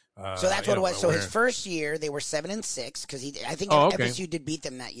 So that's what it was. So his first year, they were 7-6 because I think FSU did beat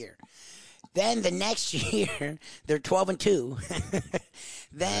them that year. Then the next year, they're 12-2.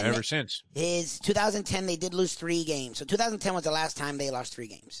 Then ever since his 2010, they did lose 3 games. So 2010 was the last time they lost 3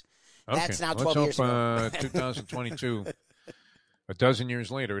 games. Okay. That's now 12 years ago. 2022. A dozen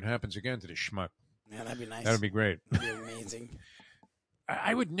years later, it happens again to this schmuck. Yeah, that'd be nice. That'd be great. That'd be amazing.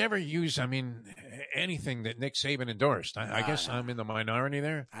 I would never use, anything that Nick Saban endorsed. I guess I'm in the minority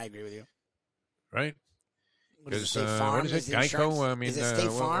there. I agree with you. Right? Because what is it? Geico? Is it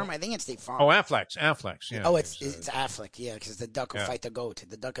State Farm? I think it's State Farm. Oh, Affleck's. Yeah. Oh, it's Affleck. Yeah, because the duck will fight the goat.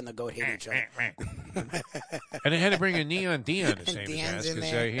 The duck and the goat hate each other. And they had to bring a Neon Dion to save his ass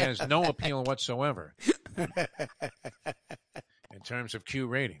because he has no appeal whatsoever. And in terms of Q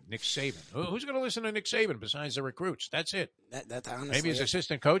rating. Nick Saban. Who's going to listen to Nick Saban besides the recruits? That's it. That's honestly Maybe his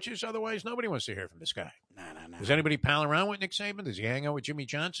assistant coaches. Otherwise, nobody wants to hear from this guy. No. Does anybody pal around with Nick Saban? Does he hang out with Jimmy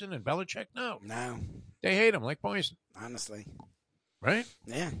Johnson and Belichick? No. No. They hate him like poison. Honestly. Right?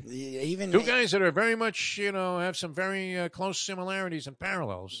 Yeah. Even two guys that are very much, have some very close similarities and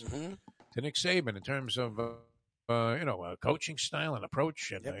parallels to Nick Saban in terms of, coaching style and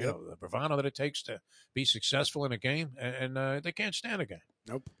approach and the bravado that it takes to be successful in a game. And they can't stand a guy.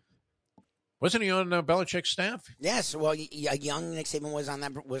 Nope. Wasn't he on Belichick's staff? Yes. Well, a young Nick Saban was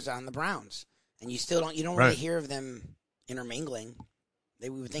on the Browns, and you don't really hear of them intermingling. They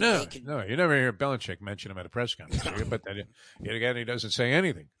would think they could. No, you never hear Belichick mention him at a press conference. But then, yet again, he doesn't say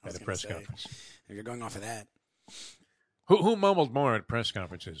anything at a press conference. If you're going off of that. Who mumbled more at press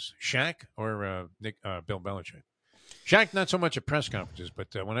conferences, Shaq or Bill Belichick? Shaq, not so much at press conferences, but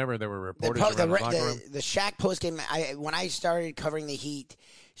whenever there were reporters around the locker room. The Shaq postgame, when I started covering the Heat,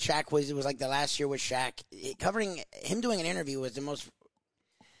 it was like the last year with Shaq. Covering him doing an interview was the most.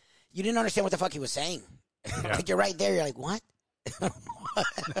 You didn't understand what the fuck he was saying. Yeah. Like you're right there. You're like, what?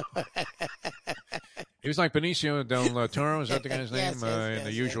 He was like Benicio del Toro. Is that the guy's name? Yes, in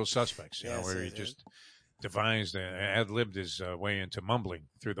The Usual Suspects, where he just devised, ad-libbed his way into mumbling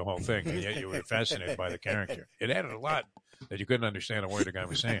through the whole thing, and yet you were fascinated by the character. It added a lot that you couldn't understand a word the guy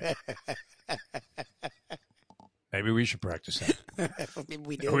was saying. Maybe we should practice that. Maybe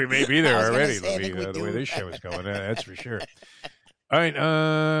we do. We may be there already, Lubie, the way this show is going. That's for sure. All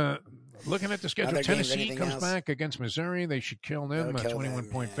right, looking at the schedule, Other games, Tennessee comes else? back against Missouri. They should kill them,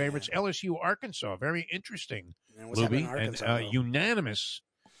 21-point favorites. LSU, Arkansas, very interesting, Lubie, and unanimous.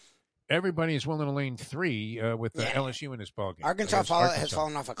 Everybody is willing to lane 3 with LSU in this ballgame. Arkansas has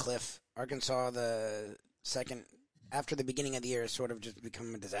fallen off a cliff. Arkansas, the second after the beginning of the year, has sort of just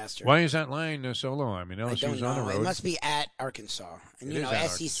become a disaster. Why is that line so low? I mean, LSU's on the road. It must be at Arkansas. And,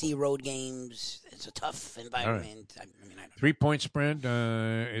 SEC road games, it's a tough environment. Right. I don't 3-point spread.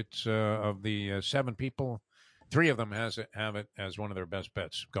 It's of the 7 people, 3 of them have it as one of their best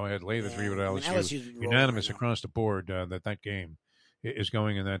bets. Go ahead, lay the 3 with LSU. Unanimous across the board that game is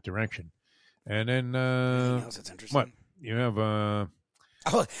going in that direction. And then anything else that's interesting? What? You have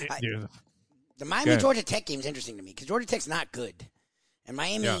the Miami-Georgia Tech game is interesting to me because Georgia Tech's not good. And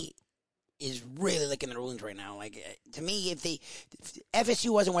Miami is really licking their wounds right now. Like, to me, if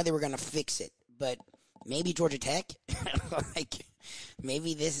FSU wasn't where they were going to fix it, but maybe Georgia Tech,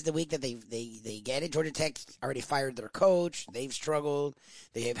 maybe this is the week that they get it. Georgia Tech already fired their coach. They've struggled.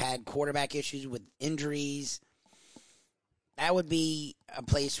 They have had quarterback issues with injuries. That would be a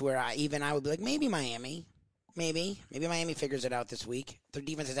place where I would be like, maybe Miami. Maybe Miami figures it out this week. Their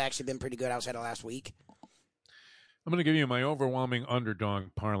defense has actually been pretty good outside of last week. I'm going to give you my overwhelming underdog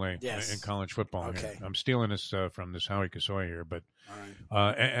parlay in college football. Okay. Here. I'm stealing this from this Howie Kasoy here, but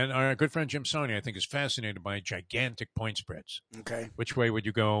and our good friend Jim Sony, I think, is fascinated by gigantic point spreads. Okay. Which way would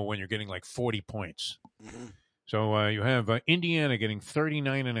you go when you're getting like 40 points? Mm-hmm. So you have Indiana getting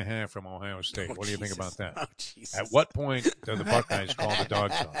 39.5 from Ohio State. What do you think about that? Oh, Jesus. At what point do the Buckeyes call the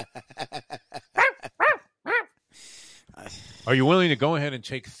dogs off? Are you willing to go ahead and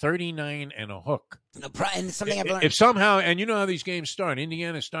take 39 and a hook? And something I've learned. If somehow, and you know how these games start,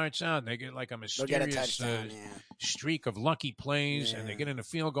 Indiana starts out and they get like a mysterious streak of lucky plays, and they get in the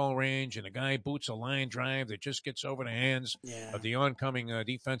field goal range, and the guy boots a line drive that just gets over the hands of the oncoming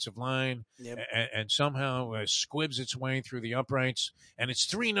defensive line, and somehow squibs its way through the uprights, and it's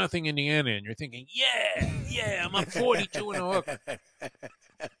 3-0 Indiana, and you're thinking, I'm up 42 and a hook.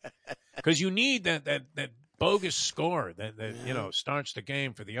 Because you need that bogus score that starts the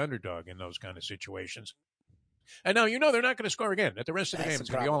game for the underdog in those kind of situations. And now they're not going to score again. At the rest of the game, it's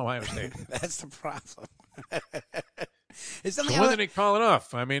going to be all Ohio State. That's the problem. So when do they call it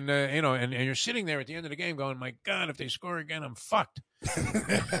off? I mean, and you're sitting there at the end of the game going, my God, if they score again, I'm fucked.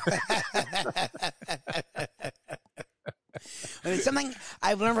 It's something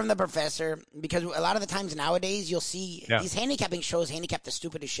I've learned from the professor, because a lot of the times nowadays you'll see these handicapping shows handicap the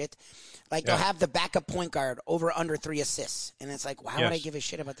stupidest shit. Like they'll have the backup point guard over under 3 assists, and it's like, why would I give a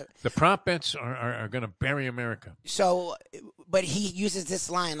shit about the prop bets are going to bury America. So, but he uses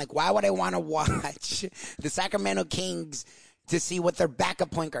this line like, why would I want to watch the Sacramento Kings to see what their backup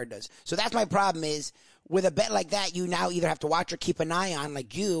point guard does? So that's my problem is, with a bet like that, you now either have to watch or keep an eye on,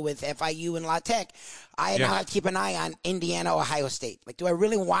 like you with FIU and La Tech. I now have to keep an eye on Indiana, Ohio State. Like, do I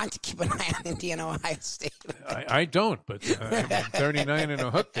really want to keep an eye on Indiana, Ohio State? I don't, but 39 and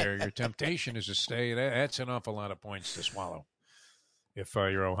a hook there, your temptation is to stay. That's an awful lot of points to swallow. if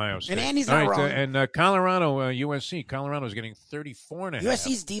you're Ohio State. And Andy's not wrong. And Colorado, USC. Colorado's getting 34.5.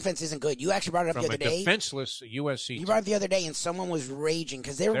 USC's defense isn't good. You actually brought it up the other day. Defenseless USC. You brought it up the other day, and someone was raging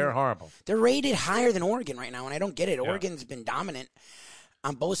because they're horrible. They're rated higher than Oregon right now, and I don't get it. Yeah. Oregon's been dominant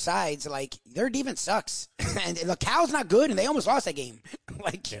on both sides. Like, their defense sucks. And the Cal's not good, and they almost lost that game.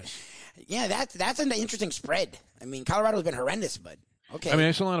 Yeah, that's an interesting spread. I mean, Colorado's been horrendous, but okay. I mean,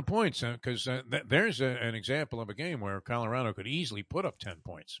 that's a lot of points because there's an example of a game where Colorado could easily put up 10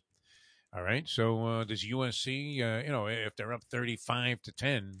 points. All right, so does USC, if they're up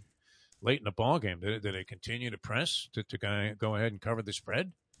 35-10 late in the ball game, do they continue to press to go ahead and cover the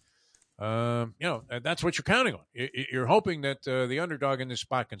spread? That's what you're counting on. You're hoping that the underdog in this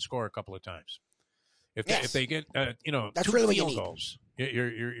spot can score a couple of times. If they get, that's 2 really field goals,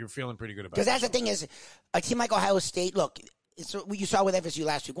 you're feeling pretty good about it. Because that's the thing is, a team like Ohio State, look, it's what you saw with FSU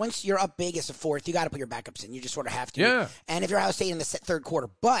last week. Once you're up big as a fourth, you got to put your backups in. You just sort of have to. Yeah. And if you're Ohio State in the third quarter,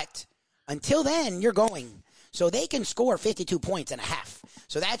 but until then, you're going. So they can score 52 points and a half.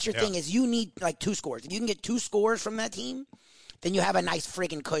 So that's your thing is you need like 2 scores. If you can get 2 scores from that team, then you have a nice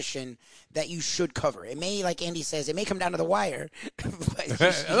friggin' cushion that you should cover. It may, like Andy says, it may come down to the wire.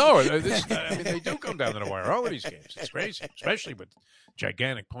 They do come down to the wire. All of these games, it's crazy, especially with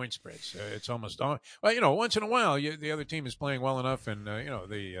gigantic point spreads. It's almost all. Well, once in a while, the other team is playing well enough, and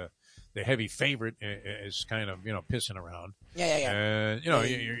the heavy favorite is kind of pissing around. Yeah.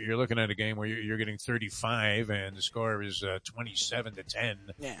 You're looking at a game where you're getting 35, and the score is 27-10.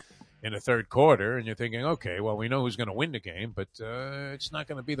 Yeah. In the third quarter, and you're thinking, okay, well, we know who's going to win the game, but it's not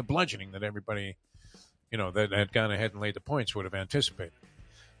going to be the bludgeoning that everybody, that had gone ahead and laid the points would have anticipated.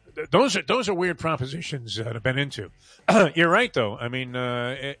 Those are weird propositions to have been into. You're right, though. I mean,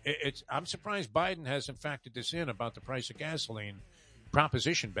 I'm surprised Biden hasn't factored this in about the price of gasoline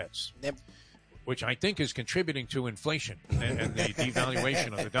proposition bets, which I think is contributing to inflation and the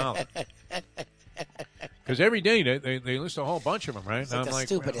devaluation of the dollar. Because every day they list a whole bunch of them, right? It's and I'm like,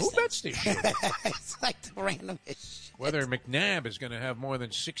 who bets this shit? It's like the randomest shit. Whether McNabb is going to have more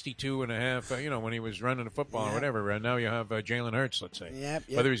than 62 and a half, when he was running the football or whatever. And now you have Jalen Hurts, let's say. Yep.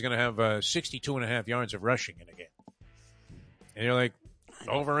 Whether he's going to have 62 and a half yards of rushing in a game. And you're like,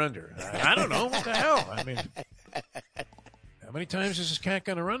 over, under. I don't know. What the hell? I mean, how many times is this cat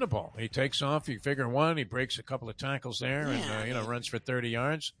going to run the ball? He takes off, you figure 1, he breaks a couple of tackles there and, runs for 30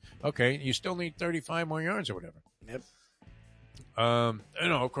 yards. Okay, you still need 35 more yards or whatever. Yep.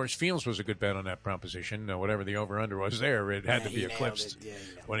 Of course, Fields was a good bet on that proposition. Whatever the over-under was there, it had to be eclipsed.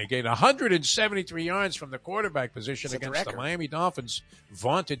 When he gained 173 yards from the quarterback position against the Miami Dolphins'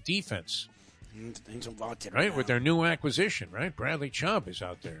 vaunted defense. Right, with their new acquisition, right? Bradley Chubb is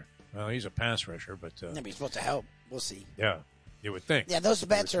out there. Well, he's a pass rusher, but... he's supposed to help. We'll see. Yeah, you would think. Yeah, those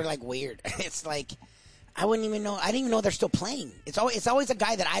bets are, like, weird. It's like, I wouldn't even know. I didn't even know they're still playing. It's always a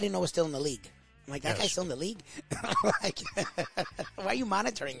guy that I didn't know was still in the league. I'm like, that guy's still in the league? Like, why are you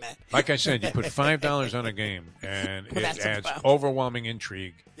monitoring that? Like I said, you put $5 on a game, and it adds overwhelming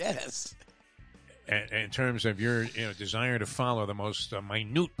intrigue. Yes. And in terms of your desire to follow the most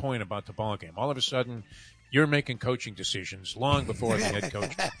minute point about the ball game. All of a sudden, you're making coaching decisions long before the head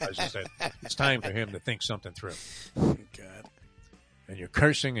coach realizes that it's time for him to think something through. Oh, God. And you're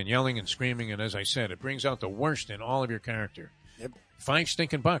cursing and yelling and screaming, and as I said, it brings out the worst in all of your character. Yep. $5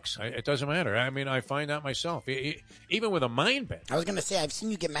 stinking bucks. It doesn't matter. I mean, I find that myself. Even with a mind bet. I was going to say, I've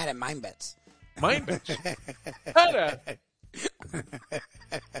seen you get mad at mind bets. Mind bets? I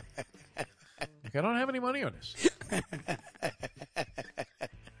don't have any money on this.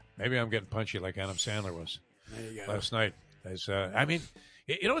 Maybe I'm getting punchy like Adam Sandler was last night.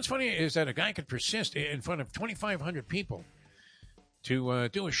 What's funny is that a guy could persist in front of 2,500 people to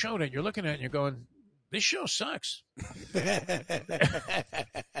do a show that you're looking at and you're going, this show sucks.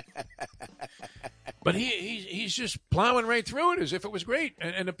 But he's just plowing right through it as if it was great.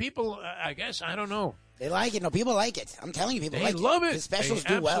 And the people, I guess, I don't know. They like it. No, people like it. I'm telling you, people like it. They love it. The specials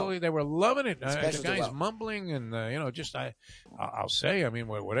do well. Absolutely, they were loving it. The guy's mumbling and, I'll say, I mean,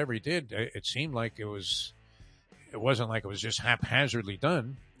 whatever he did, it seemed like it wasn't like it was just haphazardly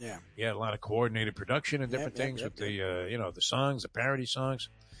done. Yeah. He had a lot of coordinated production and different things with the songs, the parody songs.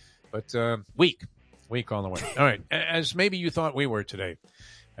 But weak all the way. All right, as maybe you thought we were today.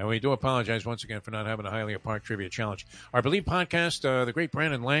 And we do apologize once again for not having a Hialeah Park Trivia Challenge. Our Believe podcast, the great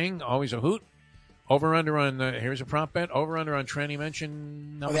Brandon Lang, always a hoot. Over-under on, here's a prop bet, over-under on Trenny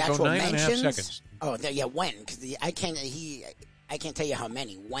mention, the actual 9.5 seconds. Oh, yeah, when? Because I can't tell you how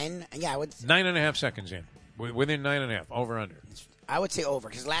many. When? Yeah, I would. 9.5 seconds in. Within 9.5, over-under. I would say over,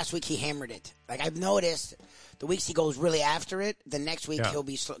 because last week he hammered it. Like, I've noticed the weeks he goes really after it, the next week he'll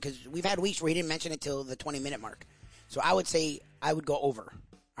be slow. Because we've had weeks where he didn't mention it till the 20-minute mark. So I would say I would go over.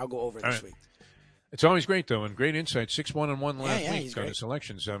 I'll go over this week. It's always great, though, and great insight. 6-1-1 last week on the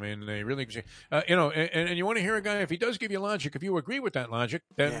selections. I mean, they really, and you want to hear a guy, if he does give you logic, if you agree with that logic,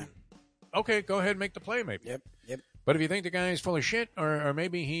 then, okay, go ahead and make the play, maybe. Yep. But if you think the guy is full of shit, or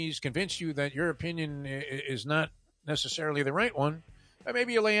maybe he's convinced you that your opinion is not necessarily the right one,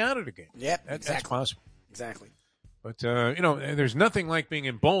 maybe you lay out of the game. Yep, exactly. That's possible. Exactly. But, there's nothing like being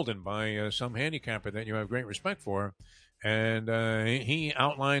emboldened by some handicapper that you have great respect for. And he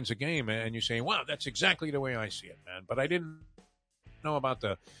outlines a game, and you say, wow, that's exactly the way I see it, man. But I didn't know about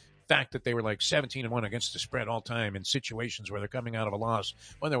the fact that they were like 17-1 against the spread all time in situations where they're coming out of a loss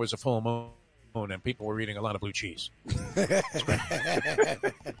when there was a full moon and people were eating a lot of blue cheese.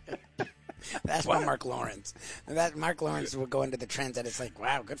 That's why Mark Lawrence. Mark Lawrence would go into the trends that it's like,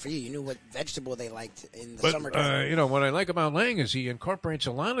 wow, good for you. You knew what vegetable they liked in the summertime. What I like about Lang is he incorporates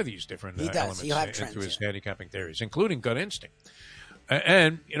a lot of these different elements into his handicapping theories, including gut instinct.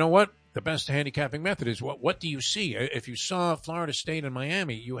 And you know what? The best handicapping method is what do you see? If you saw Florida State and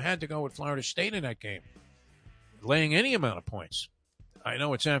Miami, you had to go with Florida State in that game, laying any amount of points. I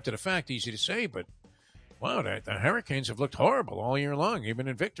know it's after the fact, easy to say, but wow, the Hurricanes have looked horrible all year long, even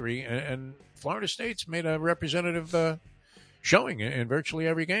in victory. And Florida State's made a representative showing in virtually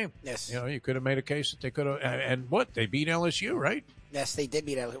every game. Yes. You could have made a case that they could have. And they beat LSU, right? Yes, they did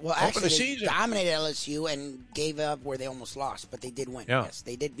beat LSU. Well, actually, they dominated LSU and gave up where they almost lost, but they did win. Yeah. Yes,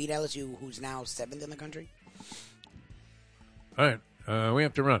 they did beat LSU, who's now 7th in the country. All right. We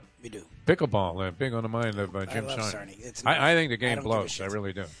have to run. We do. Pickleball, big on the mind of Jim Sarney. I think the game blows. I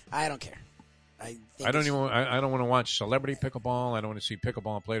really do. I don't care. I don't want to watch celebrity pickleball. I don't want to see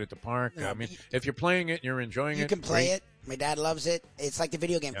pickleball played at the park. No, I mean, if you're playing it, you're enjoying it. You can play it. My dad loves it. It's like the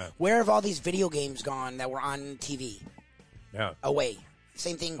video game. Yeah. Where have all these video games gone that were on TV? Yeah. Away.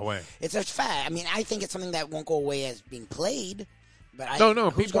 Same thing. Away. It's a fact. I mean, I think it's something that won't go away as being played. But people.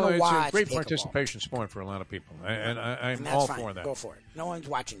 It's a great pickleball? Participation sport for a lot of people, and I'm all fine. for that. Go for it. No one's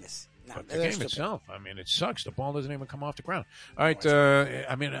watching this. No, but the game itself, I mean, it sucks. The ball doesn't even come off the ground. All right,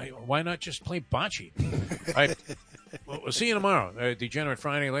 why not just play bocce? All right, we'll see you tomorrow. Degenerate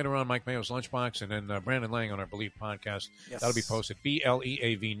Friday. Later on, Mike Mayo's Lunchbox, and then Brandon Lang on our Believe podcast. Yes. That'll be posted.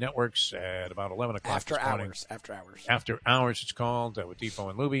 BLEAV Networks at about 11 o'clock After hours. After hours, it's called, with Defo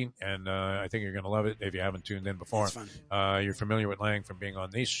and Lubie, and I think you're going to love it if you haven't tuned in before. It's fun. You're familiar with Lang from being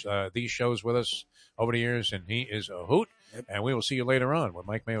on these shows with us over the years, and he is a hoot. Yep. And we will see you later on with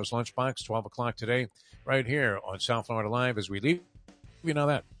Mike Mayo's Lunchbox, 12 o'clock today, right here on South Florida Live as we leave. You know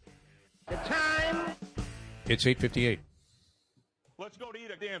that. The time. It's 8:58. Let's go to eat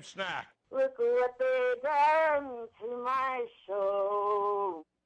a damn snack. Look what they done to my soul.